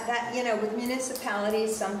with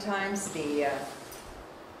municipalities, sometimes the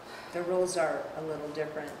rules are a little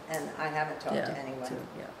different, and I haven't talked to anyone.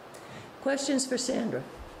 Yeah. Questions for Sandra?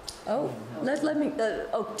 Oh, let me,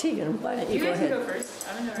 Tegan, why don't you You go guys can ahead? go first.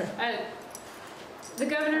 I'm gonna. The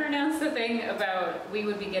governor announced the thing about we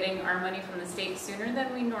would be getting our money from the state sooner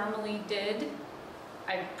than we normally did.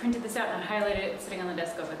 I printed this out and highlighted it, sitting on the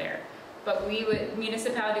desk over there. But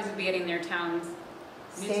municipalities would be getting their towns.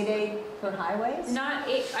 State aid for highways?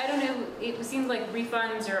 I don't know, it seems like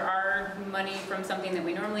refunds or our money from something that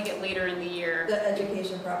we normally get later in the year. The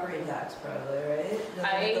education property tax probably, right?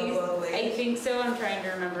 I think so, I'm trying to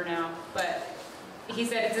remember now. But he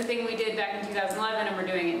said it's a thing we did back in 2011 and we're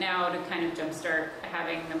doing it now to kind of jumpstart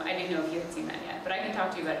having them. I didn't know if you had seen that yet, but I can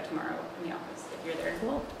talk to you about it tomorrow in the office if you're there.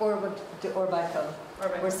 Cool. Or by phone.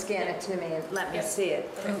 Or scan it to me and let me see it.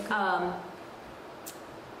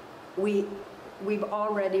 We've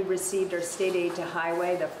already received our state aid to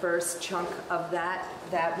highway, the first chunk of that.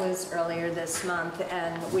 That was earlier this month,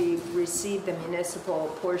 and we received the municipal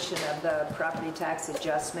portion of the property tax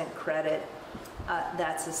adjustment credit.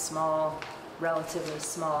 That's a relatively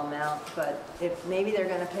small amount, but if maybe they're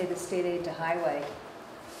going to pay the state aid to highway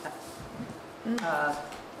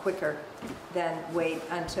quicker than wait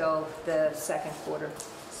until the second quarter.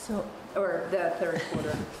 Or the third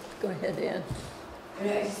quarter. Go ahead, Ann.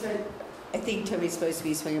 I think Toby's supposed to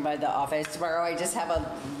be swinging by the office tomorrow. I just have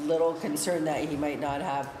a little concern that he might not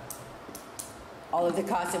have all of the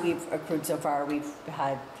costs that we've accrued so far. We've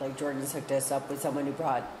had, like Jordan's hooked us up with someone who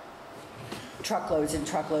brought truckloads and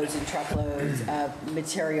truckloads and truckloads of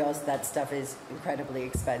materials. That stuff is incredibly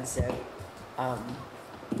expensive.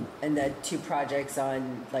 And the two projects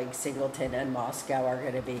on like Singleton and Moscow are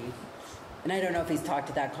going to be And I don't know if he's talked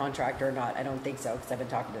to that contractor or not. I don't think so, because I've been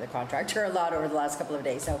talking to the contractor a lot over the last couple of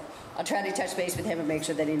days. So I'll try to touch base with him and make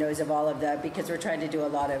sure that he knows of all of that, because we're trying to do a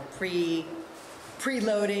lot of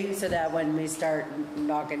preloading so that when we start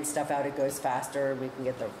knocking stuff out, it goes faster and we can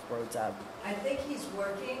get the roads up. I think he's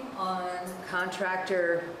working on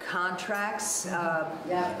contractor contracts.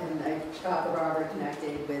 Yeah, and I got the Robert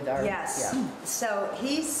connected with our. Yes. Yeah. So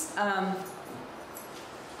he's,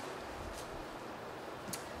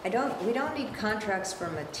 we don't need contracts for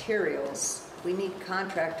materials. We need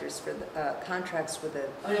contractors for the, contracts with the.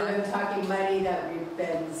 Oh, no, I'm talking money that we've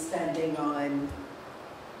been spending on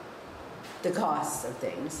the costs of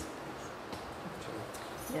things.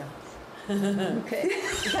 Yeah. Okay.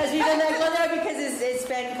 Because we've been like, well, no, because it's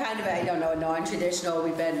been kind of, I don't know, non-traditional.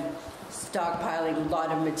 We've been stockpiling a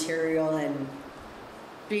lot of material and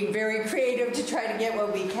being very creative to try to get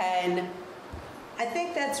what we can. I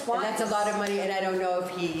think that's why. And that's a lot of money, and I don't know if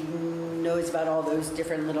he knows about all those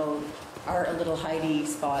different little, our little hidey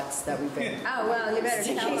spots that we've been. Oh, well, you better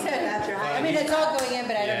tell him about your I mean, it's all going in,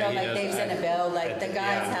 but I don't know, he like does. they've sent a bill, like the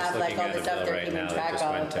guys have like all the stuff they're keeping track of,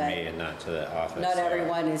 Right now, it just went to me but and not to the office. not so-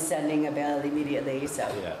 everyone is sending a bill immediately, so.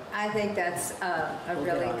 Yeah. I think that's a We'll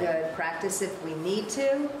get really on good practice if we need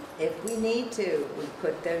to. If we need to, we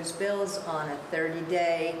put those bills on a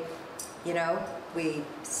 30-day, you know, we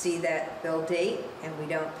see that bill date and we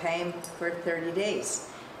don't pay them for 30 days.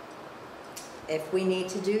 If we need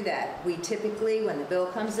to do that, we typically, when the bill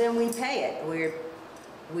comes in, we pay it.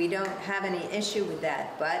 We don't have any issue with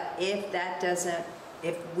that. But if that doesn't,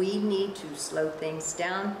 if we need to slow things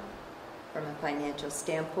down from a financial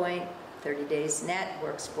standpoint, 30 days net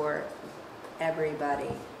works for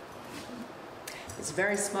everybody. It's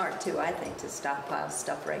very smart too, I think, to stockpile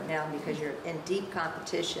stuff right now because you're in deep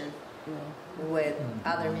competition with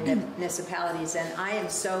other municipalities, and I am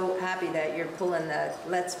so happy that you're pulling the,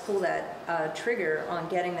 let's pull that trigger on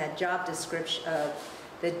getting that job description,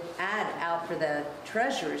 the ad out for the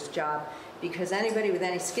treasurer's job, because anybody with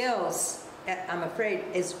any skills, I'm afraid,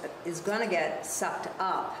 is going to get sucked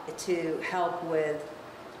up to help with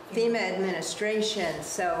FEMA administration,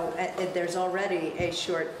 so there's already a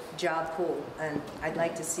short job pool, and I'd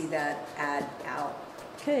like to see that ad out.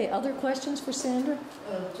 Okay, other questions for Sandra?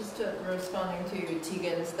 Just responding to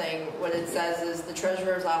Tegan's thing, what it says is the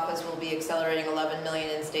treasurer's office will be accelerating 11 million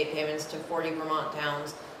in state payments to 40 Vermont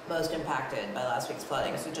towns most impacted by last week's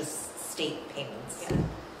flooding, so just state payments.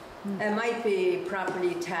 Yeah. It might be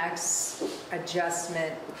property tax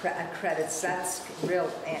adjustment credits. That's real.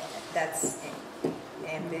 That's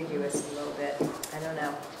ambiguous a little bit. I don't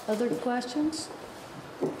know. Other questions?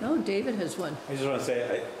 No, David has one. I just want to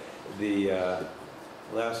say, the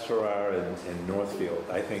last hurrah in Northfield,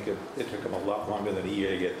 I think it took them a lot longer than a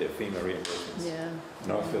year to get their FEMA reimbursements. Yeah.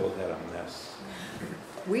 Northfield had a mess.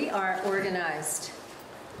 We are organized.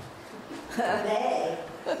 They.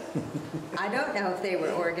 I don't know if they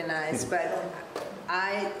were organized, but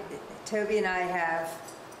Toby and I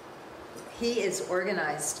he is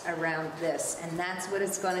organized around this, and that's what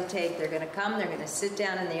it's going to take. They're going to come, they're going to sit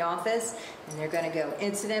down in the office, and they're going to go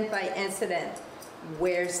incident by incident.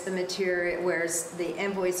 Where's the material? Where's the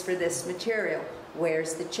invoice for this material?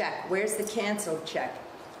 Where's the check? Where's the canceled check?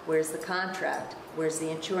 Where's the contract? Where's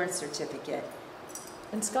the insurance certificate?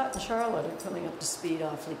 And Scott and Charlotte are coming up to speed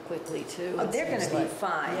awfully quickly, too. Oh, they're going to be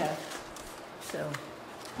fine. Yeah.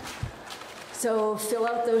 So fill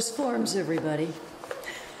out those forms, everybody.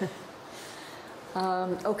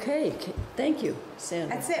 Okay, thank you,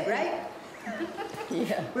 Sandra. That's it, right?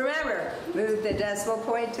 Yeah. Remember, move the decimal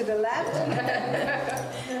point to the left.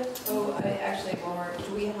 Oh, actually, one more.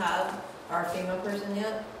 Do we have our FEMA person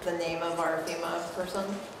yet? The name of our FEMA person?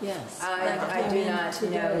 Yes. I do not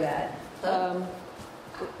know that.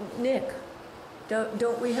 Nick,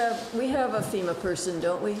 don't we have a FEMA person,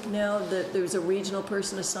 don't we, now that there's a regional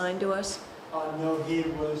person assigned to us? No, he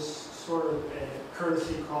was sort of a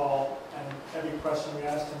courtesy call, and every question we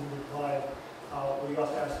asked him, he replied. We got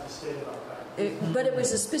to ask the state about that. But it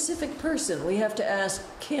was a specific person. We have to ask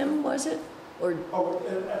Kim, was it? Or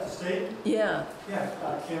at the state? Yeah. Yeah,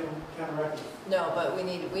 Kim Recky. No, but we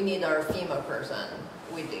need our FEMA person.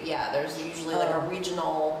 There's usually like a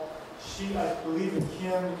regional. I believe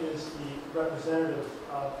Kim is the representative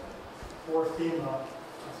for FEMA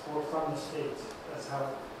from the state. That's how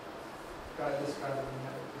this guy.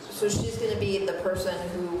 So she's going to be the person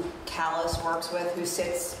who Calais works with, who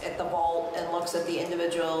sits at the vault and looks at the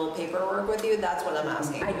individual paperwork with you? That's what I'm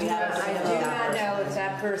asking. I do not know if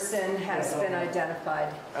that person has been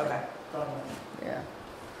identified. Okay. Yeah.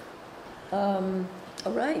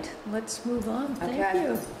 All right, let's move on. Thank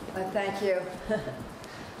you. Thank you.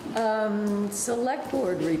 Select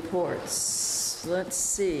board reports. Let's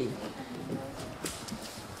see.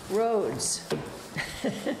 Roads.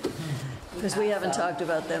 Because we haven't talked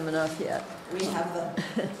about them enough yet. We have them.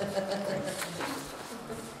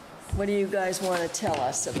 What do you guys want to tell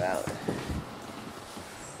us about?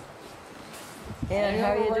 And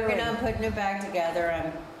how are you We're doing? working on putting it back together.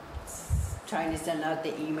 I'm trying to send out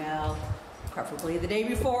the email, preferably the day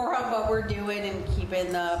before, on what we're doing and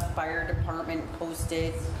keeping the fire department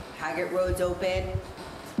posted. Haggett Road's open.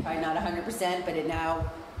 Probably not 100%, but it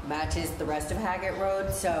now matches the rest of Haggett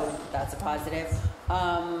Road, so that's a positive.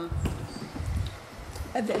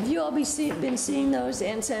 Have you all been seeing those?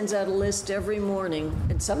 Ann sends out a list every morning,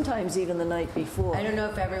 and sometimes even the night before. I don't know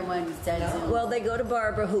if everyone sends them. Well, they go to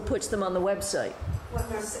Barbara, who puts them on the website. Well,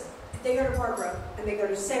 no, they go to Barbara, and they go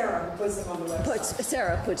to Sarah, who puts them on the website.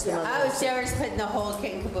 Sarah puts them on the Oh, website. Sarah's putting the whole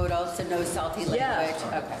kit and caboodle, so no salty language.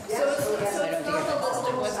 Yeah. Okay. So it's I don't think not the it's-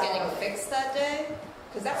 list of what's getting fixed that day?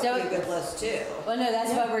 Because that would be a good list too. Well, no,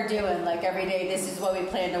 that's what we're doing. Like every day, this is what we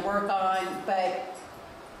plan to work on. But,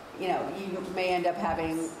 you know, you may end up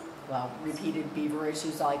having, well, repeated beaver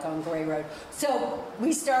issues like on Gray Road. So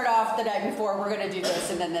we start off the night before, we're going to do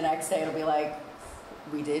this. And then the next day it'll be like,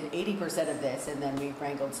 we did 80% of this. And then we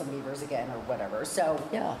wrangled some beavers again or whatever. So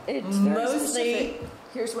yeah, it's very mostly, specific.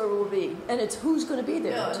 Here's where we'll be. And it's who's going to be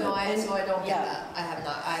there. No, too. no, I don't get Yeah. that. I have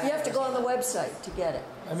not. You have to go on the website to get it.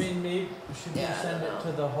 I mean, maybe, should we send it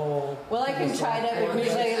to the whole? well, I can the try to, select but board?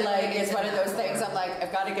 usually like, it's one of those things. I'm like,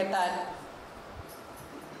 I've got to get that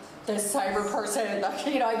the cyber person,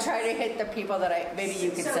 you know, I try to hit the people that maybe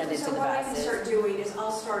you could send it to the what I can masses. start doing is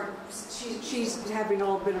I'll start, she's having a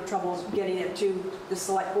little bit of trouble getting it to the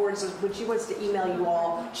select board, so when she wants to email you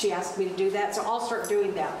all, she asked me to do that, so I'll start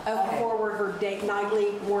doing that. I'll forward her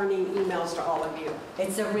nightly morning emails to all of you.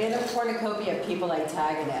 It's a random cornucopia of people I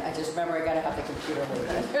tag in it. I just remember I gotta have the computer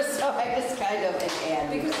later, so I just kind of,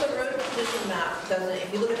 and. Because the road condition map doesn't,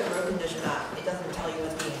 if you look at the road condition map, it doesn't tell you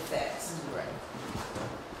what's being fixed. Right.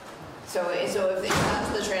 So if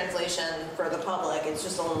that's the translation for the public, it's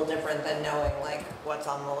just a little different than knowing like what's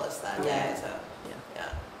on the list that day, so, yeah.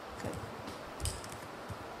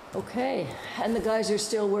 Okay, and the guys are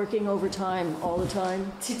still working overtime all the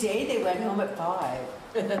time? Today they went home at 5.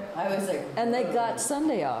 I was like, and they got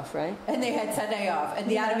Sunday off, right? And they had Sunday off.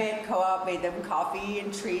 And the Animate Co-op made them coffee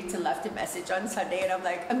and treats and left a message on Sunday. And I'm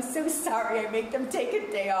like, I'm so sorry I make them take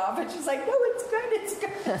a day off. And she's like, no, it's good, it's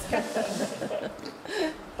good, it's good.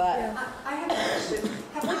 But I have a question.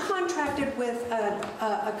 Have we contracted with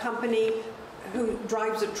a company who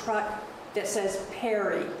drives a truck that says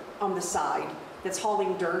Perry on the side, that's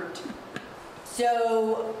hauling dirt?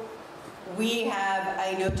 So we have,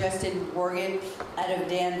 I know Justin Morgan out of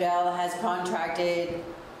Danville has contracted,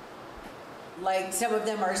 like some of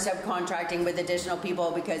them are subcontracting with additional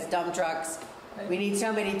people because dump trucks, we need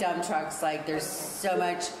so many dump trucks, like there's so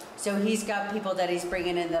much. So he's got people that he's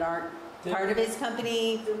bringing in that aren't part of his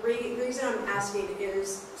company. The reason I'm asking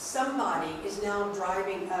is somebody is now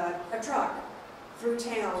driving a truck through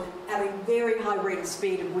town at a very high rate of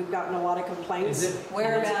speed, and we've gotten a lot of complaints.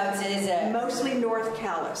 Whereabouts is it? Mostly North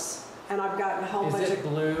Calais. And I've gotten a whole bunch of,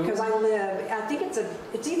 blue? because I think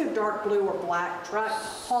it's either dark blue or black truck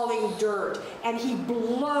hauling dirt, and he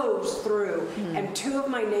blows through. And 2 of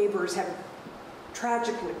my neighbors have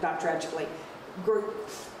not tragically,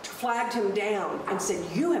 flagged him down and said,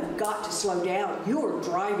 "You have got to slow down. You are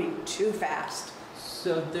driving too fast."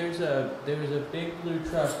 So there was a big blue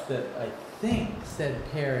truck that I think said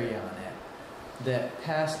Perry on it that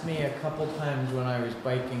passed me a couple times when I was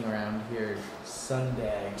biking around here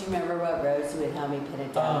Sunday. Do you remember what roads would help me pin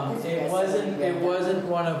it down? It wasn't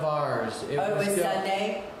one of ours. It was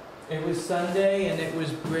Sunday? It was Sunday, and it was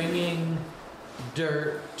bringing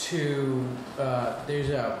dirt to, there's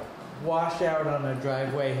a washout on a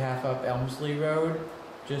driveway half up Elmsley Road,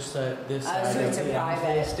 just this side of the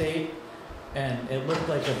Elmsley estate. And it looked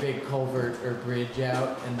like a big culvert or bridge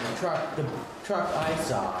out, and the truck I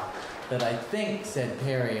saw that I think said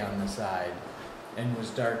Perry on the side and was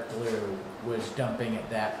dark blue was dumping at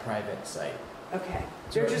that private site. Okay.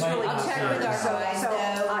 So They're just really I'll check with our guys, so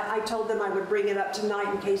though. I told them I would bring it up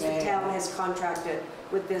tonight in case Yeah. the town has contracted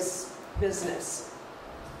with this business.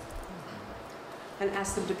 And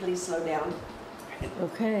ask them to please slow down.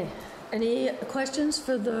 Okay. Any questions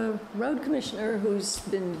for the road commissioner who's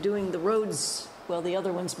been doing the roads while the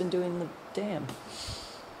other one's been doing the dam?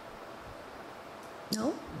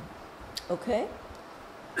 No? Okay.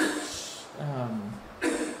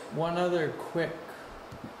 One other quick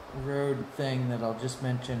road thing that I'll just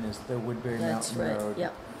mention is the Woodbury That's Mountain right. Road.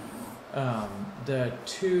 Yep. The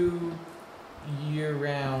 2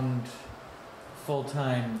 year-round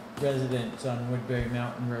full-time residents on Woodbury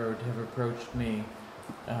Mountain Road have approached me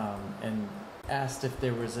and asked if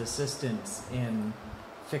there was assistance in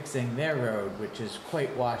fixing their road, which is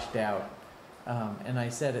quite washed out. And I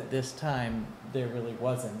said at this time there really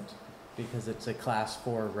wasn't, because it's a Class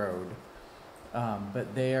 4 road.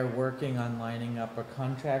 But they are working on lining up a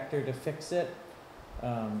contractor to fix it.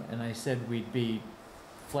 And I said we'd be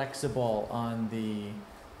flexible on the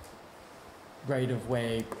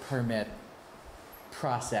right-of-way permit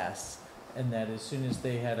process, and that as soon as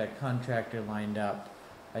they had a contractor lined up,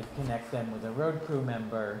 I'd connect them with a road crew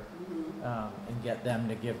member and get them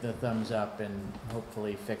to give the thumbs up and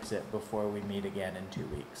hopefully fix it before we meet again in 2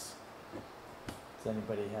 weeks. Does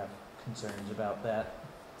anybody have concerns about that?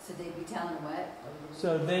 So they'd be telling what?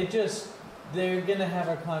 So they're gonna have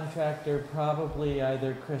a contractor, probably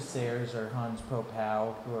either Chris Sayers or Hans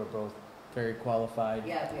Popow, who are both very qualified.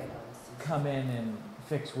 Yeah, we have those. Come in and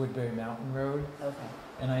fix Woodbury Mountain Road. Okay.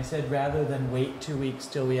 And I said, rather than wait 2 weeks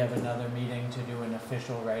till we have another meeting to do an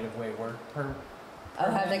official right-of-way work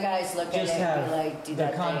I'll have the guys look at it just and have be like, do the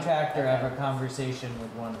that thing. contractor have a conversation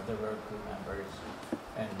with one of the road crew members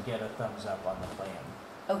and get a thumbs up on the plan.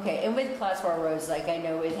 Okay, and with Class 4 roads, like I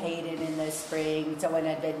know with Hayden in the spring, someone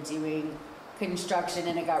had been doing construction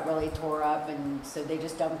and it got really tore up, and so they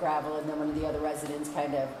just dumped gravel, and then one of the other residents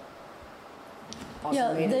kind of also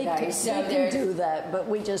Yeah, made they it nice. can, So they can there's- do that, but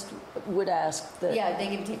we just would ask that. Yeah, they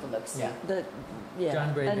can take a look, see. Yeah. That, yeah. John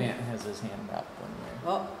And- Brabant has his hand up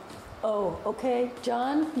when we're... Oh, okay.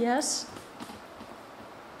 John, yes?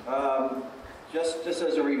 Just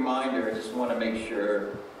as a reminder, I just want to make sure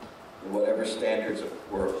that whatever standards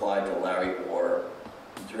were applied to Larry Orr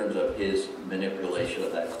in terms of his manipulation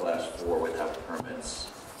of that Class 4 without permits.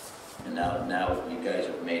 And now you guys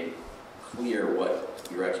have made clear what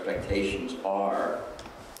your expectations are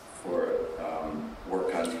for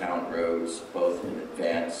work on town roads, both in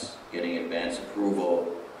advance, getting advance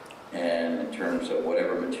approval, and in terms of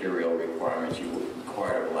whatever material requirements you would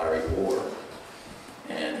require of Larry Orr,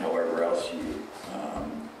 and however else you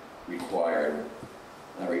required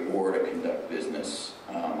Larry Orr to conduct business.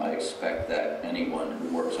 I expect that anyone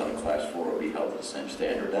who works on a Class 4 will be held to the same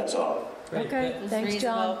standard. That's all. Right, Okay, that- thanks,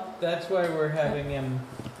 John. That's why we're having him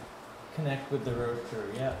connect with the road crew,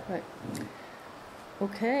 yeah. Right.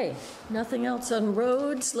 Okay, nothing else on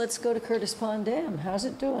roads. Let's go to Curtis Pond Dam. How's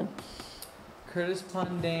it doing? Curtis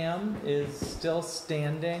Pond Dam is still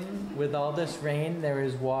standing. With all this rain, there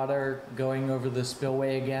is water going over the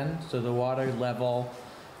spillway again. So the water level,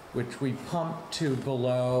 which we pumped to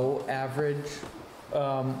below average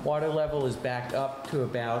water level, is back up to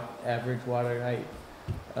about average water height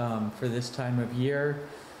for this time of year.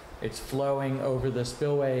 It's flowing over the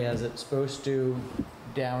spillway as it's supposed to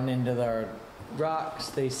down into the rocks.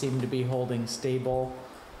 They seem to be holding stable.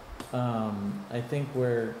 I think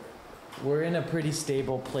we're in a pretty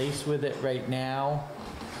stable place with it right now.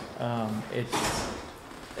 It's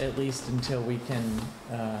at least until we can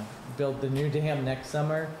build the new dam next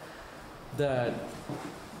summer. The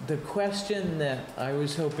question that I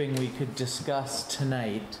was hoping we could discuss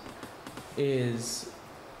tonight is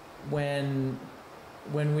when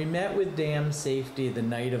we met with dam safety the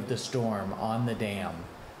night of the storm on the dam,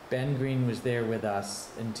 Ben Green was there with us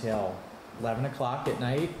until 11 o'clock at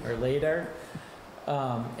night or later.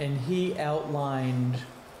 And he outlined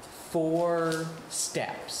 4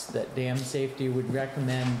 steps that dam safety would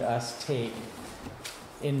recommend us take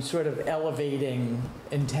in sort of elevating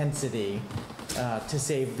intensity to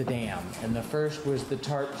save the dam. And the first was the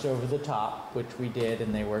tarps over the top, which we did,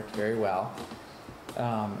 and they worked very well.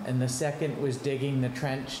 And the second was digging the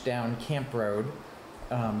trench down Camp Road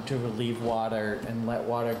to relieve water and let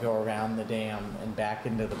water go around the dam and back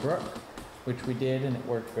into the brook, which we did, and it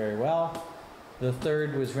worked very well. The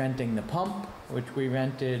third was renting the pump, which we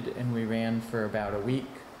rented and we ran for about a week,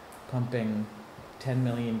 pumping 10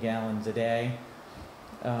 million gallons a day.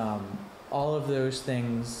 All of those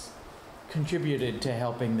things contributed to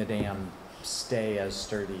helping the dam stay as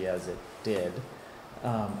sturdy as it did.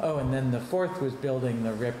 And then the fourth was building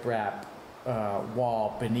the riprap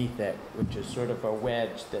wall beneath it, which is sort of a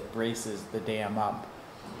wedge that braces the dam up.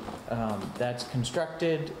 That's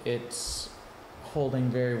constructed. It's holding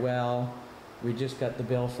very well. We just got the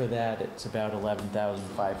bill for that. It's about $11,500.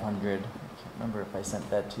 I can't remember if I sent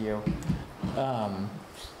that to you.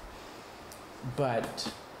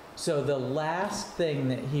 So the last thing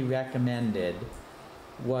that he recommended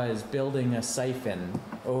was building a siphon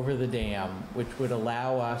over the dam, which would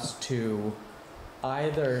allow us to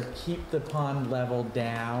either keep the pond level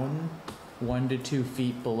down 1 to 2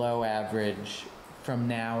 feet below average from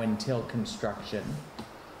now until construction,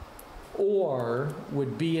 or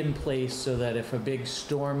would be in place so that if a big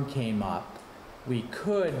storm came up, we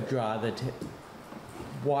could draw the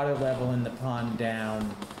water level in the pond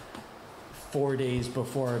down 4 days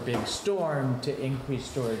before a big storm to increase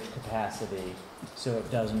storage capacity so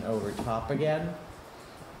it doesn't overtop again.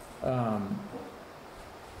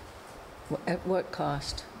 At what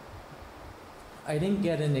cost? I didn't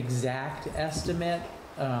get an exact estimate,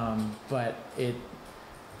 but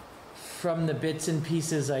from the bits and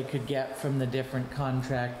pieces I could get from the different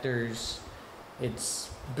contractors,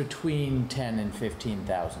 it's between $10,000 and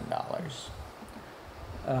 $15,000.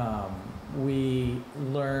 We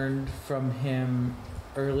learned from him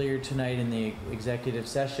earlier tonight in the executive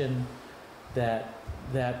session that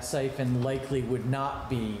that siphon likely would not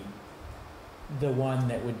be the one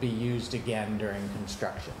that would be used again during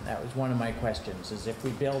construction. That was one of my questions, is if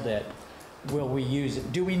we build it, will we use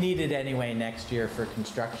it? Do we need it anyway next year for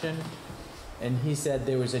construction? And he said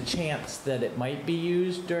there was a chance that it might be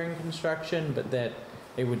used during construction, but that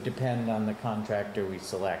it would depend on the contractor we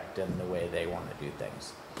select and the way they want to do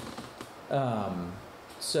things.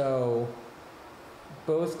 So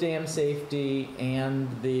both dam safety and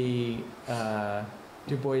the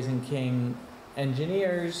Du Bois and King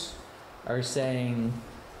engineers are saying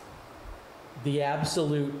the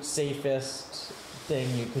absolute safest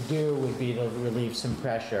thing you could do would be to relieve some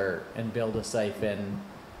pressure and build a siphon,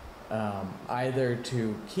 either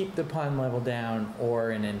to keep the pond level down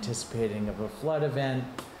or in anticipating of a flood event.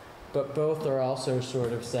 But both are also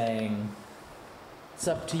sort of saying, it's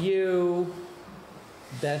up to you.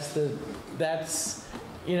 That's,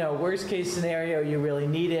 you know, worst case scenario, you really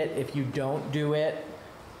need it. If you don't do it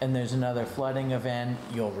and there's another flooding event,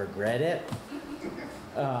 you'll regret it.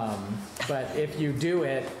 But if you do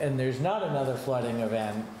it and there's not another flooding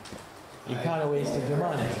event, you kind of wasted your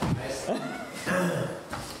money.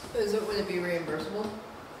 Would it be reimbursable?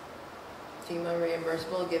 FEMA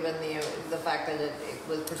reimbursable, given the fact that it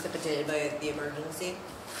was precipitated by the emergency?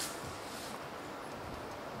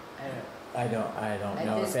 I don't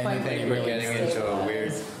know if anything We're really getting into a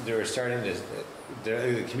weird, we're starting to,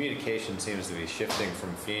 the communication seems to be shifting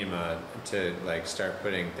from FEMA to like start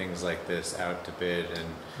putting things like this out to bid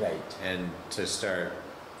and to start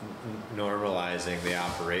normalizing the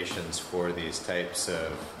operations for these types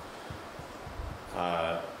of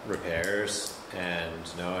repairs,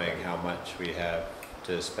 and knowing how much we have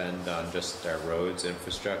to spend on just our roads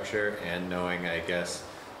infrastructure, and knowing, I guess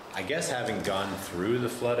having gone through the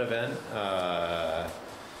flood event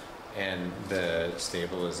and the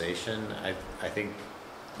stabilization, I think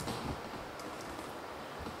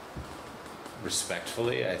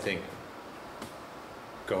respectfully, I think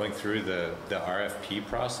going through the RFP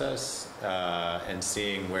process and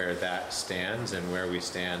seeing where that stands and where we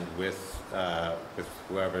stand with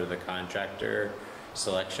whoever the contractor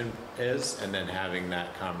selection is, and then having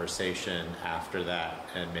that conversation after that,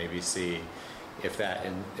 and maybe see if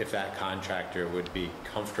that contractor would be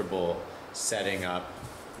comfortable setting up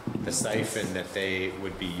the siphon that they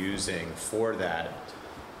would be using for that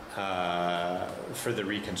for the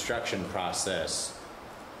reconstruction process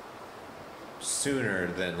sooner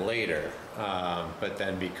than later, but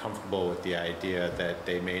then be comfortable with the idea that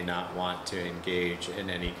they may not want to engage in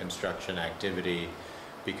any construction activity,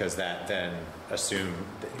 because that then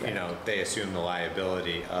they assume the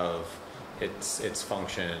liability of its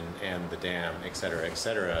function and the dam, et cetera, et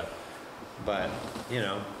cetera. But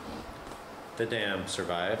the dam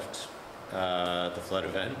survived the flood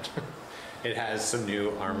event. It has some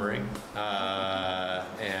new armoring,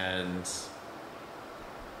 and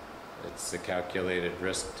it's a calculated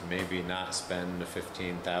risk to maybe not spend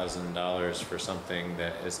 $15,000 for something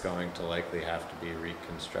that is going to likely have to be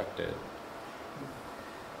reconstructed.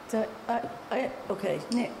 So okay,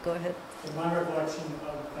 Nick, go ahead. In my recollection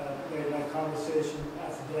of my conversation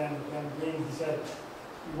at the dam with Ben Green, he said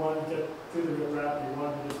you wanted to get through the riprap, you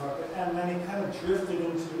wanted to talk, and then he kind of drifted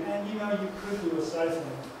into, and you could do a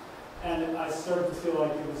siphon. And I started to feel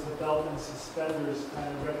like it was a belt and suspenders kind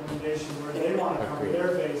of recommendation where they want to cover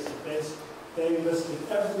their base. They listed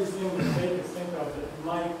everything that they could think of that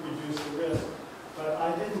might reduce the risk. But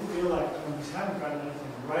I didn't feel like, we haven't gotten anything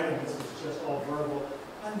in writing, this was just all verbal.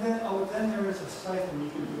 And then, then there is a siphon, you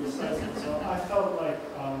could do a siphon. So I felt like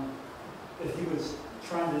that he was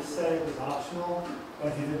trying to say it was optional,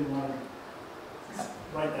 but he didn't want to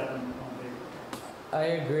write that on paper. I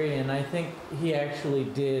agree, and I think he actually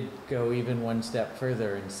did go even one step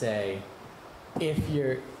further and say, if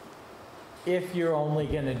you're only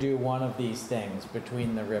going to do one of these things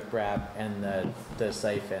between the riprap and the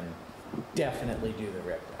siphon, definitely do the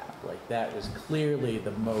riprap. Like, that was clearly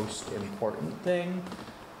the most important thing.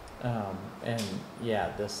 And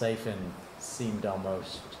yeah, the siphon seemed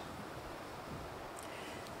almost.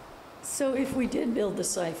 So if we did build the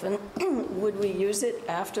siphon, would we use it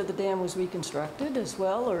after the dam was reconstructed as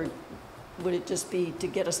well, or would it just be to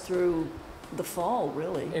get us through the fall,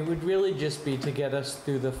 really? It would really just be to get us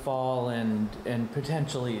through the fall and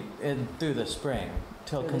potentially through the spring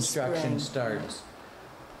till construction starts.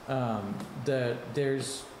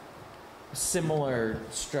 There's similar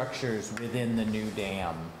structures within the new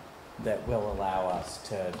dam that will allow us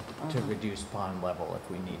to reduce pond level if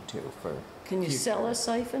we need to for. Can you sell a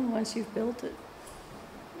siphon once you've built it?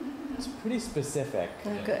 It's pretty specific.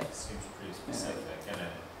 Okay. It seems pretty specific, and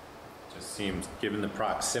it just seems, given the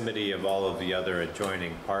proximity of all of the other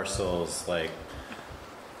adjoining parcels, like,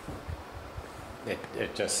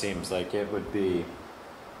 it just seems like it would be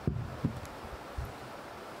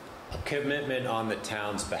a commitment on the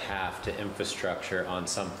town's behalf to infrastructure on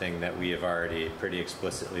something that we have already pretty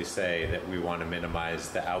explicitly say that we want to minimize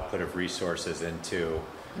the output of resources into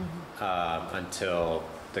until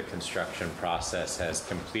the construction process has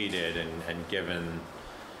completed, and given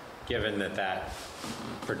that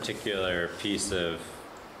particular piece of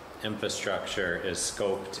infrastructure is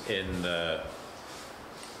scoped in the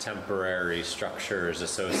temporary structures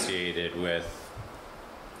associated with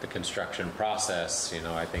the construction process,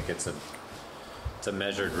 I think it's a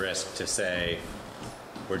measured risk to say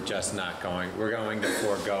we're going to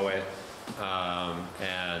forego it,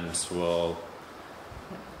 and we'll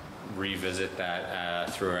revisit that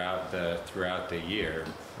throughout the year,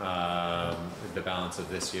 the balance of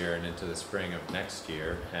this year and into the spring of next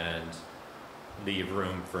year, and leave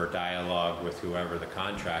room for dialogue with whoever the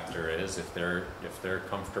contractor is if they're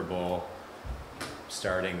comfortable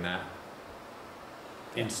starting that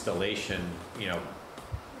installation,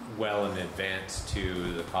 well in advance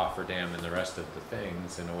to the cofferdam and the rest of the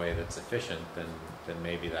things in a way that's efficient, then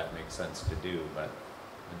maybe that makes sense to do, but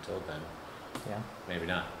until then, yeah, maybe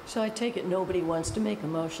not. So I take it nobody wants to make a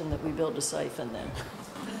motion that we build a siphon then?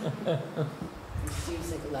 It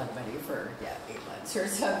seems like a lot of money for, 8 months or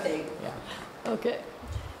something. Yeah. Okay.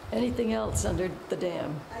 Anything else under the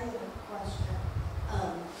dam? I have a question.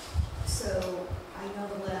 So I know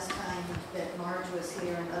the last time that Marge was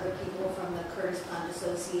here and other people from the Curtis Pond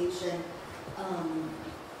Association,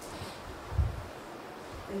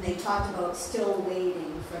 and they talked about still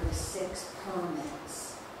waiting for the 6 permits.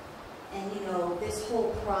 And this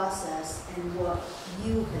whole process and what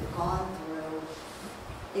you have gone through,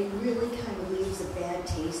 it really kind of leaves a bad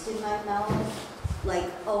taste in my mouth.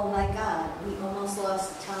 Like, oh my God, we almost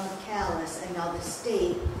lost the town of Calais, and now the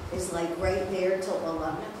state is like right there till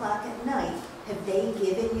 11 o'clock at night. Have they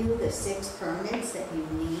given you the 6 permits that you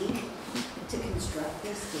need to construct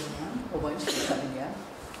this dam? A bunch of them, yeah.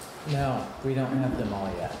 No, we don't have them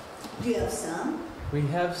all yet. Do you have some? We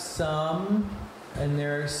have some, and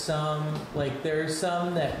there are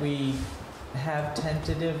some that we have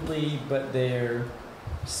tentatively, but they're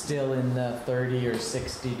still in the 30 or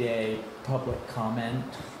 60 day public comment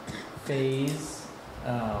phase.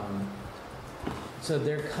 So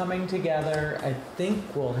they're coming together. I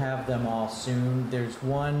think we'll have them all soon. There's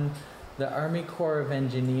one, the Army Corps of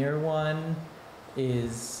Engineer one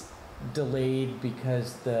is delayed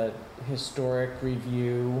because the historic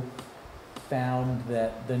review found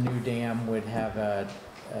that the new dam would have a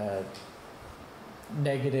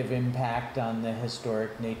negative impact on the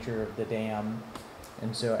historic nature of the dam,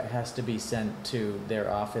 and so it has to be sent to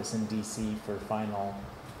their office in DC for final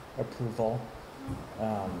approval.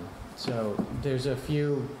 So there's a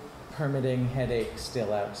few permitting headaches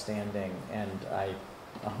still outstanding, and I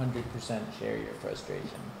 100% share your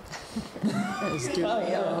frustration. As do we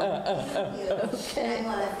all. Okay. I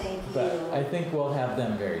want to thank you. But I think we'll have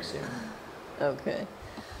them very soon. Okay.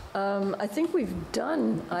 I think we've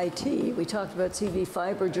done IT. We talked about CV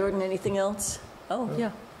fiber. Jordan, anything else? Oh,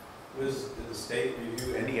 yeah. Did the state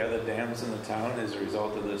review any other dams in the town as a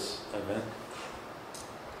result of this event?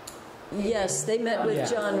 Yes, they met with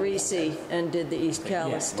John Reese and did the East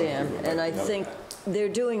Calais Dam, and I think they're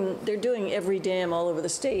doing every dam all over the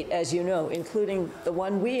state, as you know, including the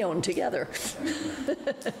one we own together.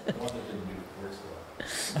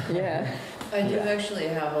 Yeah. I do actually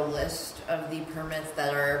have a list of the permits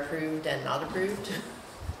that are approved and not approved.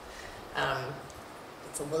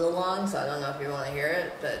 It's a little long, so I don't know if you want to hear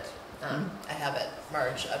it, but I have it.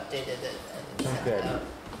 Marge updated it and sent it out.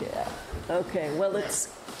 Yeah. Okay, well, it's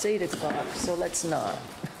 8 o'clock, so let's not.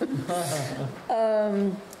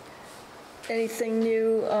 Anything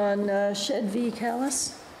new on Shed v.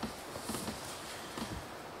 Calais?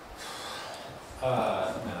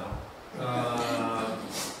 No.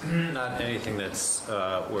 Not anything that's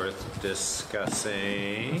worth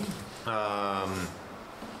discussing.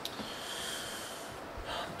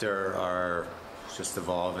 There are just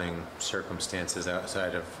evolving circumstances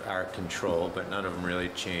outside of our control, but none of them really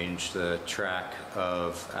change the track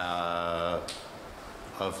of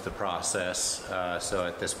the process. So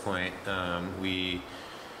at this point, we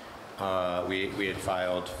had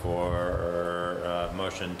filed for a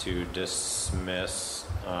motion to dismiss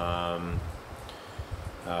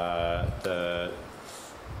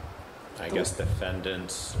I guess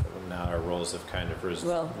defendants. Now our roles have kind of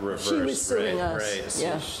reversed. She was suing us. Right. So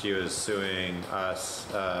yeah. she was suing us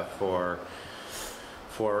for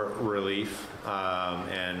relief,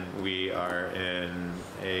 and we are in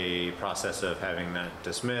a process of having that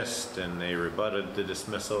dismissed, and they rebutted the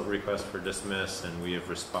dismissal request for dismiss, and we have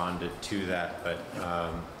responded to that, but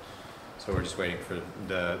so we're just waiting for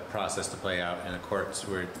the process to play out in the courts,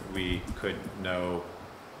 where we could know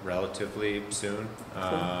relatively soon.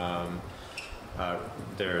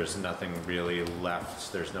 There's nothing really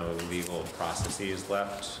left. There's no legal processes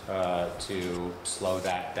left to slow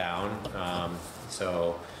that down.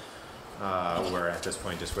 So we're at this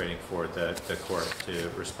point just waiting for the court to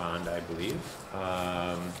respond, I believe.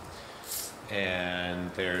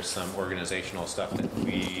 And there's some organizational stuff that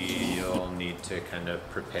we'll need to kind of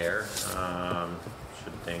prepare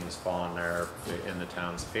should things fall in the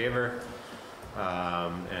town's favor.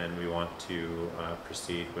 And we want to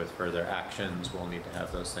proceed with further actions. We'll need to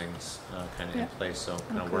have those things kind of in place, so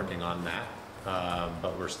kind of working on that.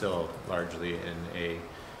 But we're still largely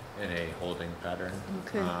in a holding pattern.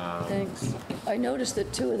 Okay, thanks. I noticed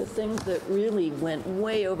that two of the things that really went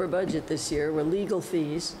way over budget this year were legal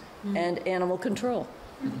fees and animal control.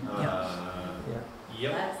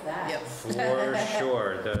 Yep. That's that. Yep. For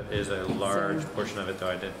sure, that is a large portion of it,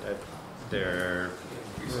 though. They're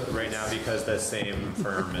right now, because the same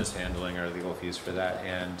firm is handling our legal fees for that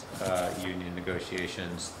and union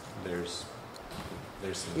negotiations. There's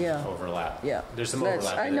some overlap. Yeah, there's some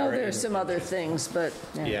overlap. I know there's some other things, but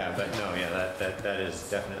that is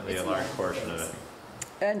definitely a large portion of it.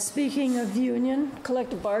 And speaking of union,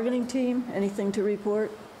 collective bargaining team, anything to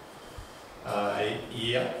report?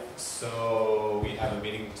 Yep. So we have a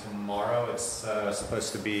meeting tomorrow. It's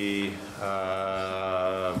supposed to be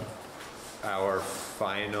our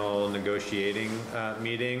final negotiating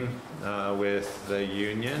meeting with the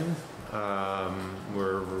union.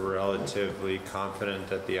 We're relatively confident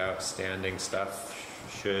that the outstanding stuff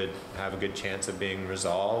should have a good chance of being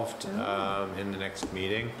resolved in the next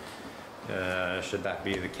meeting. Should that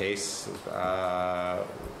be the case, I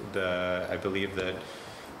believe that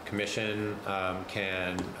Commission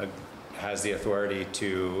has the authority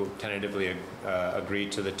to tentatively agree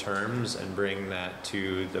to the terms and bring that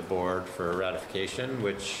to the board for ratification,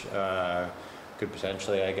 which could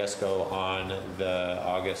potentially, I guess, go on the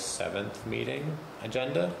August 7th meeting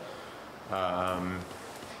agenda.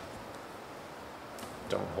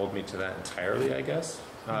 Don't hold me to that entirely, I guess.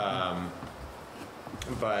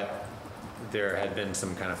 But there had been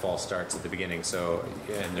some kind of false starts at the beginning, so,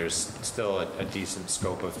 and there's still a decent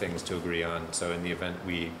scope of things to agree on. So in the event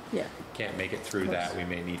we can't make it through that, we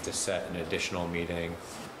may need to set an additional meeting.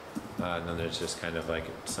 And then there's just kind of like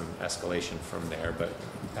some escalation from there. But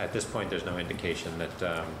at this point, there's no indication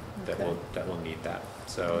that we'll need that.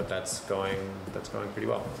 So that's going pretty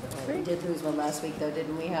well. We did lose one last week, though,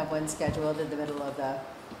 didn't we? Have one scheduled in the middle of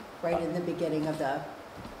right in the beginning of the.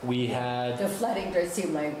 We had the flooding does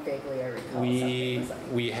seem like vaguely I recall.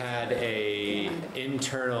 We had a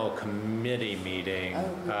internal committee meeting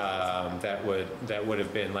that would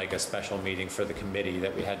have been like a special meeting for the committee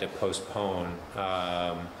that we had to postpone.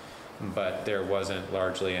 But there wasn't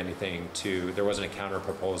largely anything there wasn't a counter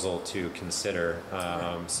proposal to consider.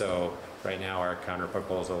 So right now our counter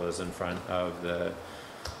proposal is in front of the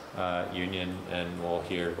union, and we'll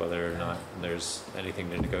hear whether or not there's anything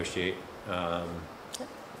to negotiate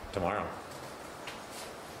tomorrow.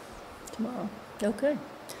 Okay.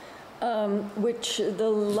 Which the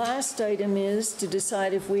last item is to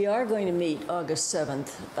decide if we are going to meet August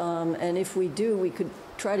 7th. And if we do, we could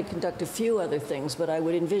try to conduct a few other things, but I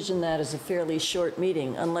would envision that as a fairly short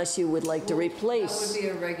meeting, unless you would like to replace. That would be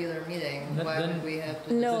a regular meeting. Why would we have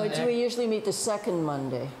to? No, we usually meet the second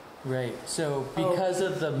Monday. Right, so because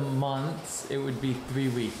of the months, it would be 3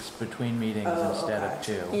 weeks between meetings instead of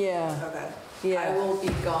 2. Yeah. Okay. Yeah. I will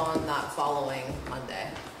be gone that following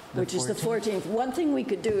Monday. Which is the 14th. One thing we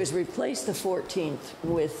could do is replace the 14th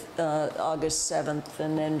with August 7th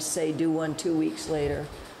and then say do one 2 weeks later.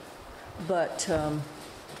 But,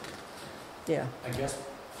 yeah. I guess.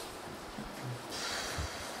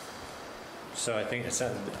 So I think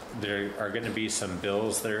there are going to be some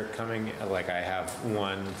bills that are coming. Like I have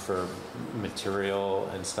one for material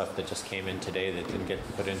and stuff that just came in today that didn't get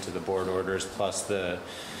put into the board orders, plus the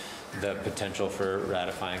potential for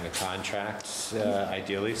ratifying a contract,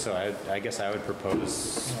 ideally. So I guess I would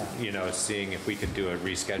propose, seeing if we could do a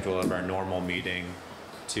reschedule of our normal meeting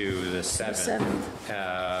to the 7th,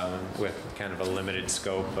 with kind of a limited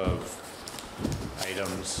scope of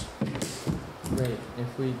items.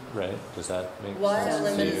 Right, does that make Why sense?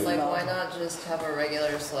 limited, why not just have a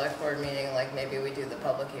regular select board meeting, like maybe we do the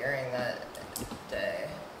public hearing that day,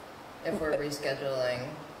 if we're rescheduling?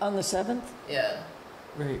 On the 7th? Yeah.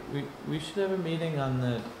 Right, we should have a meeting on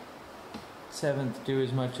the 7th, do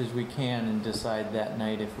as much as we can, and decide that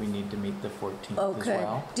night if we need to meet the 14th as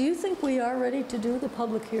well. Do you think we are ready to do the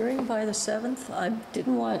public hearing by the 7th?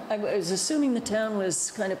 I was assuming the town was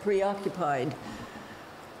kind of preoccupied.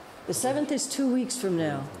 The 7th is 2 weeks from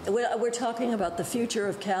now. We're talking about the future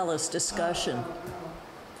of Calais discussion.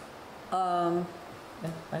 I'm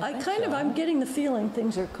getting the feeling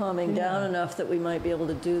things are calming down enough that we might be able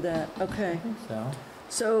to do that. Okay. I think so.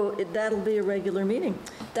 So that'll be a regular meeting.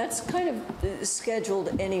 That's kind of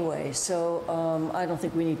scheduled anyway, so I don't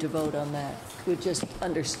think we need to vote on that. We just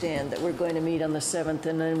understand that we're going to meet on the 7th,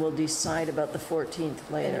 and then we'll decide about the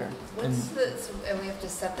 14th later. And we have to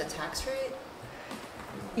set the tax rate?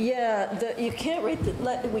 Yeah, we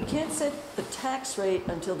can't set the tax rate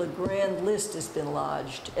until the grand list has been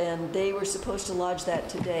lodged, and they were supposed to lodge that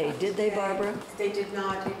today. Did they, Barbara? They did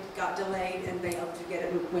not. It got delayed, and they hope to get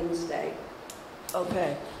it Wednesday.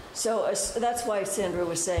 Okay, so that's why Sandra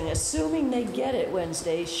was saying, assuming they get it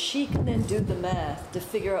Wednesday, she can then do the math to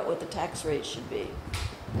figure out what the tax rate should be.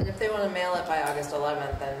 And if they want to mail it by August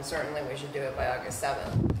 11th, then certainly we should do it by August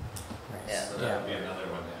 7th. Yeah. So that would be another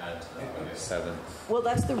one to add to the August 7th. Well,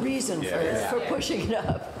 that's the reason for pushing it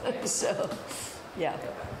up. So, yeah.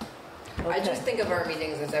 Okay. I just think of our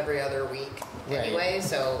meetings as every other week anyway,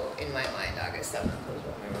 so in my mind, August 7th was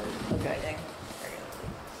when we were meeting.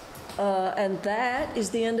 And that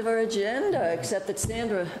is the end of our agenda, except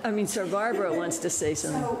that Barbara wants to say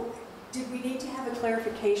something. So, did we need to have a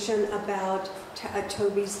clarification about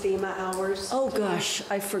Toby's FEMA hours? Oh, gosh,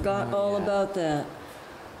 I forgot all about that.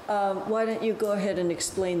 Why don't you go ahead and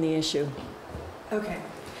explain the issue? Okay.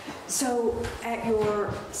 So at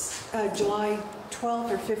your July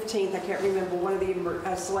 12th or 15th, I can't remember, one of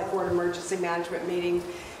the Select Board Emergency Management meetings,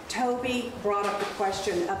 Toby brought up the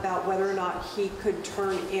question about whether or not he could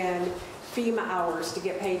turn in FEMA hours to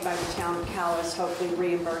get paid by the town of Calais, hopefully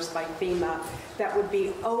reimbursed by FEMA. That would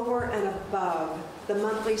be over and above the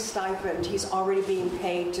monthly stipend he's already being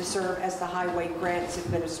paid to serve as the Highway Grants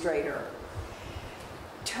Administrator.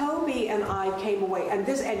 Toby and I came away, and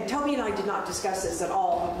Toby and I did not discuss this at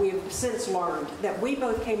all. We've since learned that we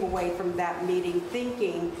both came away from that meeting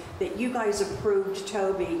thinking that you guys approved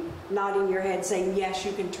Toby nodding your head saying, yes,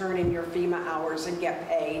 you can turn in your FEMA hours and get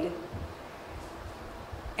paid.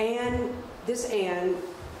 And this Ann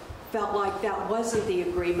felt like that wasn't the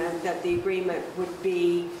agreement, that the agreement would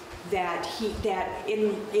be that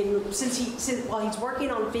while he's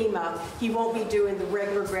working on FEMA, he won't be doing the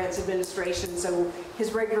regular grants administration, so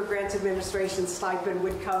his regular grants administration stipend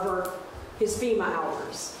would cover his FEMA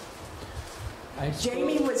hours.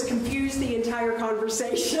 Jamie was confused the entire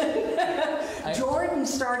conversation. Jordan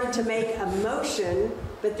started to make a motion,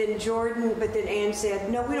 but then Ann said,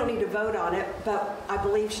 no, we don't need to vote on it. But I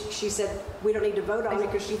believe she said we don't need to vote on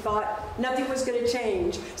it because she thought nothing was going to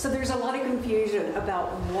change. So there's a lot of confusion about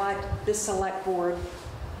what the Select Board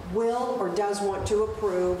will or does want to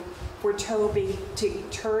approve for Toby to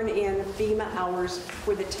turn in FEMA hours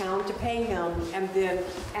for the town to pay him and then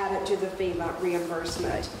add it to the FEMA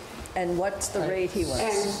reimbursement. And what's the rate he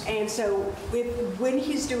wants? And so when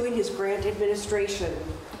he's doing his grant administration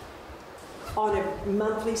on a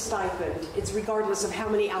monthly stipend, it's regardless of how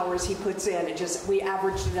many hours he puts in. We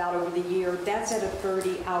averaged it out over the year. That's at a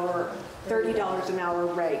 $30 an hour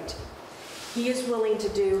rate. He is willing to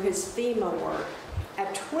do his FEMA work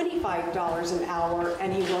at $25 an hour,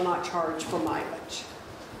 and he will not charge for mileage.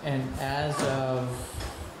 And as of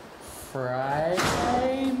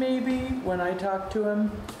Friday, maybe, when I talked to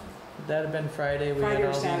him, would that have been Friday? Friday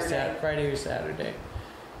or Saturday. Friday or Saturday.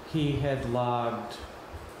 He had logged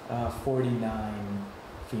 49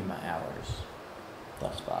 FEMA hours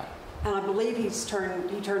thus far. And I believe he turned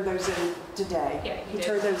those in today. Yeah, he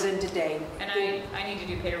turned those in today. And I need to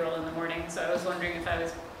do payroll in the morning, so I was wondering if I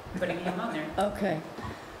was putting him on there. Okay.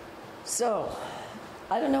 So,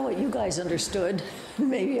 I don't know what you guys understood.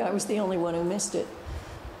 Maybe I was the only one who missed it.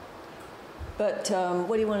 But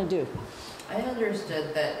what do you want to do? I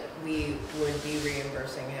understood that we would be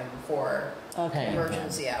reimbursing him for Okay.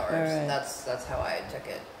 emergency hours. All right. That's how I took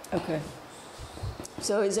it. Okay.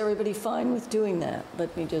 So is everybody fine with doing that?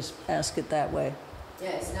 Let me just ask it that way. Yeah,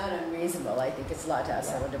 it's not unreasonable. I think it's a lot to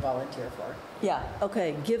ask someone to volunteer for. Yeah,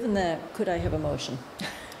 okay, given that, could I have a motion?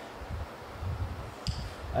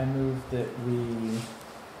 I move that we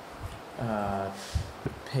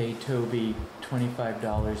pay Toby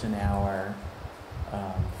 $25 an hour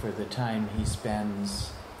for the time he spends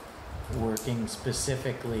working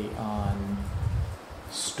specifically on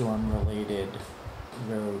storm-related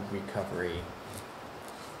road recovery,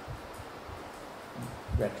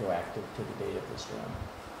 retroactive to the date of the storm.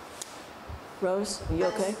 Rose, are you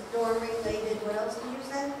okay? Storm related, what else did you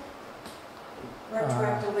say?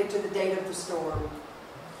 Retroactively to the date of the storm.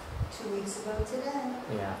 2 weeks ago today.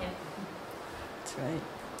 Yeah. That's right.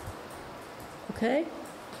 Okay,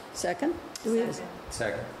 second? Do we have a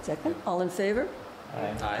Second. second? All in favor?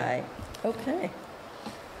 Aye. Okay.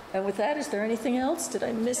 And with that, is there anything else? Did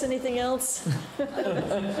I miss anything else?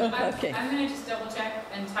 Okay. I'm gonna just double check,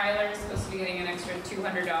 and Tyler is supposed to be getting an extra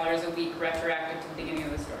 $200 a week retroactive to the beginning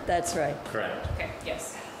of the storm. That's right. Correct. Okay,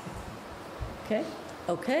 yes. Okay,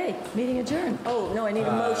 okay, meeting adjourned. Oh, no, I need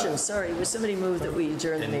a motion, sorry. Was somebody moved that we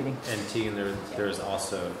adjourn the meeting? And Tegan, there's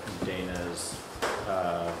also Dana's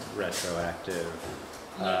retroactive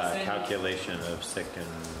Yes, I- calculation of sick and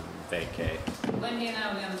vacay, Wendy and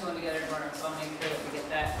I will be on the phone together tomorrow, so I'll make sure that we get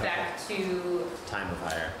that back to time of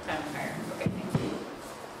hire. time of hire. Okay, thank you.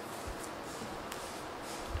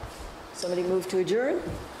 Somebody moved to adjourn?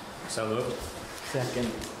 So moved. Second.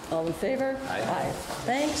 All in favor? Aye.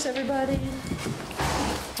 Thanks, everybody.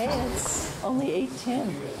 Hey, it's only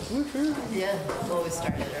 8:10. Woohoo. Yeah, well, we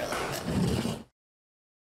started early, but.